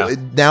 Yeah.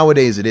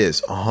 Nowadays it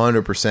is.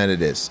 100%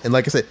 it is. And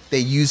like I said, they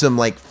use them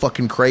like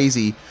fucking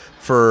crazy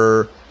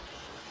for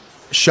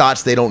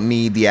shots they don't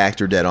need the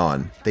actor dead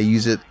on. They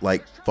use it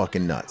like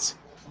fucking nuts.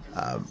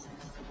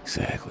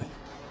 Exactly.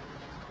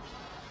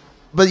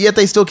 But yet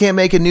they still can't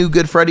make a new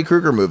good Freddy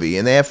Krueger movie,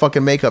 and they have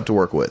fucking makeup to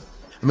work with.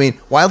 I mean,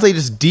 why don't they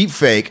just deep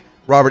fake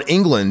Robert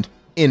Englund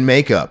in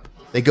makeup?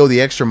 They go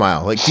the extra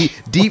mile, like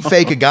deep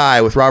fake a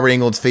guy with Robert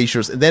Englund's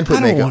features, and then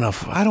put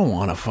makeup. I don't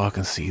want to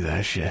fucking see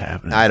that shit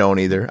happening. I don't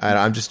either.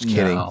 I'm just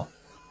kidding. No.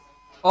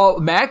 Oh,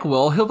 Mac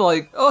will. He'll be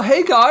like, "Oh,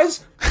 hey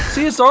guys,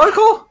 see this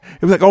article?"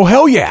 He'll be like, "Oh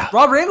hell yeah!"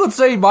 Robert Englund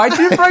saying, "My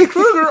dear Freddy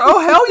Krueger." Oh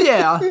hell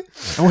yeah!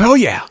 Oh hell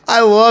yeah!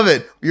 I love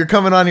it. You're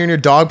coming on here and you're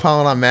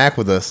dogpiling on Mac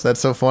with us. That's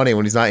so funny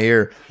when he's not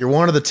here. You're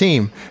one of the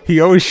team.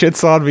 He always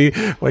shits on me.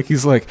 Like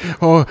he's like,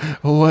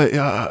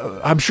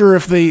 I'm sure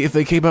if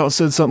they came out and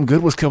said something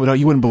good was coming out,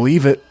 you wouldn't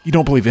believe it. You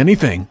don't believe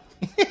anything.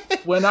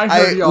 When I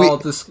heard y'all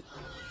just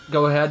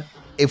go ahead.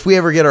 If we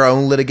ever get our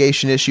own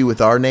litigation issue with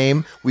our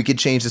name, we could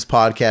change this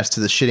podcast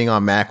to the shitting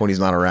on Mac when he's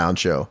not around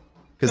show.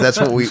 Because that's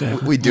what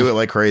we do it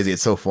like crazy.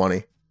 It's so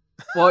funny.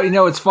 Well,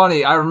 it's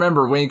funny. I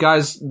remember when you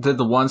guys did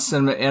the One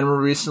Cinema Anime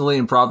recently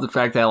and brought up the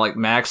fact that like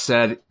Max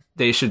said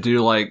they should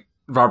do like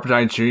Robert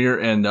Downey Jr.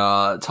 and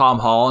Tom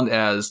Holland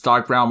as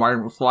Doc Brown,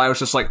 Martin McFly. I was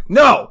just like,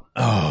 no,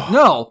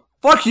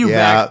 fuck you,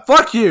 Mac,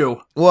 fuck you.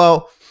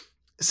 Well,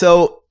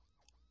 so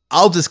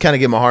I'll just kind of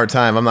give him a hard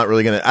time. I'm not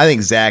really gonna. I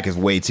think Zach is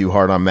way too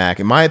hard on Mac,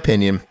 in my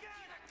opinion.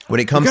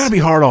 When it comes, you gotta be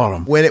hard on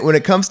him. When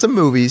it comes to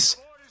movies,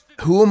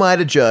 who am I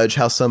to judge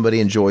how somebody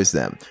enjoys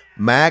them?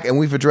 Mac, and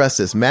we've addressed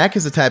this. Mac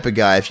is the type of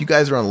guy. If you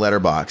guys are on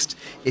Letterboxd,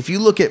 if you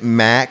look at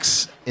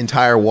Mac's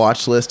entire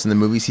watch list and the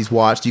movies he's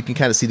watched, you can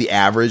kind of see the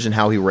average and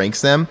how he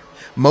ranks them.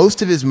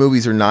 Most of his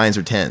movies are 9s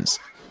or 10s.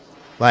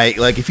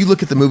 Like if you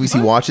look at the movies he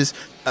watches,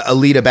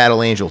 Alita: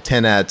 Battle Angel,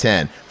 10 out of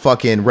 10.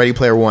 Fucking Ready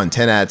Player One,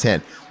 10 out of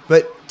 10.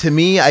 But to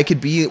me, I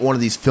could be one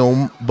of these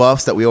film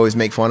buffs that we always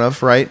make fun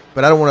of, right?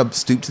 But I don't want to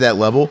stoop to that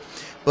level.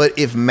 But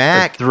if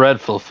Mac... A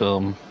dreadful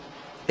film.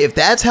 If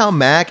that's how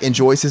Mac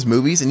enjoys his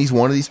movies, and he's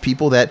one of these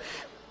people that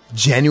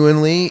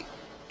genuinely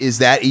is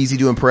that easy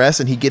to impress,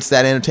 and he gets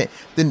that entertained,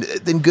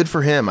 then good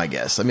for him, I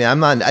guess. I mean,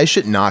 I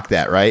shouldn't knock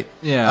that, right?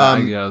 Yeah,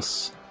 I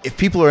guess. If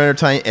people are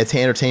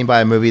entertained by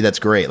a movie, that's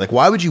great. Like,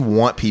 why would you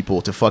want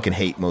people to fucking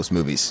hate most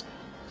movies?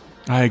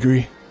 I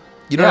agree.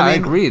 You know what I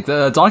mean? I agree.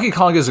 The Donkey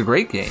Kong is a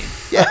great game.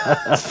 Yeah.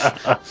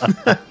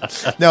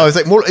 No, it's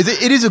like more.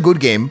 It is a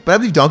good game, but I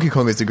believe Donkey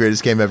Kong is the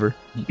greatest game ever.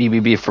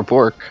 BBB for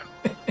pork.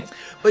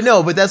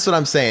 But that's what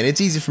I'm saying. It's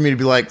easy for me to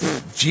be like,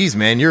 geez,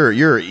 man,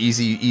 you're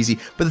easy.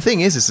 But the thing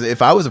is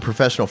if I was a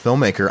professional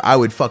filmmaker, I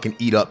would fucking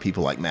eat up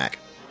people like Mac.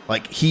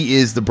 Like, he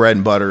is the bread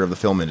and butter of the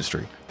film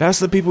industry. That's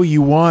the people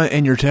you want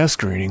in your test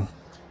screening.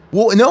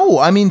 Well, no,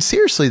 I mean,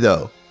 seriously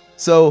though.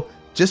 So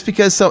just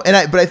because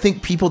but I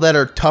think people that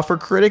are tougher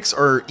critics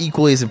are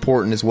equally as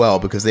important as well,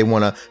 because they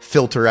want to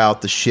filter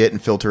out the shit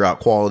and filter out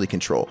quality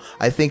control.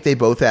 I think they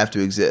both have to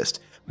exist.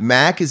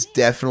 Mac is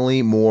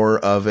definitely more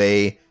of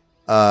a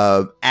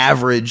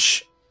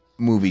average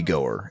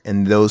moviegoer,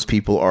 and those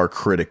people are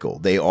critical.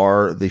 They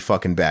are the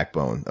fucking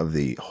backbone of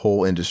the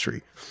whole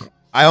industry.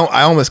 I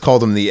almost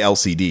called him the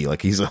LCD,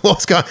 like he's a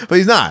lost guy, but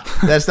he's not.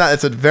 That's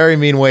a very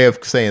mean way of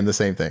saying the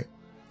same thing.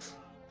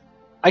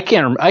 I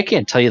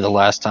can't tell you the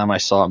last time I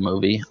saw a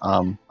movie,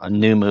 a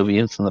new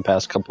movie from the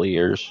past couple of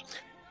years.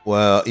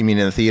 Well, you mean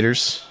in the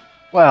theaters?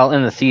 Well,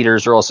 in the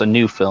theaters, or also a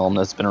new film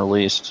that's been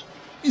released.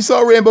 You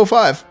saw Rambo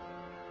 5.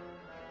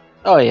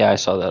 Oh yeah, I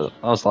saw that.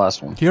 That was the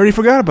last one. He already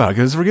forgot about it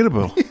because it's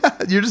forgettable. Yeah,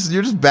 you're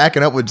just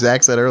backing up what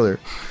Zach said earlier.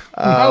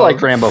 I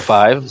liked Rambo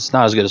 5. It's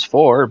not as good as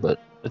 4,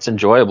 but it's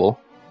enjoyable.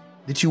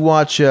 Did you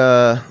watch?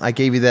 I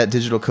gave you that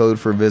digital code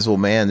for Invisible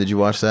Man. Did you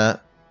watch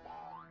that?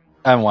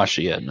 I haven't watched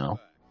it yet. No.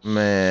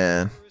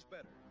 Man,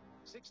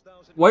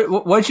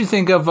 What did you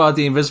think of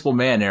The Invisible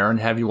Man, Aaron?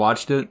 Have you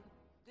watched it?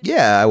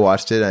 Yeah, I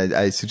watched it.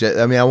 I suggest.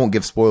 I mean, I won't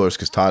give spoilers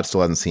because Todd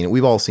still hasn't seen it.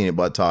 We've all seen it,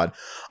 but Todd,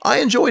 I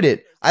enjoyed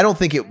it. I don't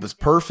think it was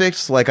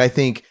perfect. Like, I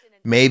think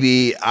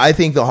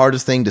the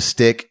hardest thing to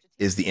stick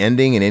is the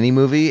ending in any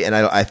movie, and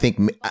I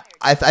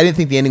didn't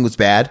think the ending was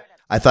bad.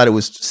 I thought it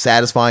was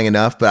satisfying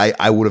enough, but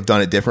I would have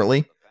done it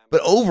differently.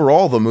 But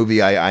overall, the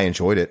movie, I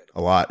enjoyed it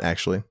a lot,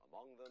 actually.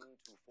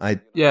 I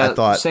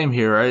thought same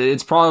here.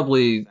 It's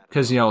probably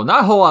because not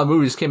a whole lot of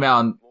movies came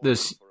out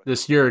this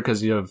year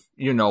because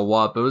you know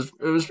what, but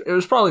it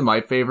was probably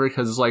my favorite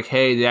because it's like,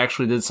 hey, they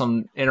actually did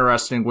something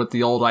interesting with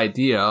the old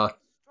idea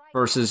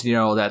versus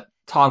that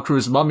Tom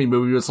Cruise Mummy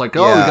movie. It's like, we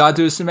gotta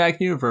do a cinematic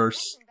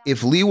universe.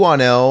 If Lee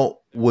Wanell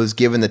was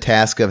given the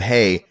task of,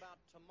 hey,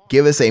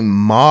 give us a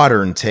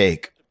modern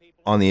take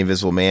on the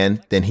Invisible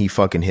Man, then he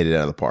fucking hit it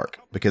out of the park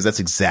because that's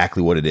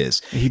exactly what it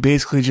is. He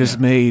basically just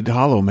made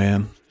Hollow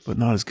Man, but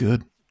not as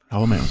good.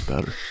 Hollow Man was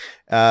better.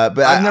 But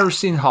I've never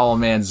seen Hollow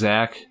Man,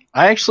 Zach.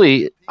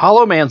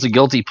 Hollow Man's a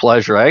guilty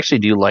pleasure. I actually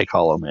do like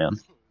Hollow Man.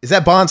 Is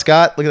that Bon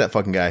Scott? Look at that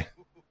fucking guy.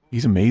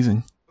 He's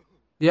amazing.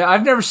 Yeah,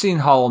 I've never seen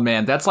Hollow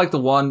Man. That's like the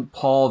one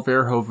Paul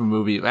Verhoeven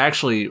movie.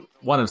 Actually,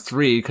 one of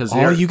three. Because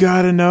all you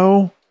gotta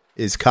know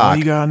is cock. All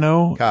you gotta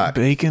know, cock.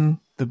 Bacon,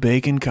 the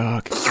bacon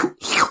cock.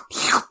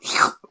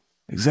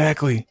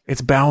 Exactly.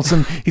 It's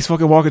bouncing. He's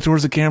fucking walking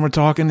towards the camera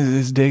talking.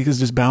 His dick is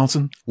just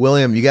bouncing.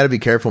 William, you got to be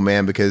careful,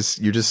 man, because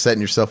you're just setting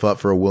yourself up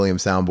for a William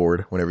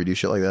soundboard whenever you do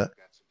shit like that.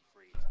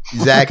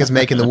 Zach is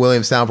making the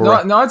William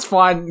soundboard. No, it's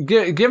fine.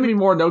 Give me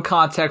more no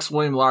context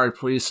William Lowry,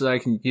 please, so that I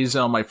can use it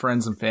on my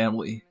friends and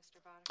family.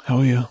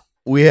 Hell yeah.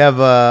 We have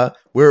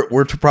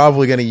we're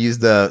probably going to use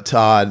the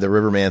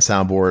Riverman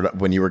soundboard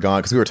when you were gone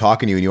because we were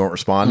talking to you and you weren't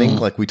responding.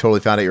 Like, we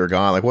totally found out you were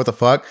gone. Like, what the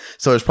fuck?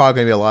 So there's probably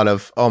going to be a lot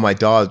of, oh, my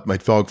dog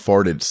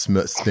farted,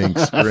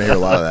 stinks. We're going to hear a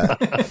lot of that.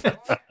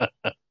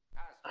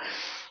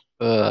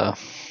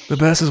 The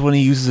best is when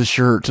he uses a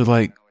shirt to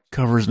like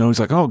cover his nose.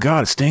 He's like, oh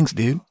god, it stinks,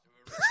 dude.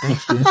 It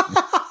stinks,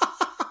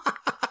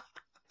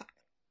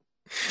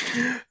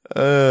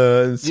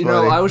 dude.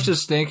 I was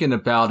just thinking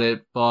about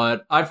it,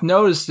 but I've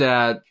noticed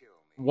that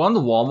one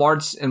of the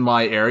Walmarts in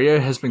my area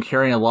has been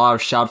carrying a lot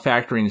of Shout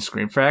Factory and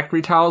Scream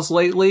Factory titles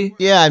lately.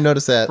 Yeah, I've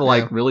noticed that.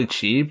 For really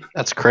cheap.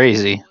 That's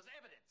crazy.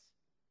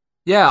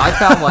 Yeah, I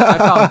found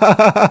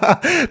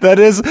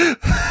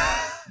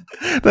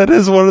that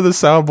is one of the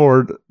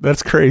soundboard.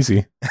 That's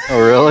crazy.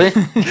 Oh, really?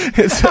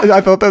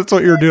 I thought that's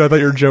what you were doing. I thought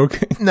you were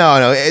joking.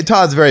 No.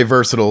 Todd's very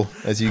versatile,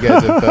 as you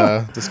guys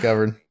have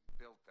discovered.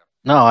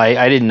 No,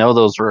 I didn't know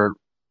those were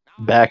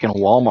back in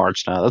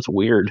Walmarts now. That's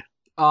weird.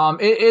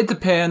 It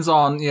depends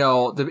on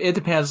it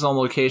depends on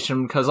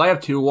location because I have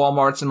two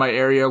Walmarts in my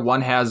area.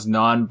 One has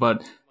none,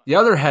 but the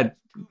other had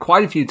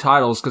quite a few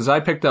titles because I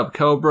picked up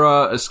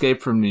Cobra,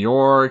 Escape from New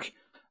York.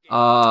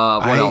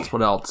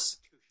 What else?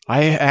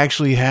 I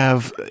actually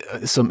have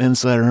some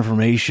insider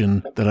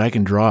information that I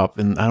can drop,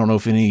 and I don't know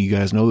if any of you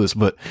guys know this,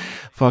 but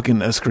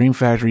fucking Scream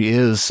Factory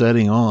is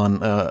setting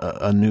on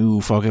a new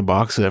fucking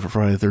box set for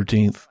Friday the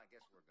 13th.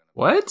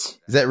 What?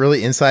 Is that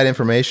really inside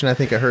information? I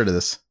think I heard of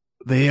this.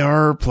 They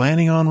are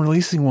planning on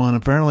releasing one,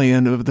 apparently,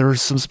 and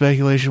there's some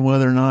speculation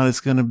whether or not it's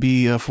going to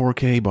be a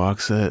 4K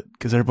box set,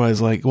 because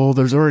everybody's like, well,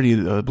 there's already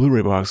a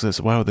Blu-ray box set,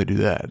 so why would they do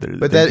that?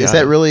 But is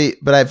that really,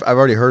 but I've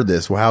already heard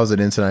this. Well, how is it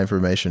inside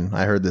information?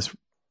 I heard this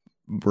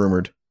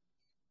rumored.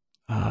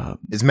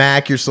 Is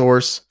Mac your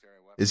source?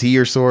 Is he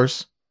your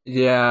source?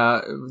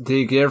 Yeah, did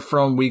you get it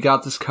from We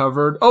Got This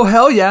Covered? Oh,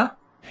 hell yeah.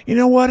 You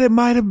know what? It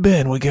might have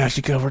been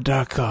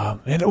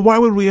WeGotYouCovered.com. And why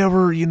would we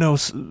ever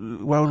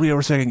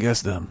second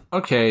guess them?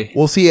 Okay.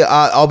 Well, see,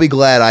 I'll be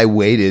glad I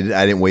waited.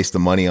 I didn't waste the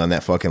money on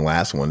that fucking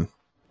last one.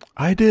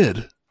 I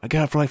did. I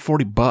got it for like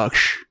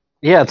 $40.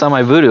 Yeah, it's on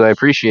my Vudu. I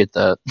appreciate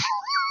that.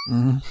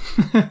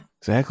 Mm-hmm.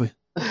 Exactly.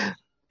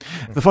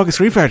 The fucking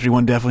Scream Factory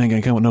one definitely ain't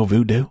gonna come with no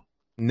Vudu.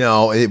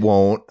 No, it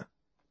won't.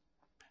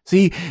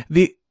 See,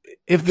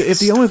 if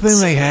the only thing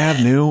they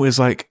have new is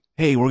like,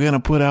 hey, we're gonna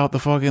put out the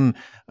fucking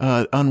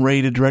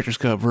unrated director's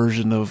cut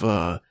version of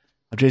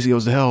JC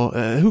Goes to Hell.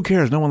 Who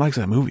cares? No one likes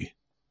that movie.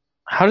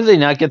 How do they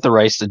not get the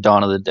rights to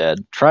Dawn of the Dead?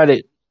 Try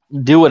to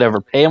do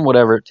whatever, pay them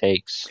whatever it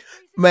takes.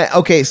 Man,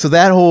 okay, so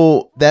that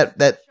whole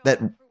that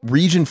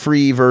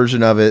region-free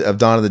version of it, of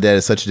Dawn of the Dead,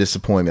 is such a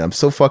disappointment. I'm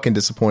so fucking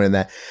disappointed in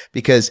that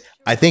because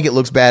I think it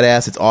looks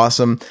badass. It's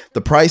awesome.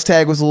 The price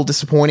tag was a little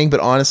disappointing,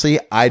 but honestly,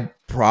 I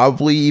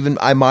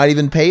might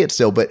even pay it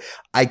still, but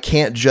I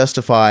can't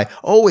justify,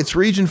 oh, it's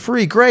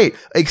region-free, great,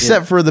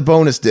 except for the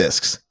bonus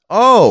discs.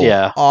 Oh,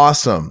 yeah,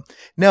 awesome.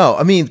 No,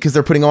 I mean, because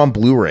they're putting on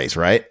Blu-rays,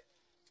 right?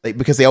 Like,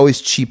 because they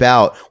always cheap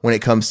out when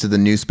it comes to the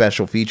new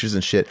special features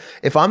and shit.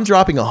 If I'm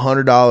dropping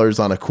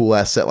 $100 on a cool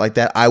ass set like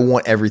that, I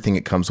want everything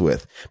it comes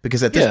with.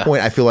 Because at this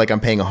point, I feel like I'm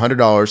paying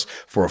 $100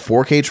 for a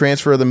 4K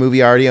transfer of the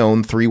movie I already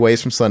own 3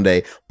 ways from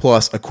Sunday,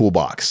 plus a cool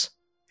box.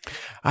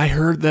 I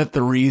heard that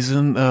the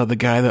reason the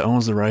guy that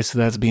owns the rights to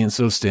that's being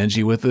so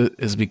stingy with it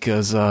is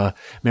because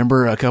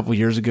remember a couple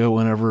years ago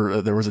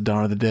whenever there was a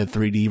Dawn of the Dead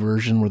 3D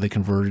version where they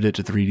converted it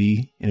to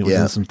 3D and it was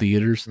in some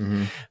theaters.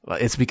 Mm-hmm.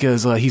 It's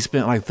because he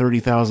spent like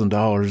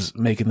 $30,000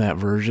 making that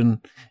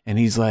version, and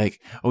he's like,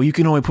 "Oh, you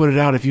can only put it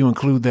out if you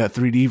include that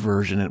 3D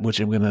version, which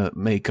I'm gonna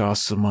make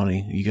cost some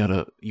money.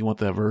 You want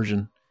that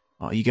version?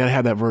 You gotta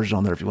have that version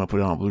on there if you want to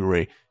put it on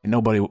Blu-ray, and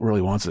nobody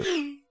really wants it."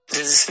 Does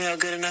it smell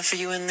good enough for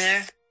you in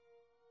there?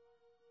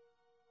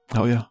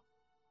 Hell yeah.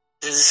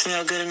 Does it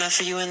smell good enough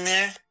for you in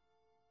there?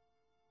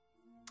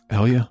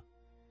 Hell yeah.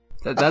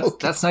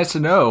 That's nice to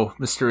know,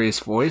 mysterious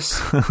voice.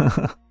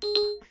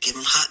 Give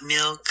him hot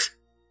milk.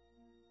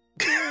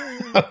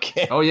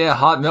 Okay. Oh yeah,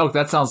 hot milk.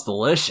 That sounds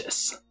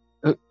delicious.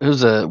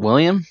 Who's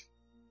William?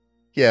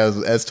 Yeah,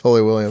 that's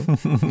totally William.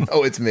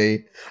 Oh, it's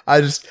me. I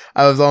was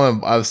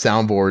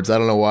soundboards. I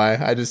don't know why.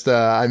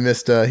 I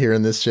missed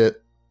hearing this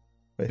shit.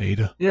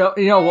 Beta. You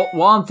know.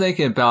 While I'm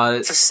thinking about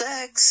it, For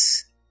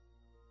sex.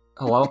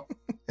 hello.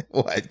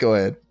 What? Go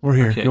ahead. We're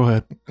here. Okay. Go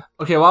ahead.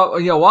 Okay, well,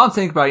 while I'm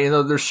thinking about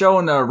it, they're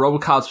showing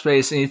RoboCop's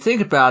face, and you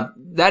think about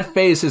that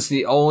face is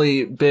the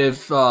only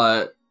bit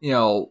of,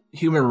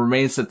 human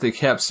remains that they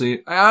kept. So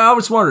I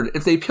always wondered,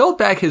 if they peeled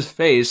back his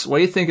face, what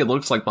do you think it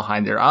looks like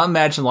behind there? I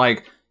imagine,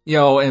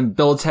 in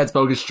Bill and Ted's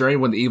Bogus Journey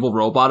when the evil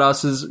robot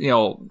us's,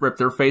 rip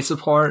their face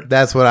apart.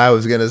 That's what I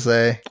was going to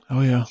say.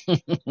 Oh, yeah.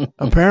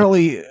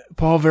 Apparently,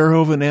 Paul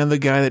Verhoeven and the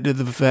guy that did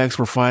the effects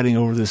were fighting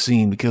over this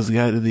scene because the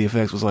guy that did the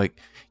effects was like,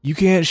 "You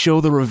can't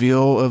show the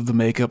reveal of the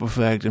makeup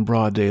effect in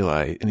broad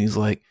daylight." And he's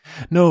like,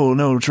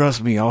 no,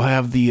 trust me. I'll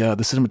have the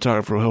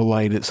cinematographer, he'll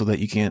light it so that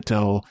you can't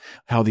tell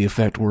how the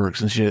effect works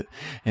and shit.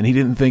 And he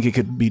didn't think it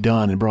could be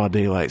done in broad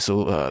daylight.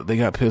 So, they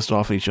got pissed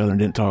off at each other and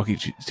didn't talk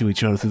to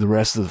each other through the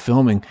rest of the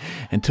filming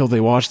until they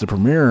watched the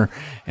premiere.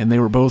 And they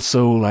were both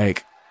so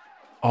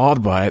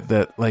awed by it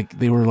that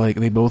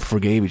they both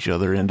forgave each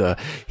other, and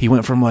he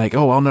went from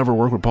I'll never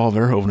work with Paul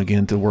Verhoeven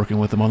again to working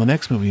with him on the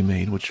next movie he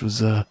made, which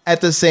was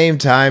At the same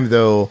time,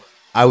 though,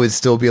 I would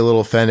still be a little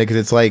offended because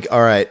it's like,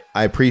 all right,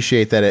 I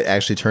appreciate that it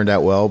actually turned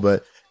out well,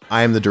 but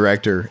I am the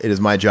director. It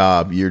is my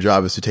job. Your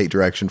job is to take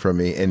direction from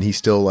me. And he's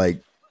still they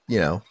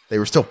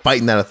were still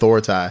fighting that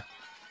authority.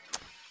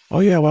 oh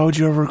yeah, why would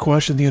you ever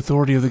question the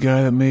authority of the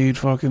guy that made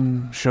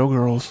fucking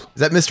Showgirls? Is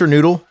that Mr.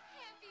 Noodle?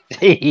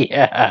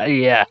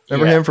 yeah.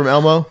 Remember him from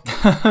Elmo?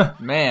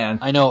 Man.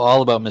 I know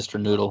all about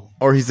Mr. Noodle.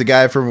 Or he's the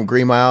guy from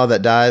Green Mile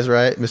that dies,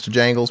 right? Mr.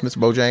 Jangles, Mr.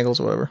 Bojangles,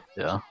 or whatever.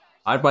 Yeah.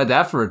 I'd buy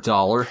that for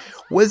 $1.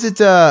 Was it,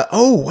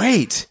 oh,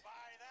 wait.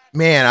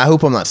 Man, I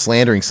hope I'm not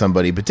slandering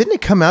somebody, but didn't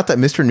it come out that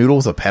Mr. Noodle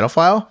was a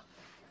pedophile?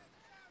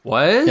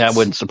 What? That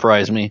wouldn't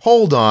surprise me.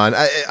 Hold on.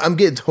 I'm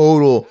getting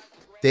total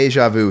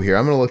deja vu here.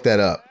 I'm going to look that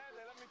up.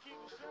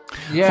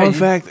 Yeah, Fun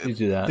fact, you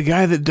do that. the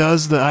guy that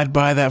does the "I'd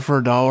buy that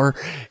for $1,"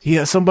 he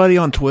has somebody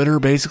on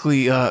Twitter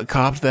basically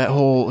copped that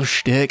whole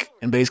shtick,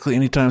 and basically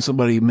anytime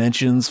somebody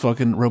mentions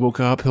fucking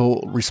RoboCop,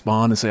 he'll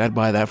respond and say, "I'd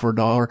buy that for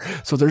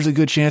 $1." So there's a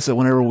good chance that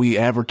whenever we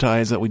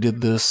advertise that we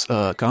did this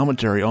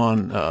commentary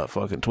on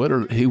fucking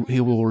Twitter, he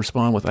will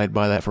respond with, "I'd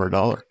buy that for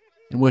 $1,"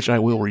 in which I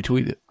will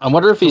retweet it. I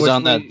wonder if he's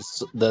on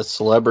that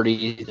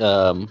celebrity.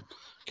 God,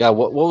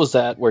 what was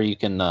that where you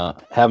can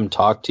have him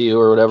talk to you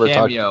or whatever?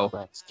 Cameo.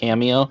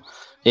 Cameo.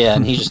 Yeah,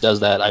 and he just does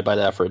that. I buy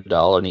that for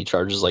 $1, and he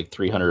charges like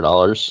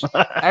 $300.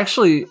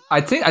 Actually,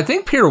 I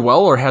think Peter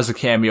Weller has a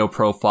Cameo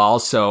profile,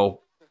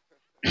 so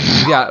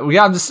we got to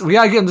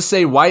get him to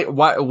say why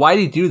did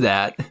he do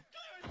that?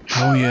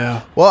 Oh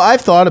yeah. Well,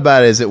 I've thought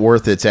about it. Is it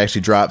worth it to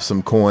actually drop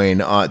some coin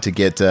to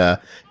get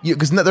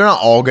because they're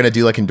not all going to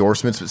do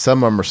endorsements, but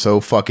some of them are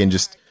so fucking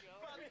just.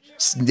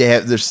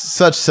 There's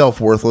such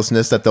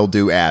self-worthlessness that they'll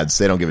do ads.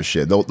 They don't give a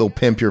shit. They'll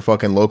pimp your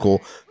fucking local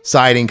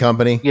siding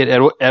company. Get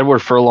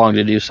Edward Furlong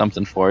to do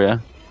something for you.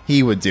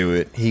 He would do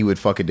it. He would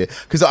fucking do it.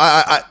 Because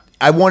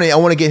I want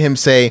to get him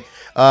say,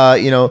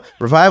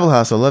 Revival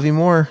House, I love you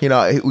more. We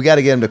got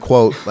to get him to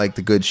quote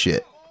the good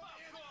shit.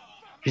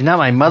 She's not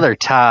my mother,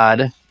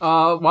 Todd.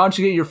 Why don't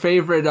you get your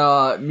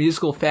favorite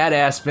musical fat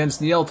ass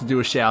Vince Neil to do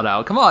a shout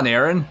out? Come on,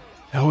 Aaron.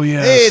 Oh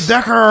yes. Hey,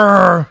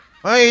 Decker.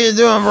 How you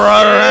doing,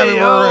 brother? Happy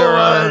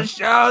birthday,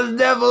 brother.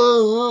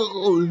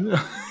 Devil.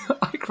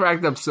 I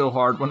cracked up so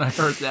hard when I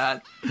heard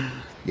that.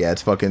 Yeah,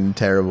 it's fucking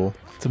terrible.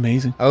 It's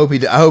amazing. I hope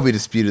he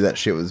disputed that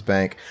shit with his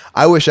bank.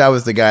 I wish I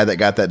was the guy that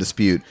got that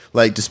dispute.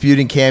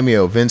 Disputing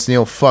Cameo. Vince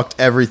Neil fucked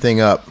everything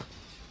up.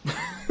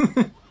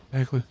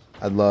 Exactly.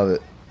 I'd love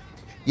it.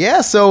 Yeah,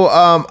 so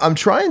I'm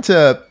trying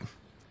to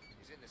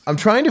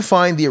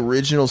find the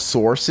original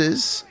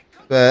sources.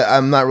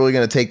 I'm not really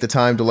going to take the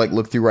time to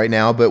look through right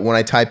now, but when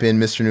I type in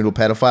Mr. Noodle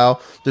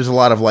pedophile, there's a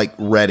lot of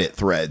Reddit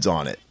threads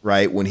on it,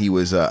 right? When he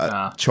was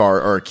charged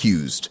or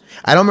accused.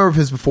 I don't remember if it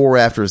was before or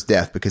after his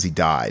death because he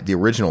died. The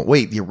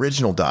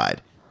original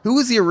died. Who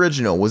was the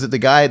original? Was it the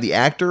guy, the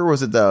actor, or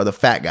was it the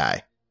fat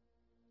guy?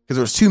 Because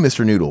there was two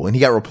Mr. Noodle, and he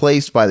got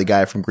replaced by the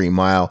guy from Green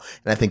Mile,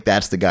 and I think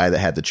that's the guy that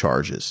had the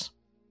charges.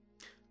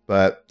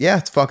 But yeah,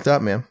 it's fucked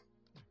up, man.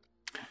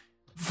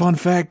 Fun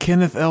fact,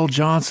 Kenneth L.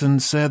 Johnson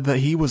said that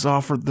he was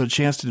offered the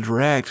chance to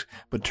direct,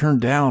 but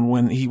turned down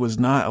when he was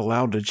not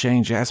allowed to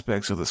change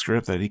aspects of the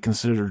script that he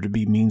considered to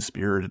be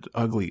mean-spirited,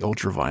 ugly,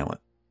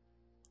 ultra-violent.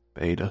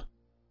 Beta.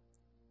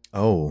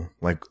 Oh,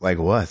 like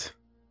what?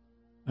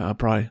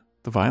 Probably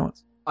the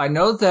violence. I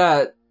know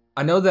that.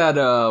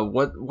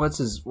 What's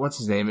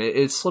his name?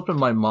 It's slipping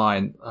my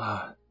mind.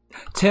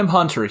 Tim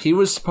Hunter. He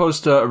was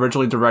supposed to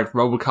originally direct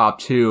RoboCop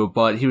 2,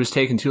 but he was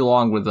taking too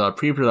long with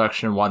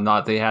pre-production and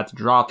whatnot. They had to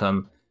drop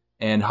him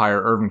and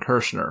hire Irvin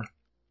Kershner.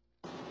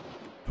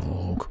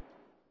 Oh.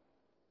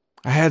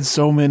 I had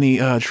so many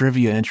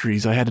trivia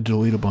entries, I had to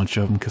delete a bunch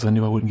of them because I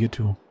knew I wouldn't get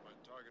to them.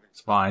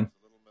 It's fine.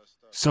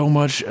 So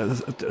much,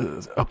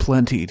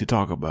 aplenty to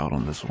talk about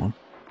on this one.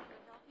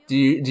 Do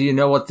you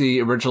know what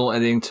the original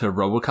ending to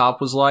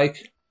RoboCop was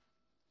like?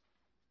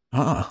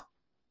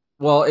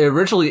 Well, it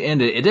originally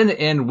ended. It didn't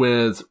end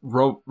with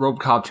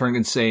RoboCop turning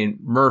and saying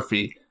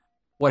Murphy.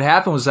 What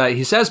happened was that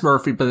he says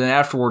Murphy, but then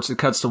afterwards it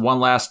cuts to one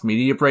last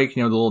media break,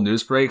 the little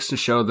news breaks to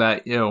show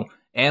that,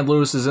 Ann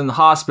Lewis is in the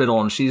hospital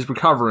and she's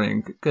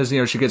recovering because,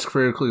 she gets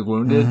critically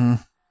wounded.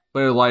 Mm-hmm.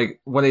 But,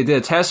 when they did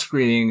a test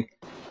screening,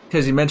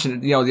 because he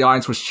mentioned, the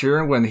audience was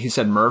cheering when he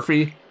said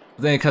Murphy,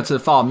 but then it cuts to the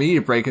following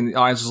media break and the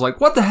audience was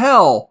like, what the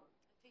hell?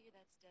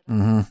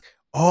 Mm-hmm.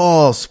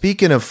 Oh,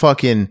 speaking of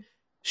fucking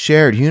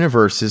shared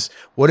universes,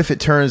 what if it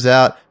turns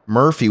out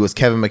Murphy was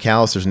Kevin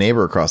McAllister's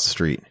neighbor across the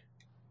street?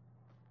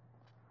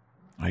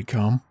 I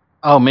come.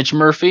 Oh, Mitch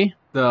Murphy?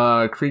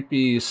 The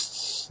creepy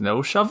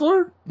snow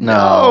shoveler?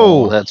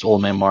 No, that's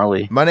Old Man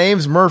Marley. My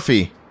name's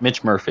Murphy.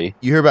 Mitch Murphy.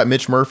 You hear about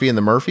Mitch Murphy and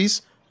the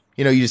Murphys?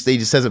 They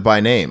just says it by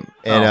name,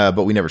 and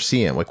but we never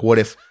see him. Like, what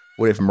if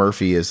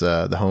Murphy is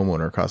the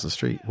homeowner across the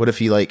street? What if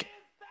he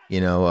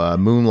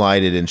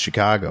moonlighted in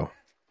Chicago?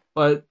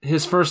 But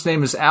his first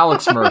name is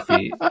Alex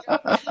Murphy.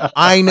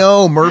 I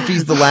know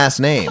Murphy's the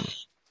last name.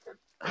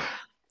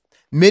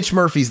 Mitch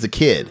Murphy's the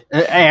kid.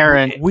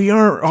 Aaron, we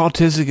aren't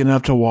autistic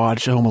enough to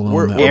watch Home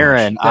Alone.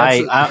 Aaron,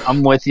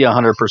 I'm with you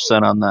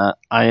 100% on that.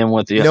 I am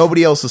with you.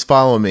 Nobody else is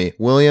following me.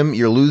 William,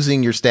 you're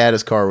losing your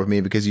status card with me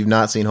because you've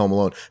not seen Home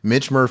Alone.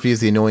 Mitch Murphy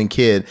is the annoying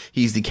kid.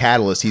 He's the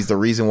catalyst. He's the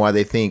reason why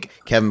they think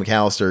Kevin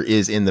McAllister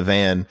is in the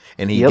van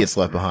and he gets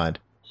left behind.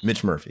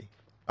 Mitch Murphy.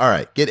 All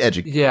right, get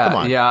educated. Yeah, come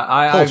on.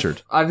 Yeah.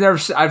 Cultured. I've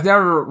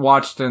never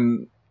watched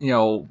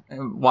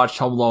watched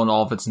Home Alone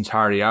all of its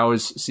entirety. I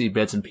always see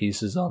bits and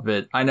pieces of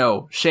it. I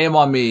know. Shame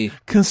on me.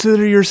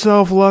 Consider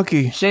yourself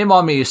lucky. Shame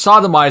on me.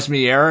 Sodomize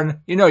me, Aaron.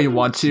 You know you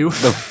want to.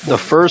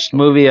 The first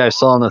movie I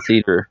saw in the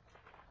theater.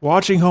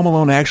 Watching Home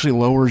Alone actually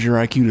lowers your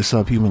IQ to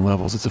subhuman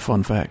levels. It's a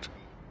fun fact.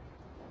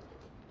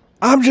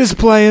 I'm just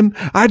playing.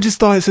 I just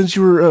thought since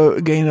you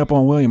were gaining up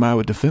on William, I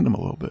would defend him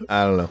a little bit.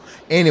 I don't know.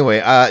 Anyway,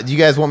 do you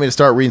guys want me to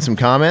start reading some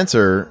comments,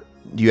 or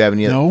do you have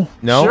any? No.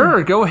 No?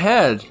 Sure, go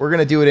ahead. We're going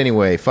to do it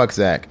anyway. Fuck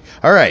Zach.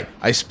 All right.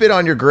 I spit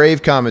on your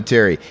grave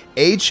commentary.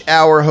 H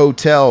Hour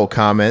Hotel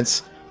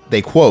comments.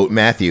 They quote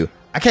Matthew.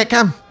 I can't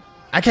come.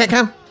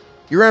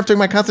 You're interrupting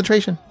my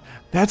concentration.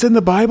 That's in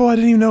the Bible? I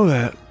didn't even know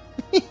that.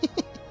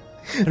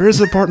 There is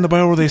a part in the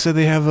Bible where they said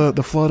they have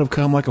the flood of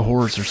come like a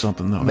horse or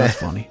something, though. That's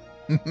funny.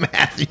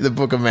 Matthew, the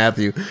book of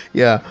Matthew.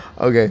 Yeah.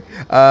 Okay.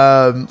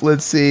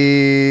 Let's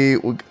see.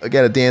 I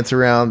got to dance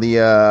around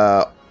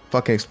the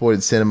fucking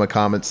exploited cinema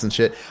comments and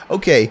shit.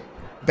 Okay.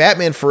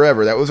 Batman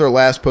Forever. That was our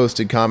last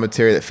posted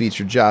commentary that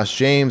featured Josh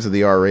James of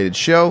the R-Rated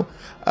Show.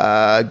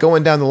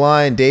 Going down the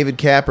line, David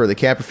Capper, the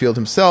Capperfield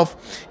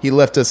himself, he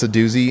left us a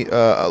doozy,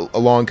 a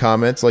long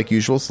comments like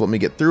usual, so let me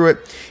get through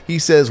it. He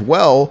says,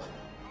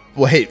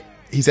 wait,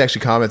 he's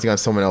actually commenting on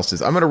someone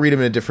else's. I'm going to read him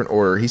in a different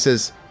order. He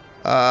says,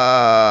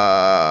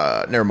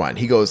 never mind.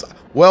 He goes,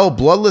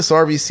 Bloodless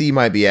RVC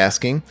might be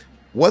asking,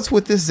 what's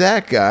with this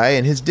Zach guy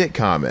and his dick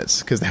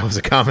comments? Because that was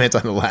a comment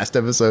on the last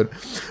episode.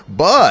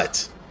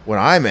 But what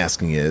I'm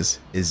asking is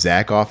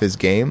Zach off his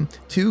game?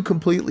 2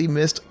 completely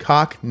missed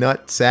cock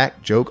nut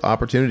sack joke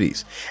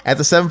opportunities. At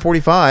the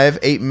 7:45,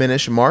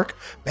 8-minute mark,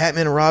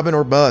 Batman and Robin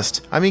or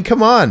bust. I mean,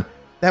 come on.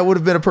 That would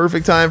have been a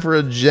perfect time for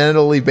a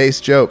genitally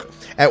based joke.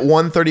 At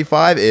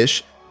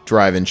 1:35-ish,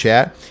 drive-in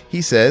chat,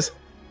 he says,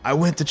 I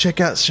went to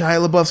check out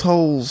Shia LaBeouf's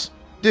holes.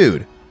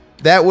 Dude,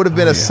 that would have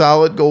been a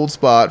solid gold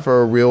spot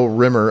for a real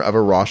rimmer of a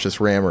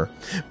Roshus rammer.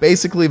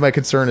 Basically, my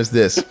concern is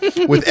this.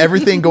 With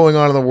everything going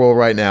on in the world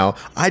right now,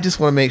 I just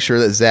want to make sure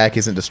that Zach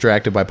isn't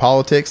distracted by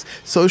politics,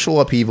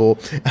 social upheaval,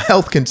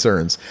 health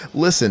concerns.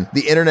 Listen,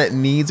 the internet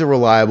needs a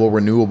reliable,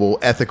 renewable,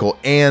 ethical,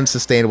 and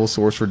sustainable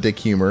source for dick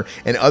humor,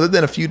 and other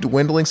than a few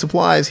dwindling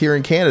supplies here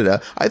in Canada,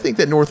 I think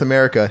that North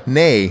America,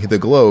 nay, the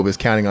globe, is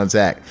counting on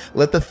Zach.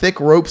 Let the thick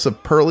ropes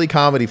of pearly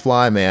comedy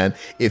fly, man.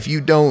 If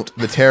you don't,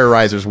 the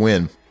terrorizers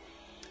win.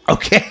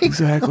 Okay.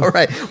 Exactly. All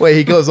right. Wait,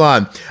 he goes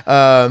on.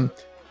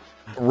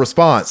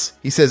 Response.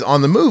 He says,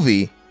 on the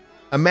movie,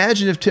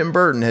 imagine if Tim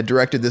Burton had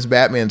directed this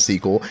Batman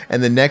sequel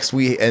and the next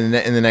way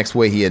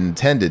he had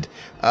intended.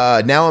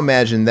 Now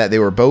imagine that they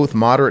were both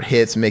moderate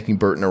hits, making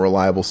Burton a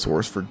reliable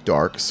source for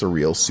dark,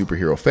 surreal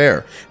superhero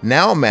fare.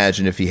 Now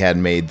imagine if he had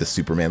made the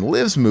Superman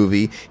Lives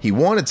movie he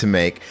wanted to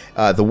make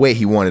the way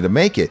he wanted to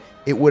make it.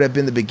 It would have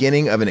been the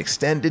beginning of an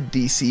extended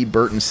DC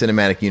Burton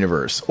cinematic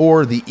universe,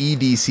 or the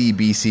EDC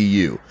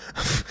BCU.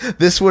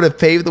 This would have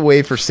paved the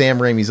way for Sam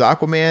Raimi's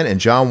Aquaman and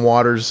John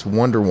Waters'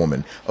 Wonder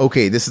Woman.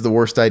 Okay, this is the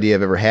worst idea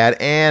I've ever had,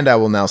 and I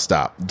will now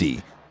stop.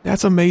 D.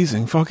 That's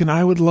amazing. Fucking,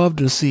 I would love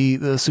to see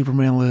the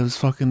Superman Lives.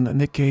 Fucking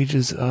Nick Cage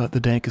is the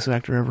dankest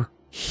actor ever.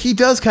 He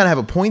does kind of have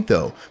a point,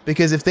 though,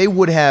 because if they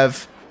would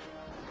have,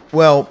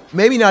 well,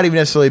 maybe not even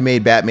necessarily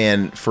made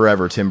Batman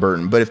Forever Tim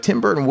Burton, but if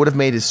Tim Burton would have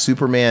made his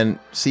Superman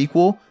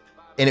sequel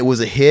and it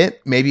was a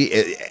hit,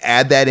 maybe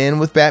add that in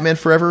with Batman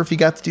Forever if he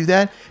got to do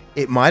that,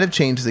 it might have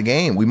changed the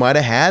game. We might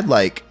have had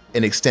like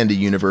an extended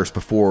universe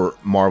before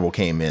Marvel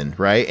came in,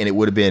 right? And it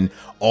would have been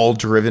all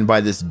driven by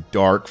this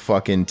dark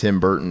fucking Tim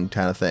Burton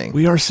kind of thing.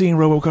 We are seeing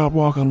RoboCop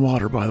walk on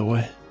water, by the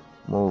way.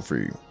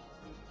 Murphy.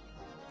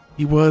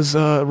 He was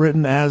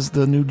written as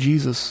the new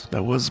Jesus.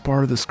 That was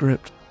part of the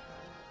script.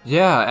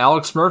 Yeah,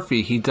 Alex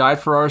Murphy. He died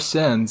for our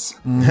sins.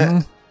 Mm-hmm.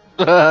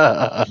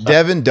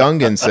 Devin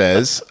Dungan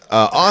says,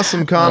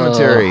 awesome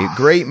commentary.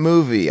 Great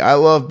movie. I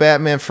love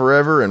Batman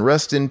Forever, and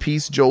rest in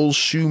peace, Joel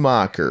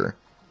Schumacher.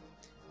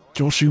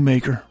 Joel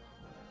Shoemaker.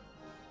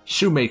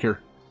 Shoemaker.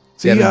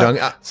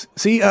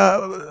 See,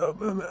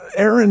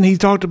 Aaron, he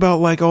talked about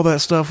like all that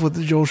stuff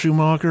with Joel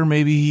Schumacher.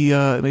 Maybe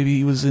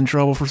he was in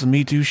trouble for some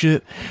Me Too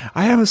shit.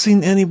 I haven't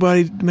seen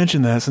anybody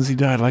mention that since he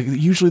died. Like,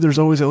 usually there's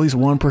always at least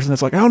one person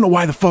that's like, I don't know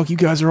why the fuck you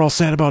guys are all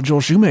sad about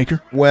Joel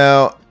Shoemaker.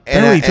 Well,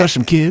 apparently he touched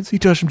some kids. He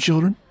touched some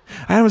children.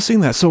 I haven't seen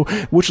that. So,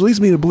 which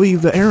leads me to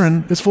believe that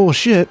Aaron is full of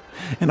shit,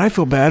 and I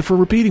feel bad for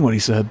repeating what he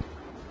said.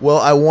 Well,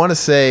 I want to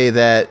say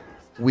that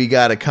we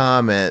got a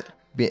comment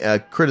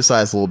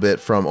criticized a little bit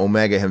from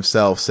Omega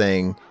himself,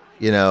 saying,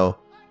 you know,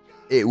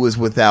 it was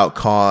without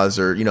cause,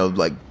 or, you know,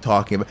 like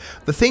talking about.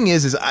 The thing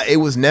is it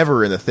was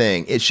never in the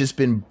thing. It's just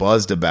been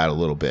buzzed about a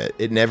little bit.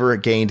 It never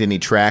gained any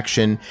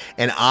traction,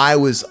 and I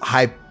was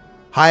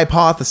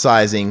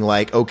hypothesizing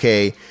like,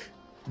 okay,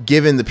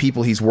 given the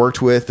people he's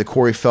worked with, the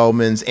Corey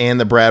Feldmans and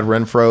the Brad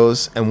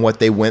Renfros, and what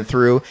they went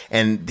through,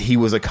 and he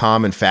was a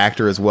common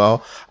factor as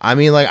well. I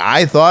mean, like,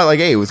 I thought, like,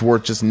 hey, it was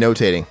worth just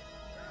notating.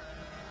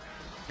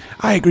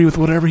 I agree with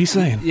whatever he's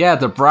saying. Yeah,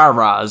 the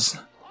Bra-Ras.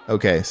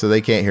 Okay, so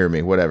they can't hear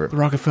me. Whatever. The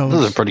Rockefellers.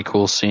 This is a pretty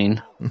cool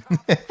scene.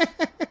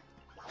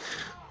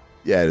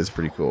 Yeah, it is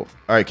pretty cool.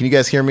 All right, can you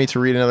guys hear me to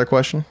read another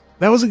question?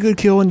 That was a good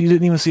kill, and you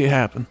didn't even see it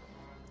happen.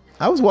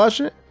 I was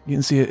watching it. You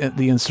didn't see it at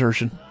the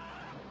insertion.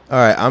 All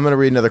right, I'm going to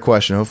read another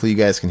question. Hopefully you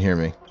guys can hear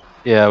me.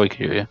 Yeah, we can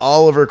hear you.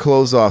 Oliver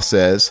Closeoff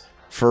says,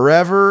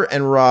 Forever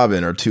and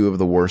Robin are two of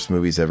the worst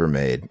movies ever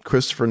made.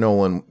 Christopher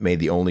Nolan made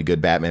the only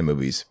good Batman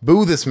movies.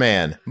 Boo this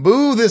man.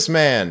 Boo this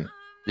man.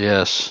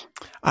 Yes.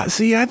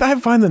 See, I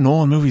find the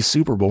Nolan movies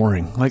super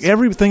boring. Like,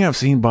 everything I've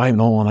seen by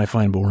Nolan, I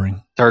find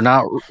boring. They're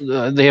not.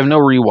 They have no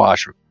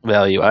rewatch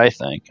value, I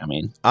think. I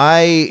mean,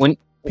 when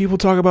people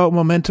talk about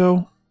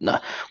Memento. No,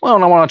 well,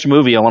 when I want to watch a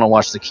movie, I want to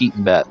watch the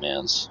Keaton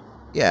Batmans.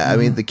 Yeah, I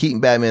mean, the Keaton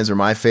Batmans are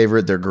my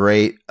favorite. They're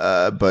great,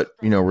 but,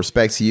 you know,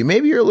 respect to you.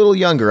 Maybe you're a little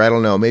younger. I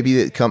don't know.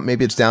 Maybe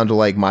it's down to,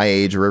 like, my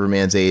age or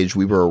Riverman's age.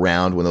 We were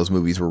around when those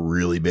movies were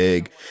really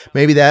big.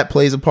 Maybe that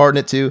plays a part in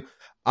it, too.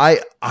 I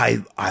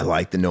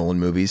like the Nolan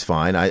movies,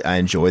 fine. I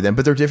enjoy them,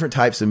 but they're different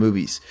types of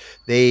movies.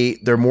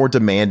 They're more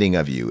demanding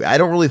of you. I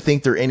don't really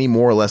think they're any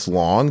more or less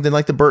long than,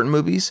 like, the Burton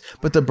movies,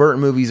 but the Burton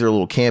movies are a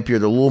little campier.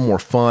 They're a little more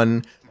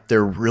fun.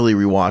 They're really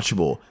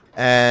rewatchable.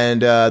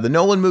 And the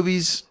Nolan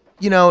movies,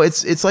 you know,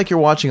 it's like you're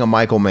watching a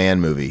Michael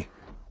Mann movie.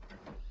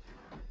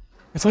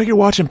 It's like you're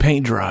watching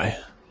paint dry.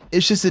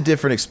 It's just a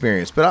different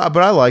experience. But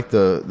I like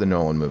the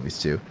Nolan movies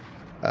too.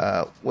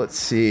 Let's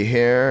see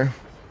here.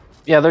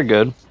 Yeah, they're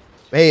good.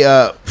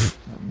 Hey,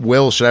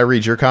 Will, should I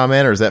read your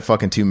comment, or is that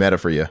fucking too meta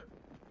for you?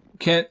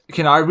 Can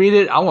I read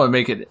it? I want to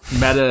make it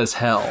meta as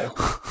hell.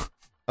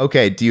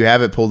 Okay, do you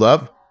have it pulled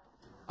up?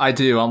 I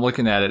do. I'm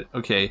looking at it.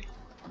 Okay.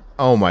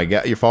 Oh my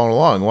god, you're following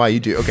along. Why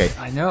you do? Okay,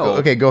 I know.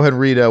 Okay, go ahead and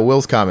read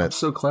Will's comment.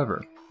 So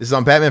clever. This is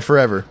on Batman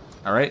Forever.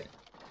 All right.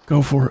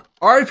 Go for it.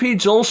 R.I.P.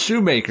 Joel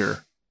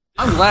Shoemaker.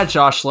 I'm glad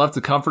Josh left the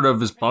comfort of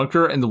his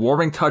bunker and the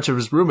warming touch of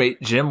his roommate,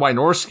 Jim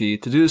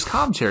Wynorski, to do his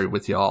commentary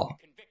with y'all.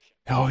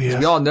 Oh, yeah.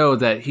 We all know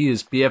that he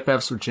is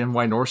BFFs with Jim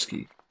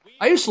Wynorski.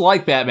 I used to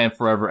like Batman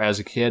Forever as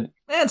a kid,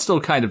 and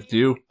still kind of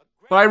do,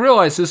 but I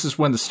realized this is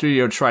when the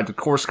studio tried to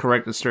course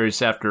correct the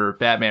series after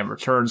Batman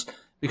Returns,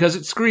 because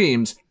it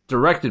screams,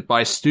 directed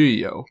by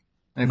studio.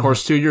 And of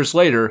course, 2 years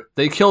later,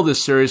 they killed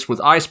this series with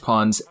ice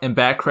puns and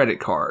bad credit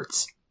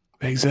cards.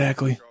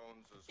 Exactly.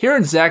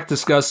 Hearing Zach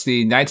discuss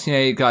the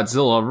 1988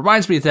 Godzilla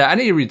reminds me that I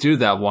need to redo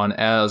that one,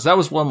 as that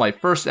was one of my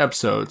first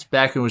episodes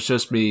back when it was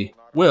just me,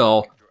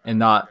 Will, and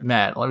not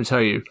Matt. Let me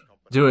tell you,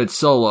 doing it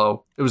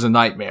solo, it was a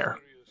nightmare.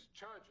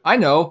 I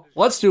know,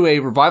 let's do a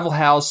Revival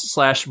House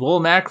 / Will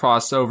and Matt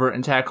crossover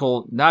and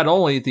tackle not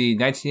only the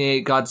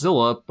 1988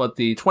 Godzilla, but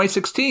the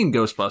 2016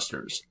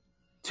 Ghostbusters.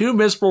 Two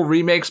miserable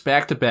remakes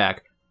back to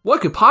back.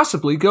 What could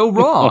possibly go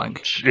wrong?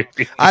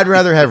 I'd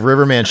rather have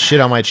Riverman shit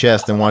on my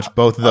chest than watch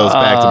both of those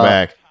back to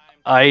back.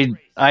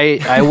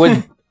 I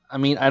would. I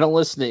mean, I don't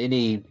listen to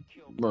any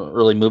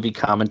really movie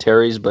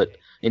commentaries, but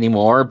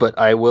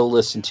I will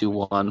listen to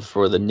one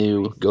for the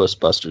new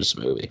Ghostbusters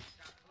movie.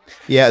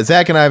 Yeah,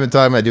 Zach and I have been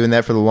talking about doing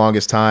that for the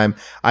longest time.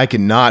 I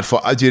cannot,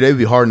 dude. It would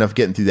be hard enough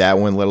getting through that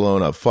one, let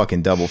alone a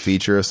fucking double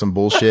feature of some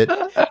bullshit.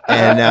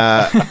 And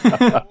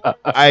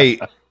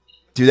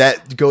dude,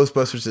 that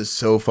Ghostbusters is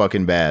so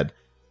fucking bad.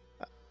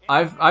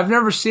 I've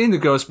never seen the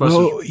Ghostbusters.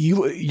 Well,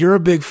 you're a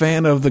big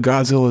fan of the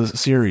Godzilla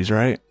series,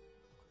 right?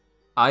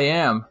 I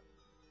am.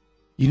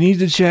 You need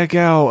to check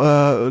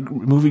out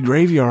movie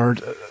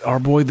Graveyard. Our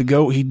boy the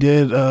Goat, he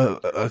did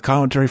a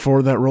commentary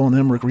for that Roland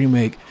Emmerich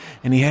remake,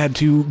 and he had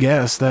two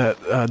guests that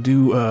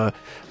do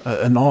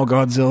an all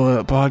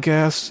Godzilla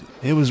podcast.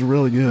 It was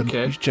really good.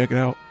 Okay. You should check it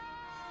out.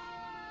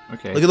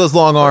 Okay. Look at those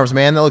long arms,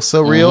 man. That looks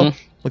so real.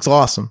 Looks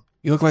awesome.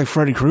 You look like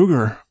Freddy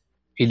Krueger.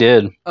 He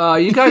did.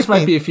 You guys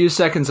might be a few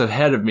seconds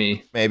ahead of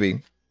me.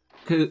 Maybe.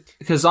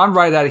 Because I'm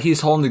right at it. He's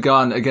holding the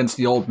gun against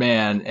the old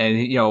man, and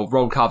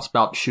RoboCop's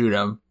about to shoot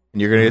him.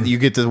 And you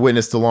get to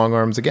witness the long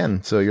arms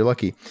again, so you're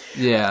lucky.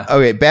 Yeah.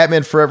 Okay,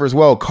 Batman Forever as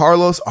well.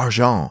 Carlos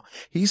Argent.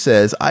 He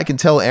says, I can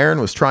tell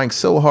Aaron was trying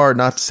so hard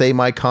not to say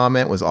my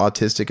comment was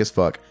autistic as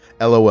fuck.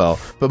 LOL.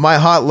 But my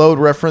hot load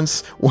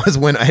reference was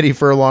when Eddie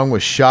Furlong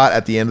was shot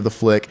at the end of the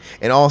flick,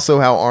 and also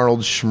how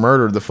Arnold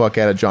schmurdered the fuck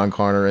out of John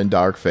Connor in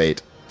Dark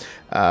Fate.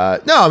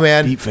 No,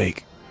 man. Deep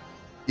fake.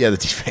 Yeah, the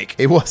deep fake.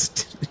 It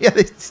was. Yeah,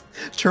 the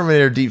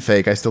Terminator deep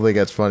fake. I still think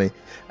that's funny.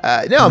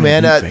 No,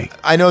 man.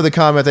 I know the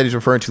comment that he's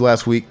referring to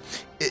last week.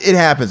 It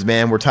happens,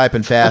 man. We're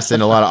typing fast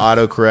and a lot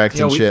of autocorrect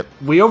and shit.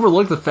 We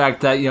overlooked the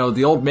fact that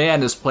the old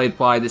man is played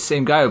by the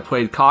same guy who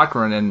played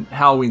Cochran in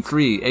Halloween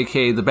 3,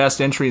 aka the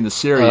best entry in the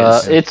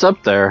series. It's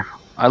up there.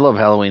 I love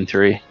Halloween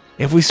 3.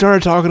 If we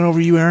started talking over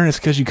you, Aaron, it's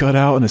because you cut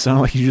out and it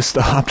sounded like you just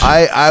stopped.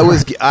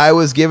 I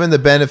was given the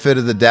benefit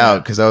of the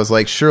doubt because I was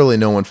like, surely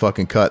no one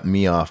fucking cut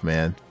me off,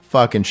 man.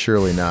 Fucking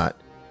surely not.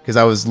 Because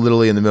I was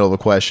literally in the middle of a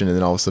question and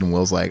then all of a sudden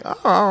Will's like,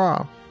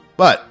 ah.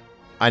 But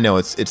I know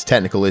it's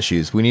technical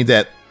issues. We need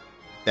that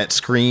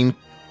screen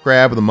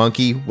grab of the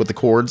monkey with the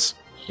cords.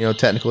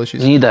 Technical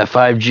issues. You need that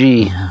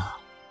 5G.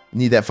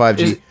 Need that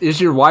 5G.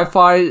 Is your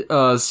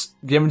Wi-Fi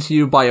given to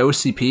you by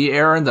OCP,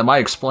 Aaron? That might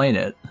explain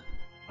it.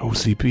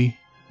 OCP?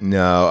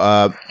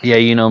 No. Yeah,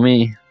 you know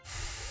me.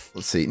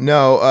 Let's see.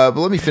 No,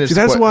 but let me finish. See,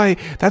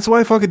 that's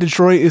why fucking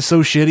Detroit is so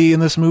shitty in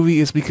this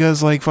movie. It's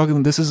because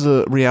fucking this is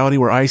a reality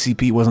where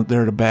ICP wasn't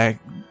there to back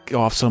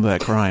off some of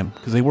that crime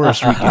because they were a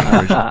street gang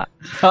originally.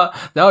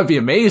 That would be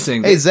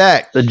amazing. Hey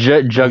Zach, the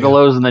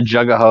Juggalos and the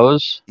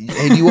Juggahos.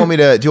 Hey, do you want me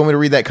to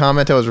read that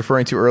comment I was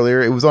referring to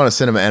earlier? It was on a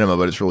Cinema Enema,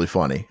 but it's really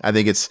funny. I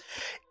think it's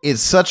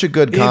such a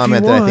good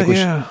comment that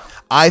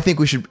I think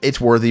we should. It's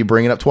worthy of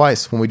bringing it up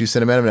twice when we do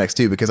Cinema Enema next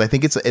too, because I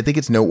think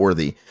it's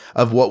noteworthy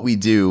of what we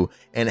do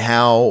and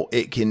how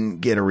it can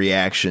get a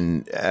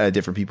reaction out of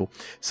different people.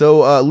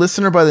 So, a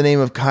listener by the name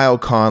of Kyle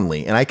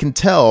Conley, and I can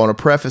tell, I want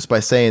to preface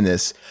by saying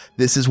this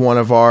is one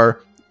of our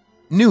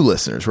new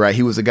listeners, right?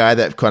 He was a guy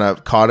that kind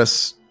of caught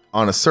us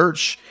on a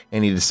search,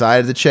 and he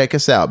decided to check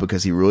us out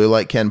because he really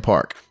liked Ken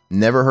Park.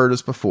 Never heard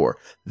us before.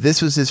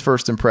 This was his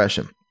first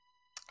impression.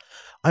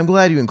 I'm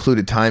glad you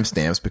included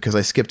timestamps because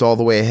I skipped all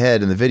the way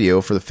ahead in the video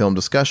for the film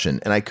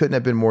discussion, and I couldn't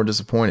have been more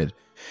disappointed.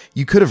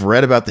 You could have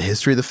read about the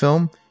history of the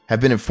film,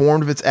 have been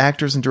informed of its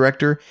actors and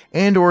director,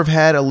 and or have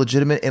had a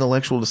legitimate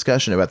intellectual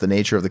discussion about the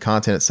nature of the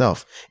content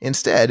itself.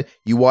 Instead,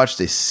 you watched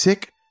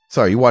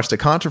a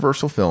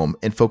controversial film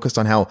and focused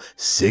on how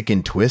sick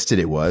and twisted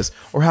it was,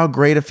 or how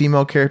great a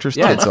female character's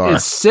tits are.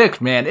 It's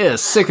sick, man. It is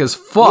sick as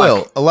fuck.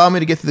 Will, allow me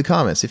to get through the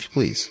comments, if you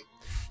please.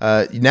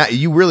 Now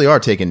you really are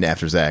taking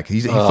after Zach.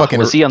 He fucking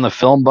was he on the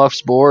Film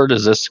Buffs board?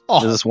 Is this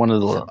one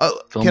of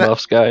the Film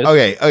Buffs guys?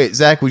 Okay.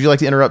 Zach, would you like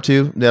to interrupt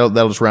too?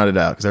 That'll just round it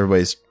out because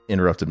everybody's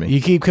interrupted me.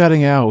 You keep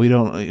cutting out.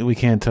 We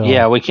can't tell.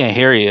 Yeah, we can't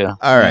hear you.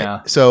 All right.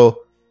 Yeah.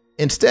 So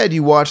instead,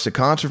 you watched a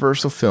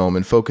controversial film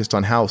and focused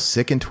on how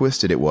sick and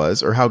twisted it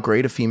was, or how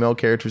great a female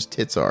character's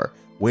tits are.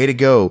 Way to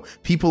go!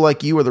 People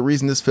like you are the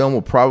reason this film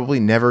will probably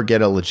never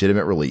get a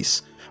legitimate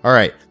release. All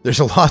right.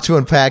 There's a lot to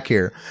unpack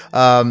here.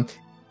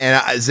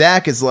 And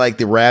Zach is like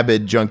the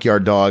rabid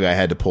junkyard dog I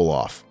had to pull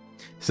off.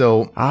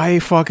 So I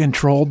fucking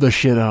trolled the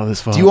shit out of this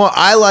phone.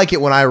 I like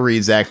it when I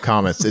read Zach's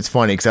comments. It's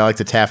funny because I like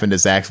to tap into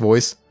Zach's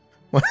voice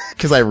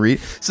because I read.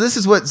 So this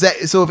is what Zach.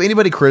 So if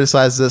anybody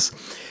criticizes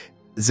this,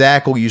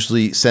 Zach will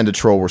usually send a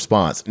troll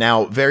response.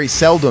 Now, very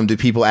seldom do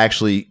people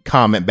actually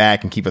comment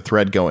back and keep a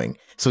thread going.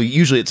 So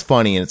usually it's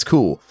funny and it's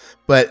cool.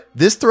 But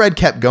this thread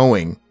kept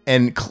going,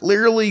 and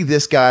clearly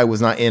this guy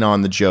was not in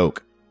on the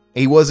joke.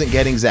 He wasn't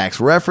getting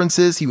Zach's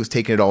references. He was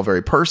taking it all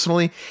very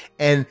personally.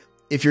 And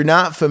if you're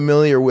not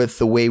familiar with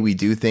the way we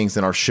do things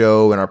in our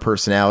show and our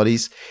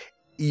personalities,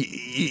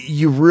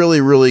 you really,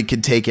 really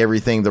could take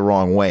everything the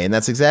wrong way. And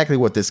that's exactly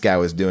what this guy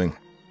was doing.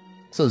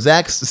 So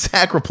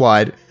Zach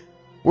replied,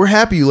 We're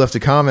happy you left a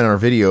comment on our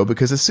video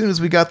because as soon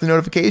as we got the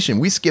notification,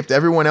 we skipped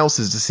everyone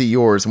else's to see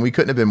yours and we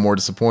couldn't have been more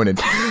disappointed.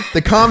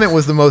 The comment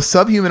was the most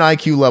subhuman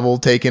IQ level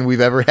taken we've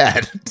ever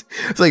had.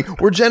 It's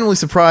like, we're genuinely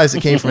surprised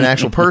it came from an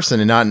actual person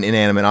and not an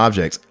inanimate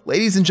object.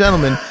 Ladies and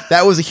gentlemen,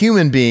 that was a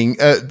human being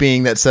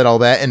that said all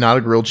that and not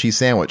a grilled cheese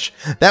sandwich.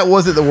 That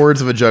wasn't the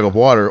words of a jug of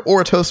water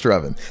or a toaster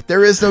oven.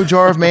 There is no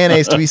jar of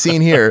mayonnaise to be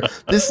seen here.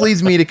 This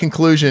leads me to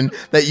conclusion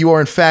that you are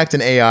in fact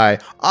an AI,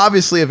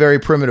 obviously a very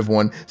primitive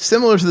one,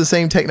 similar to the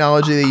same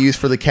technology they use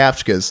for the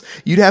CAPTCHAs.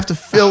 You'd have to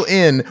fill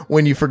in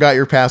when you forgot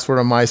your password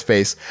on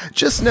MySpace.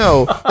 Just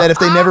know that if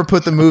they never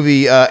put the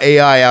movie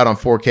AI out on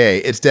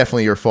 4K, it's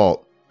definitely your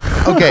fault.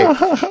 Okay,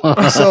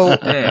 so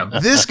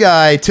this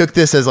guy took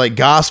this as like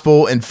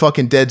gospel and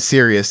fucking dead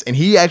serious, and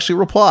he actually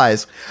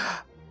replies,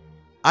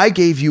 I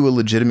gave you a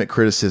legitimate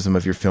criticism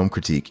of your film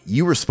critique.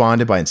 You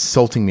responded by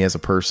insulting me as a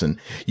person.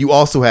 You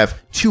also have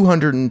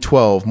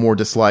 212 more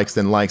dislikes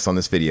than likes on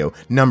this video.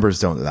 Numbers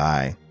don't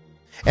lie.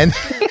 And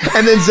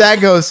then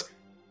Zach goes,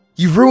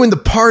 you ruined the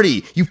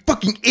party. You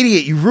fucking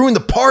idiot. You ruined the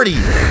party.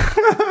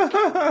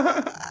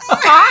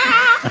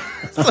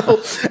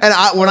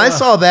 When I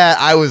saw that,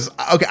 I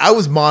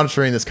was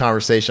monitoring this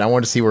conversation. I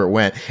wanted to see where it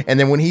went. And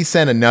then when he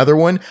sent another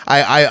one,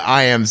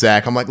 I am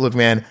Zach. I'm like, look,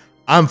 man,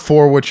 I'm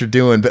for what you're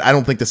doing, but I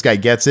don't think this guy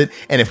gets it.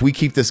 And if we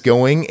keep this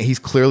going, he's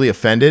clearly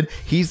offended.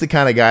 He's the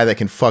kind of guy that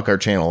can fuck our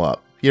channel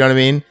up. You know what I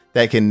mean?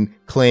 That can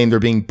claim they're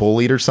being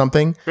bullied or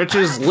something.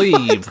 Bitches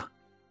leave.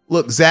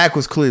 Look, Zach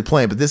was clearly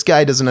playing, but this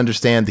guy doesn't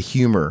understand the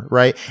humor,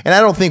 right? And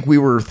I don't think we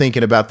were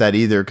thinking about that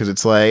either, because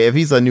it's like, if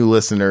he's a new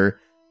listener,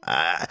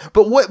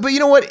 but you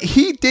know what?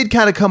 He did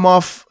kind of come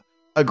off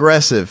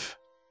aggressive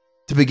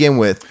to begin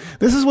with.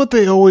 This is what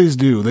they always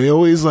do. They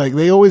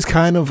always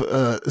kind of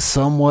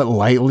somewhat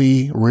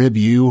lightly rib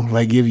you,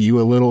 like give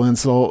you a little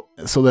insult,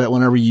 so that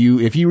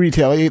if you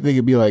retaliate, they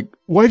could be like,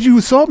 why'd you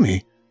assault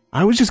me?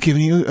 I was just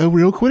giving you a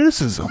real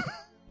criticism.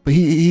 But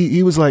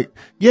he was like,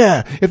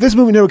 yeah, if this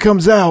movie never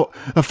comes out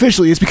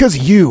officially, it's because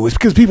of you. It's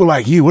because people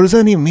like you. What does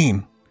that even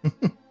mean?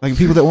 Like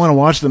people that want to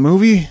watch the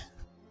movie?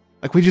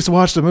 Like we just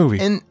watched the movie.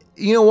 And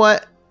you know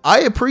what? I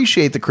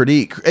appreciate the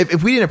critique.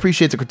 If we didn't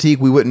appreciate the critique,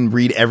 we wouldn't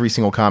read every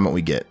single comment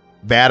we get.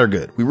 Bad or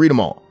good. We read them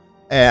all.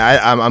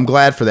 And I'm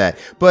glad for that.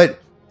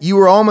 But you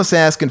were almost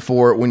asking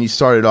for it when you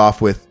started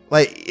off with,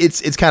 like,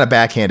 it's kind of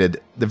backhanded.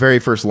 The very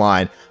first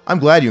line. I'm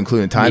glad you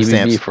included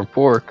timestamps. for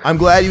pork. I'm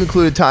glad you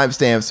included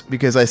timestamps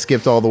because I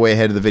skipped all the way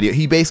ahead of the video.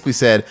 He basically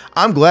said,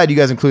 I'm glad you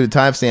guys included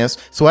timestamps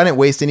so I didn't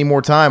waste any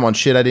more time on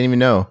shit I didn't even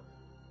know.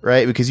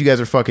 Right? Because you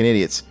guys are fucking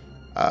idiots.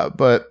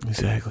 But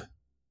exactly.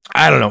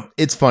 I don't know.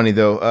 It's funny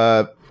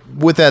though.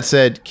 With that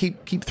said,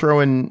 keep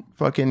throwing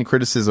fucking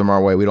criticism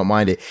our way. We don't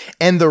mind it.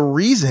 And the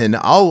reason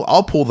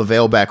I'll pull the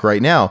veil back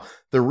right now.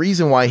 The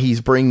reason why he's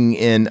bringing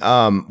in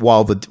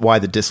why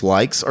the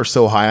dislikes are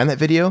so high on that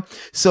video.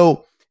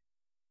 So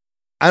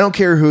I don't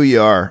care who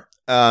you are,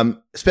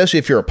 especially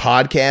if you're a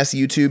podcast,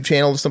 YouTube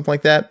channel or something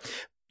like that.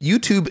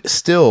 YouTube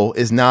still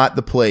is not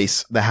the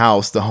place, the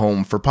house, the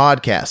home for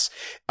podcasts.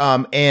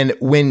 And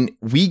when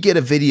we get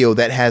a video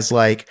that has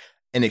like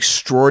an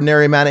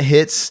extraordinary amount of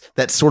hits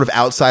that's sort of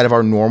outside of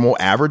our normal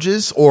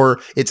averages,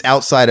 or it's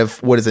outside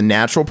of what is a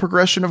natural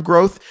progression of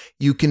growth,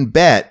 you can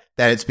bet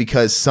that it's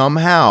because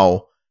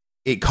somehow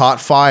it caught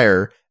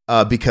fire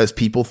because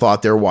people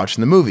thought they were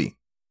watching the movie,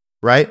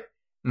 right?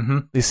 Mm-hmm.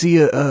 They see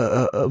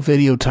a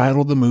video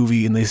titled the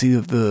movie, and they see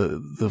that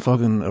the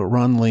fucking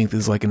run length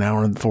is like an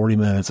hour and 40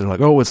 minutes. They're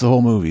like, oh, it's the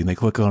whole movie, and they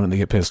click on it and they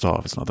get pissed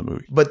off. It's not the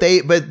movie. But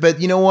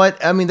you know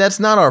what? I mean, that's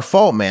not our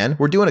fault, man.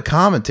 We're doing a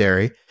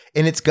commentary,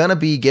 and it's gonna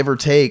be give or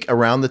take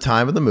around the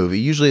time of the movie.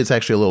 Usually, it's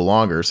actually a little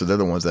longer, so they're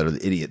the ones that are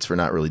the idiots for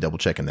not really double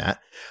checking that.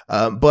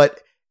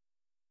 But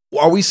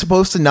are we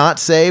supposed to not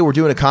say we're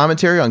doing a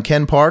commentary on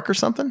Ken Park or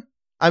something?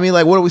 I mean,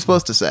 like, what are we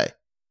supposed to say?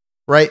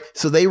 Right?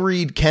 So they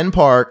read Ken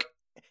Park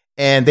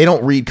and they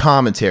don't read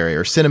commentary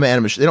or cinema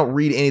animation. They don't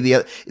read any of the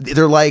other.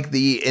 They're like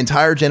the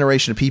entire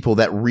generation of people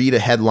that read a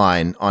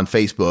headline on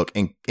Facebook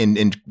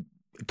and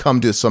come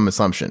to some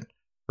assumption,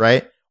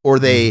 right? Or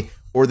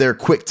they're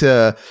quick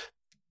to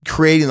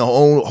creating the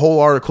whole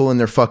article in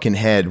their fucking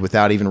head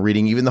without even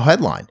reading even the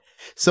headline.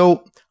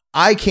 So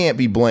I can't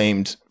be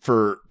blamed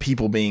for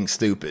people being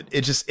stupid.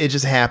 It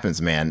just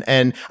happens, man.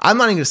 And I'm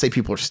not even going to say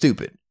people are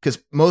stupid, because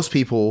most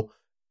people,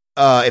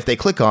 if they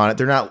click on it,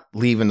 they're not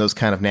leaving those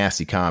kind of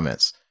nasty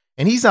comments.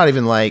 And he's not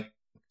even like,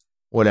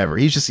 whatever.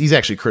 He's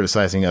actually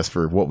criticizing us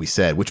for what we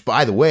said, which,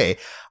 by the way,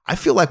 I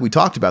feel like we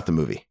talked about the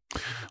movie.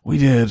 We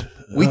did.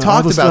 We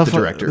talked about the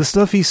director. The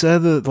stuff he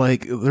said that,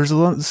 like, there's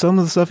some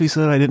of the stuff he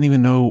said I didn't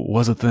even know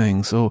was a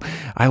thing. So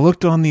I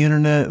looked on the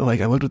internet,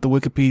 like I looked at the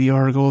Wikipedia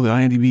article, the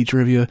IMDb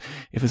trivia.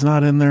 If it's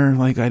not in there,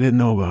 like, I didn't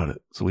know about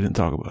it. So we didn't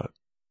talk about it.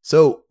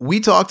 So we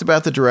talked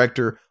about the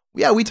director.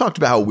 Yeah, we talked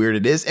about how weird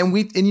it is. And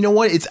you know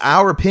what? It's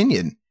our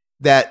opinion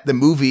that the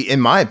movie,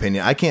 in my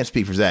opinion, I can't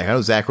speak for Zach. I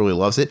know Zach really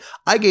loves it.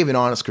 I gave an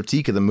honest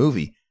critique of the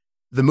movie.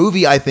 The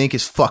movie, I think,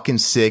 is fucking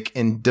sick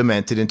and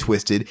demented and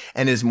twisted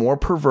and is more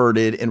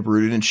perverted and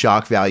rooted in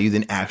shock value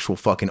than actual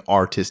fucking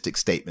artistic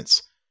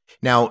statements.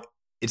 Now,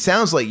 it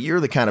sounds like you're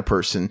the kind of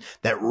person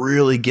that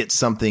really gets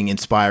something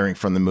inspiring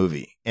from the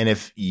movie. And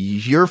if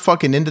you're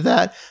fucking into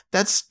that,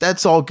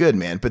 that's all good,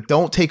 man. But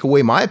don't take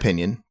away my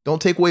opinion.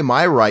 Don't take away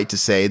my right to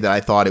say that I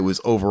thought it was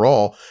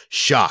overall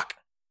shock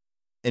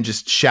and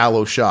just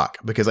shallow shock,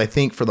 because I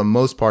think for the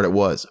most part it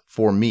was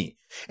for me.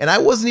 And I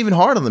wasn't even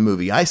hard on the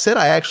movie. I said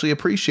I actually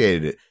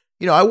appreciated it.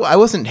 You know, I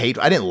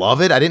didn't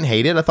love it. I didn't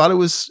hate it. I thought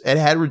it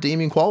had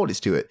redeeming qualities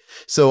to it.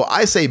 So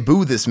I say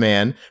boo this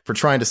man for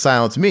trying to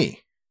silence me.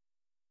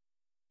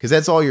 Because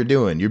that's all you're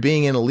doing. You're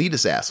being an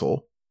elitist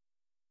asshole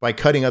by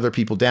cutting other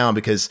people down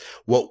because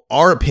what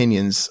our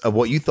opinions of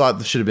what you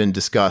thought should have been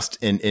discussed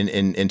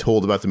and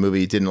told about the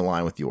movie didn't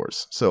align with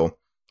yours. So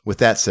with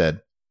that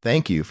said,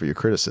 thank you for your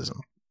criticism.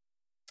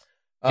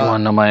 You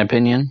want to know my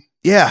opinion?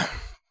 Yeah.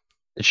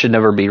 It should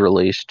never be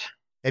released.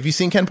 Have you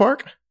seen Ken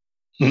Park?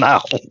 No.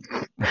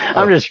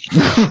 I'm just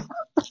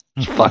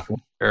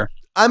fucking sure.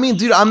 I mean,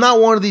 dude, I'm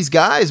not one of these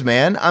guys,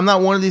 man. I'm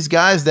not one of these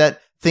guys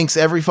that thinks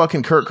every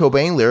fucking Kurt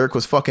Cobain lyric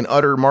was fucking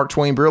utter Mark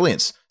Twain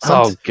brilliance.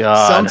 Oh,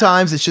 God.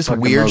 Sometimes it's just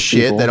Fucking weird those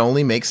shit people. that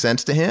only makes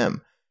sense to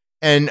him.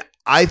 And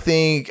I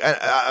think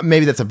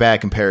maybe that's a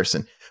bad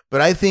comparison,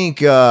 but I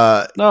think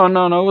No,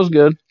 it was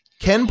good.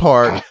 Ken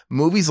Park,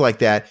 movies like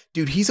that,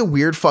 dude, he's a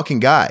weird fucking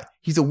guy.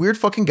 He's a weird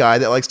fucking guy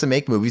that likes to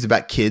make movies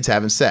about kids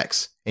having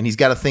sex. And he's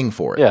got a thing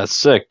for it. Yeah, it's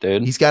sick,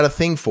 dude. He's got a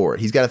thing for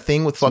it. He's got a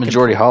thing with fucking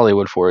Majority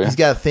Hollywood for you. He's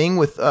got a thing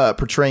with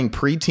portraying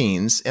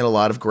preteens and a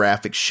lot of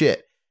graphic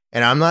shit.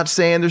 And I'm not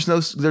saying there's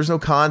no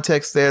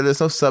context there, there's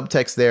no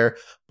subtext there,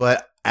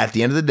 but at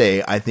the end of the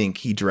day, I think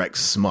he directs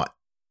smut.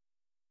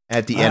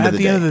 At the end of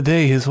the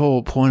day, his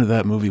whole point of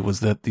that movie was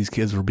that these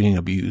kids were being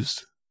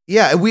abused.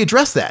 Yeah, and we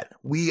addressed that.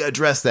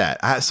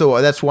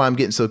 So that's why I'm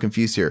getting so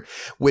confused here,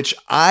 which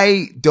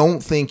I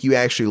don't think you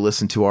actually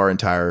listened to our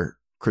entire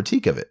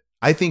critique of it.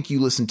 I think you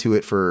listened to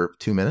it for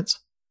 2 minutes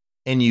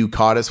and you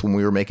caught us when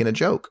we were making a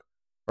joke.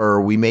 Or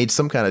we made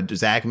some kind of,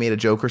 Zach made a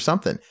joke or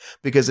something.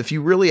 Because if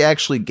you really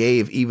actually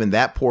gave even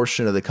that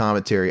portion of the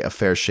commentary a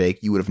fair shake,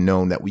 you would have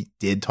known that we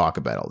did talk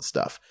about all this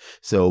stuff.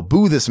 So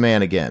boo this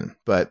man again.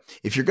 But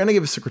if you're going to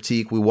give us a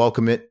critique, we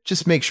welcome it.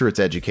 Just make sure it's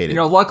educated. You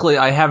know, luckily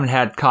I haven't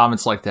had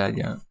comments like that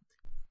yet.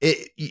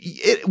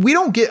 We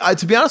don't get,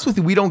 to be honest with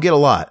you, we don't get a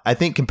lot. I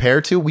think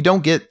compared to, we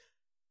don't get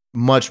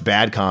much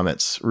bad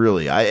comments,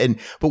 really.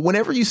 But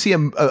whenever you see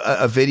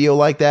a video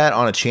like that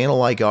on a channel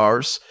like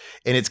ours,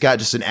 and it's got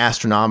just an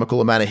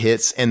astronomical amount of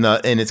hits, and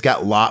it's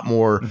got a lot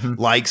more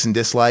likes and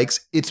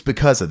dislikes, it's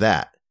because of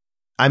that.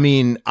 I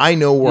mean, I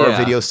know where our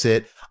videos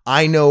sit.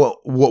 I know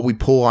what we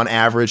pull on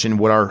average and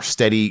what our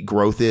steady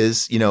growth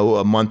is, you know,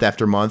 a month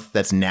after month.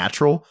 That's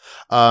natural.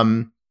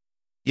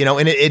 You know,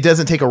 and it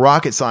doesn't take a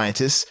rocket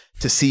scientist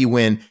to see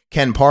when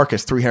Ken Park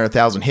has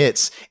 300,000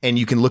 hits and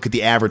you can look at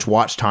the average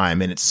watch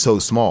time and it's so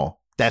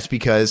small. That's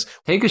because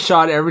take a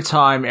shot every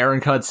time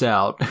Aaron cuts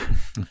out.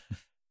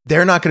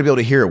 They're not going to be able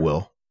to hear it,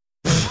 Will.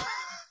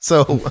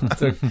 So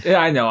yeah,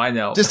 I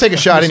know. Just take a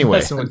shot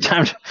anyway.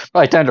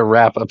 Probably time to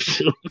wrap up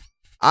soon.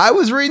 I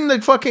was reading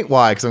the fucking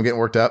why because I'm getting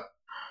worked up.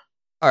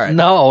 All right.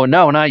 No,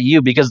 not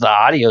you, because the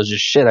audio is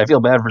just shit. I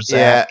feel bad for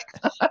Zach.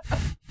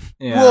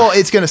 Yeah. Well,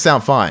 it's going to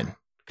sound fine.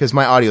 Because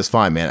my audio's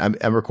fine, man.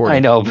 I'm recording. I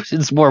know, but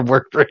it's more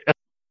work for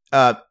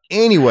you.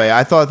 Anyway,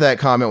 I thought that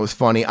comment was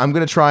funny. I'm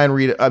going to try and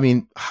read it. I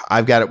mean,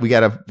 we got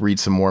to read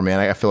some more, man.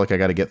 I feel like I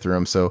got to get through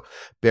them. So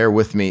bear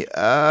with me.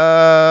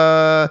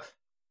 Let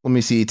me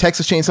see.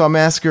 Texas Chainsaw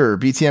Massacre,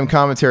 BTM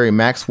commentary,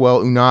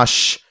 Maxwell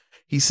Unash.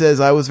 He says,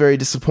 I was very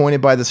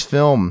disappointed by this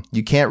film.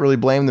 You can't really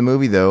blame the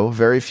movie, though.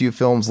 Very few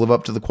films live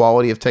up to the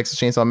quality of Texas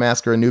Chainsaw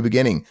Massacre: A New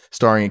Beginning,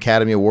 starring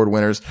Academy Award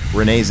winners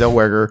Renee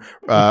Zellweger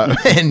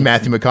and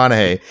Matthew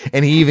McConaughey.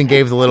 And he even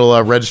gave the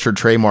little registered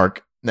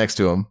trademark next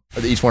to him,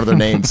 each one of their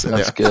names.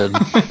 That's good.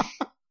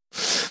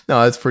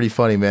 No, that's pretty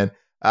funny, man.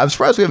 I'm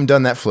surprised we haven't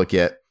done that flick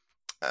yet.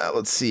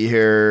 Let's see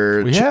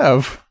here. We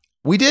have.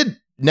 We did.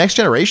 Next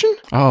Generation?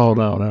 Oh,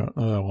 no, that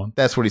one.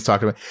 That's what he's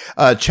talking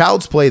about.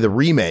 Child's Play, the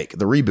remake,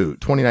 the reboot,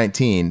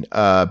 2019.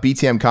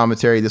 BTM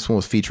commentary. This one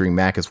was featuring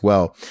Mac as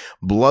well.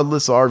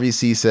 Bloodless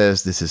RVC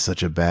says, this is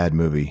such a bad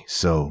movie.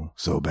 So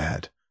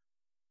bad.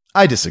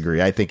 I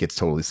disagree. I think it's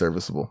totally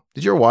serviceable.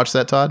 Did you ever watch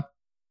that, Todd?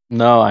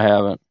 No, I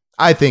haven't.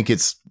 I think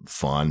it's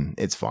fun.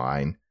 It's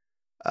fine.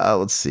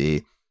 Let's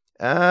see.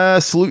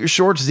 Salute your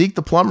shorts, Zeke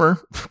the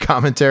Plumber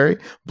commentary.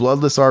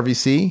 Bloodless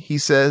RVC. He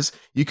says,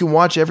 you can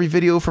watch every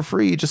video for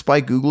free just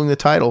by Googling the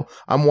title.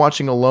 I'm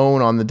watching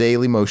Alone on the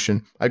Daily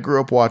Motion. I grew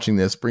up watching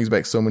this. Brings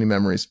back so many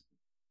memories.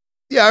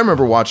 Yeah, I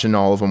remember watching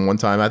all of them one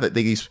time. I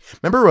think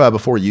remember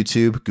before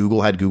YouTube,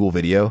 Google had Google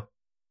Video.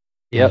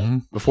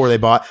 Yep. Before they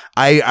bought,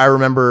 I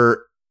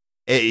remember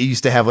it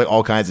used to have like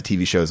all kinds of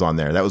TV shows on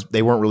there.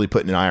 They weren't really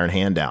putting an iron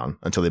hand down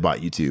until they bought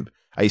YouTube.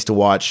 I used to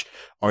watch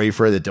Are You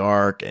Afraid of the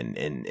Dark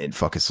and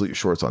fucking Salute Your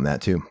Shorts on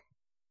that too.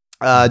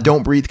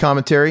 Don't Breathe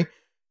commentary.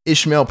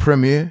 Ishmael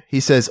Premier,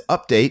 he says,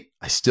 update.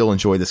 I still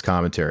enjoy this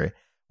commentary.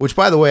 Which,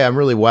 by the way, I'm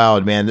really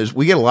wowed, man.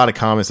 We get a lot of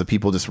comments of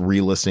people just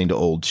re-listening to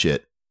old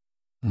shit.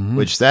 Mm-hmm.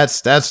 Which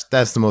that's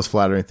the most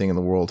flattering thing in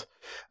the world.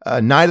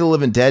 Night of the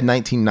Living Dead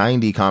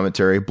 1990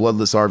 commentary,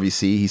 Bloodless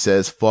RVC. He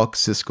says, fuck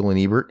Siskel and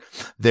Ebert.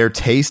 Their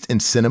taste in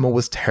cinema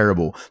was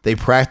terrible. They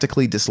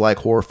practically dislike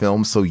horror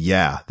films, so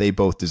yeah, they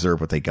both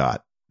deserve what they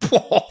got.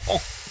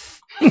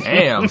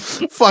 Damn.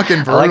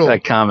 Fucking brutal. I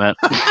like that comment.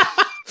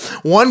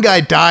 One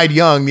guy died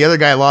young. The other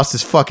guy lost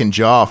his fucking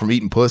jaw from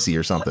eating pussy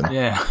or something.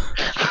 Yeah.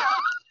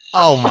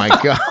 Oh my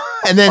God.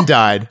 And then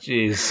died.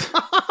 Jeez.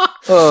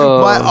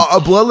 A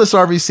Bloodless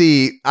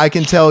RVC, I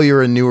can tell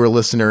you're a newer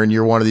listener and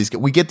you're one of these.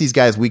 We get these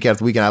guys week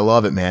after week, and I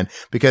love it, man,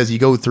 because you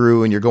go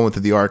through and you're going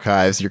through the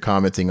archives, you're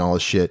commenting all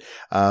this shit.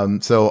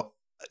 So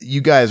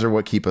you guys are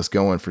what keep us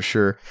going for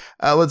sure.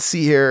 Let's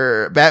see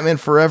here. Batman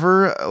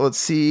Forever. Let's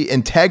see.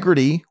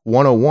 Integrity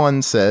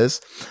 101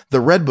 says the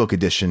Red Book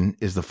edition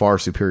is the far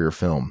superior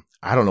film.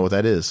 I don't know what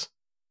that is.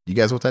 You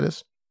guys know what that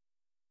is?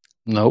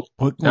 Nope.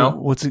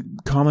 What's it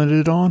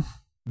commented on?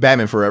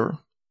 Batman Forever.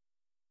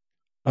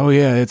 Oh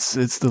yeah, it's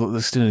the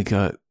extended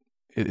cut.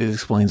 It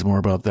explains more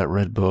about that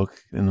Red Book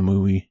in the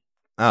movie.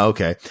 Oh,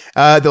 okay.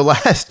 The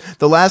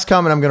last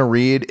comment I'm going to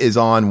read is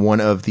on one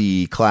of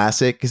the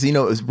classic, because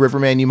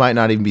Riverman, you might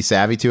not even be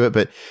savvy to it,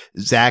 but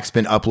Zach's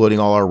been uploading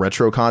all our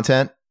retro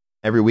content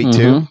every week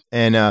too,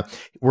 and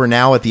we're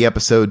now at the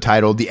episode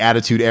titled "The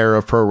Attitude Era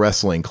of Pro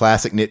Wrestling: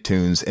 Classic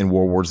Nicktoons and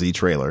World War Z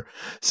Trailer."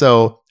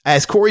 So,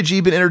 has Corey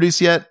G been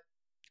introduced yet?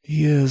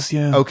 He is,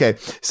 yeah. Okay,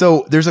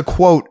 so there's a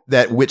quote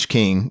that Witch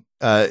King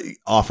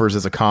offers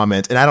as a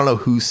comment, and I don't know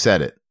who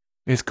said it.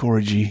 It's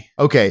Corey G.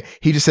 Okay,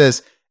 he just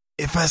says,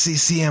 "If I see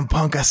CM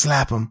Punk, I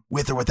slap him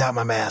with or without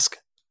my mask."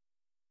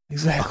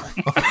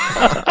 Exactly.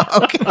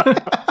 Okay.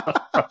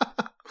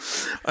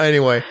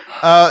 Anyway,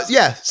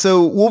 yeah.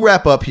 So we'll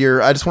wrap up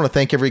here. I just want to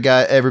thank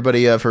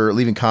everybody for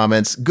leaving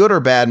comments, good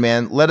or bad,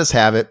 man. Let us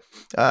have it,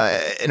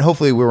 and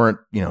hopefully we weren't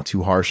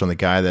too harsh on the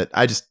guy that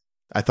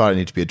I thought it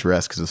needed to be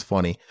addressed because it's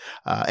funny.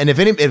 And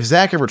if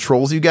Zach ever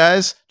trolls you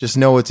guys, just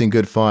know it's in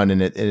good fun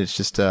and it's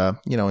just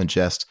in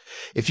jest.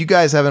 If you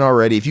guys haven't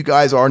already, if you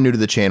guys are new to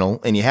the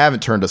channel and you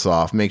haven't turned us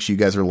off, make sure you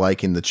guys are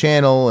liking the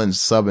channel and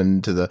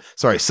subbing to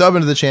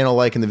the channel,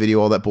 liking the video,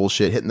 all that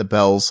bullshit, hitting the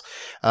bells.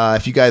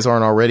 If you guys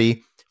aren't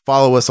already,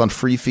 follow us on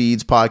free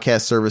feeds,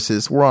 podcast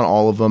services. We're on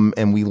all of them,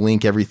 and we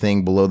link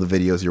everything below the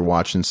videos you're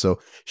watching. So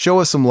show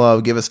us some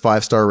love, give us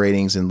 5-star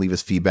ratings, and leave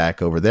us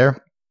feedback over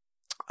there.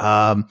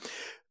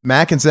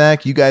 Mac and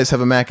Zach, you guys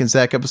have a Mac and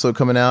Zach episode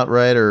coming out,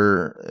 right?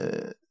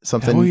 Or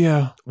something? Oh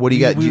yeah. What do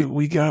you got?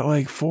 We got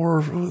like 4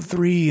 or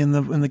 3 in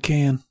the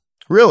can.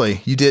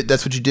 Really? You did?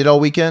 That's what you did all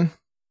weekend?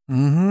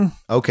 Mm-hmm.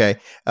 Okay.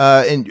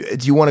 And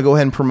do you want to go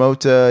ahead and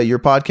promote your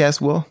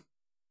podcast, Will?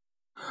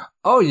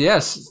 Oh,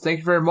 yes. Thank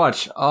you very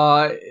much.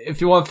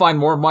 If you want to find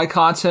more of my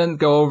content,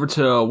 go over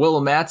to Will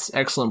and Matt's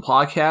excellent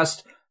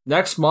podcast.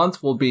 Next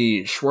month will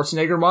be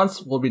Schwarzenegger month.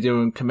 We'll be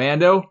doing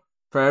Commando,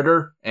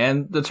 Predator,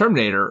 and the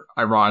Terminator,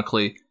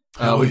 ironically.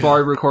 We've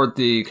already recorded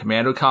the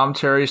Commando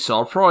commentary, so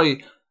I'll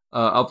probably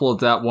upload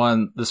that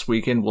one this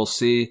weekend. We'll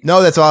see.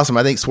 No, that's awesome.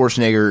 I think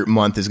Schwarzenegger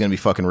month is going to be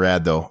fucking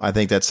rad, though. I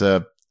think that's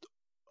a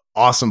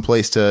awesome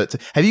place to...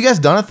 Have you guys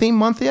done a theme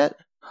month yet?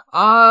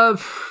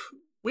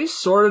 We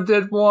sort of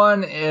did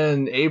one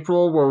in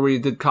April where we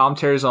did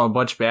commentaries on a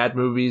bunch of bad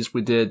movies.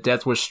 We did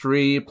Death Wish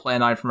 3,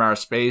 Plan 9 from Outer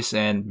Space,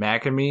 and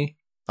Mac and Me.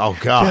 Oh,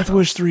 God. Death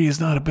Wish 3 is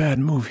not a bad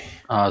movie.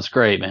 Oh, it's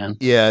great, man.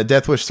 Yeah,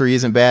 Death Wish 3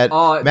 isn't bad.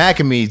 Mac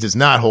and Me does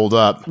not hold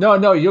up.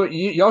 No,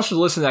 y'all should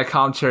listen to that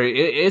commentary.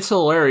 It's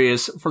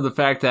hilarious for the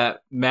fact that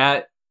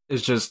Matt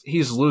is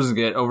he's losing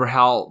it over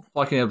how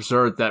fucking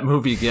absurd that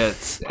movie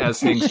gets as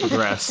things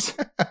progress.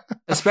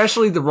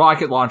 Especially the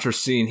rocket launcher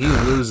scene. He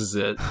loses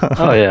it.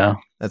 Oh, yeah.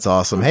 That's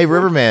awesome. Hey,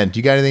 Riverman, do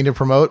you got anything to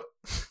promote?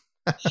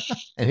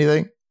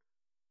 Anything?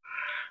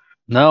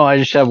 No, I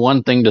just have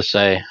one thing to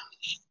say.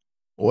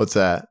 What's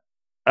that?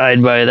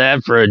 I'd buy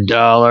that for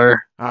 $1.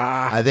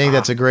 I think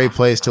that's a great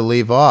place to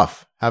leave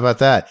off. How about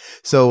that?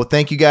 So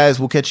thank you guys.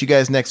 We'll catch you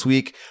guys next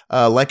week.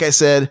 Like I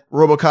said,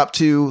 RoboCop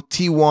 2,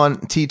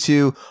 T1,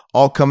 T2,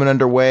 all coming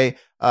underway.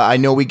 I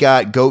know we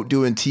got Goat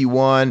doing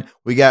T1.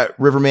 We got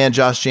Riverman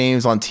Josh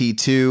James on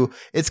T2.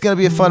 It's going to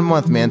be a fun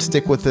month, man.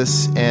 Stick with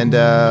us, and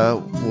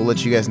we'll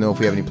let you guys know if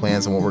we have any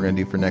plans on what we're going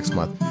to do for next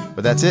month.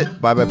 But that's it.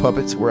 Bye-bye,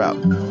 puppets. We're out.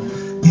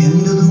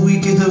 End of the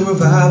week at the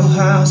Revival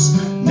House.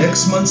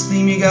 Next month's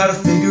theme, you gotta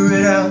figure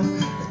it out.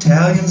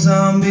 Italian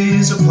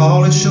zombies or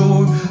Pauly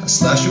Shore, a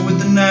slasher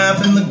with a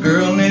knife and the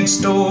girl next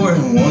door,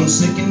 and 1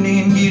 second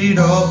in, get it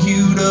all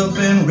queued up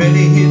and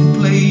ready, hit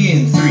play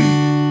in 3,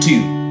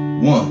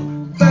 2,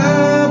 1.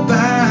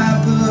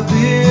 Bye-bye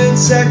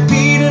puppets, Zach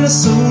Pete and a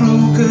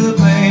solo cut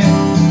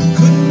band.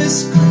 Couldn't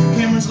miss a crew,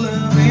 Cameron's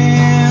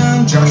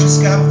loving, Josh and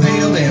Scott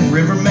failed and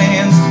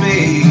Riverman's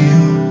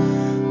bail.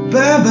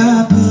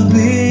 Bye-bye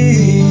puppets.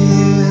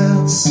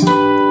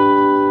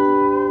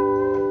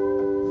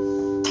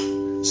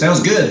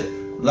 Sounds good,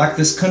 like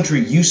this country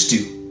used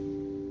to.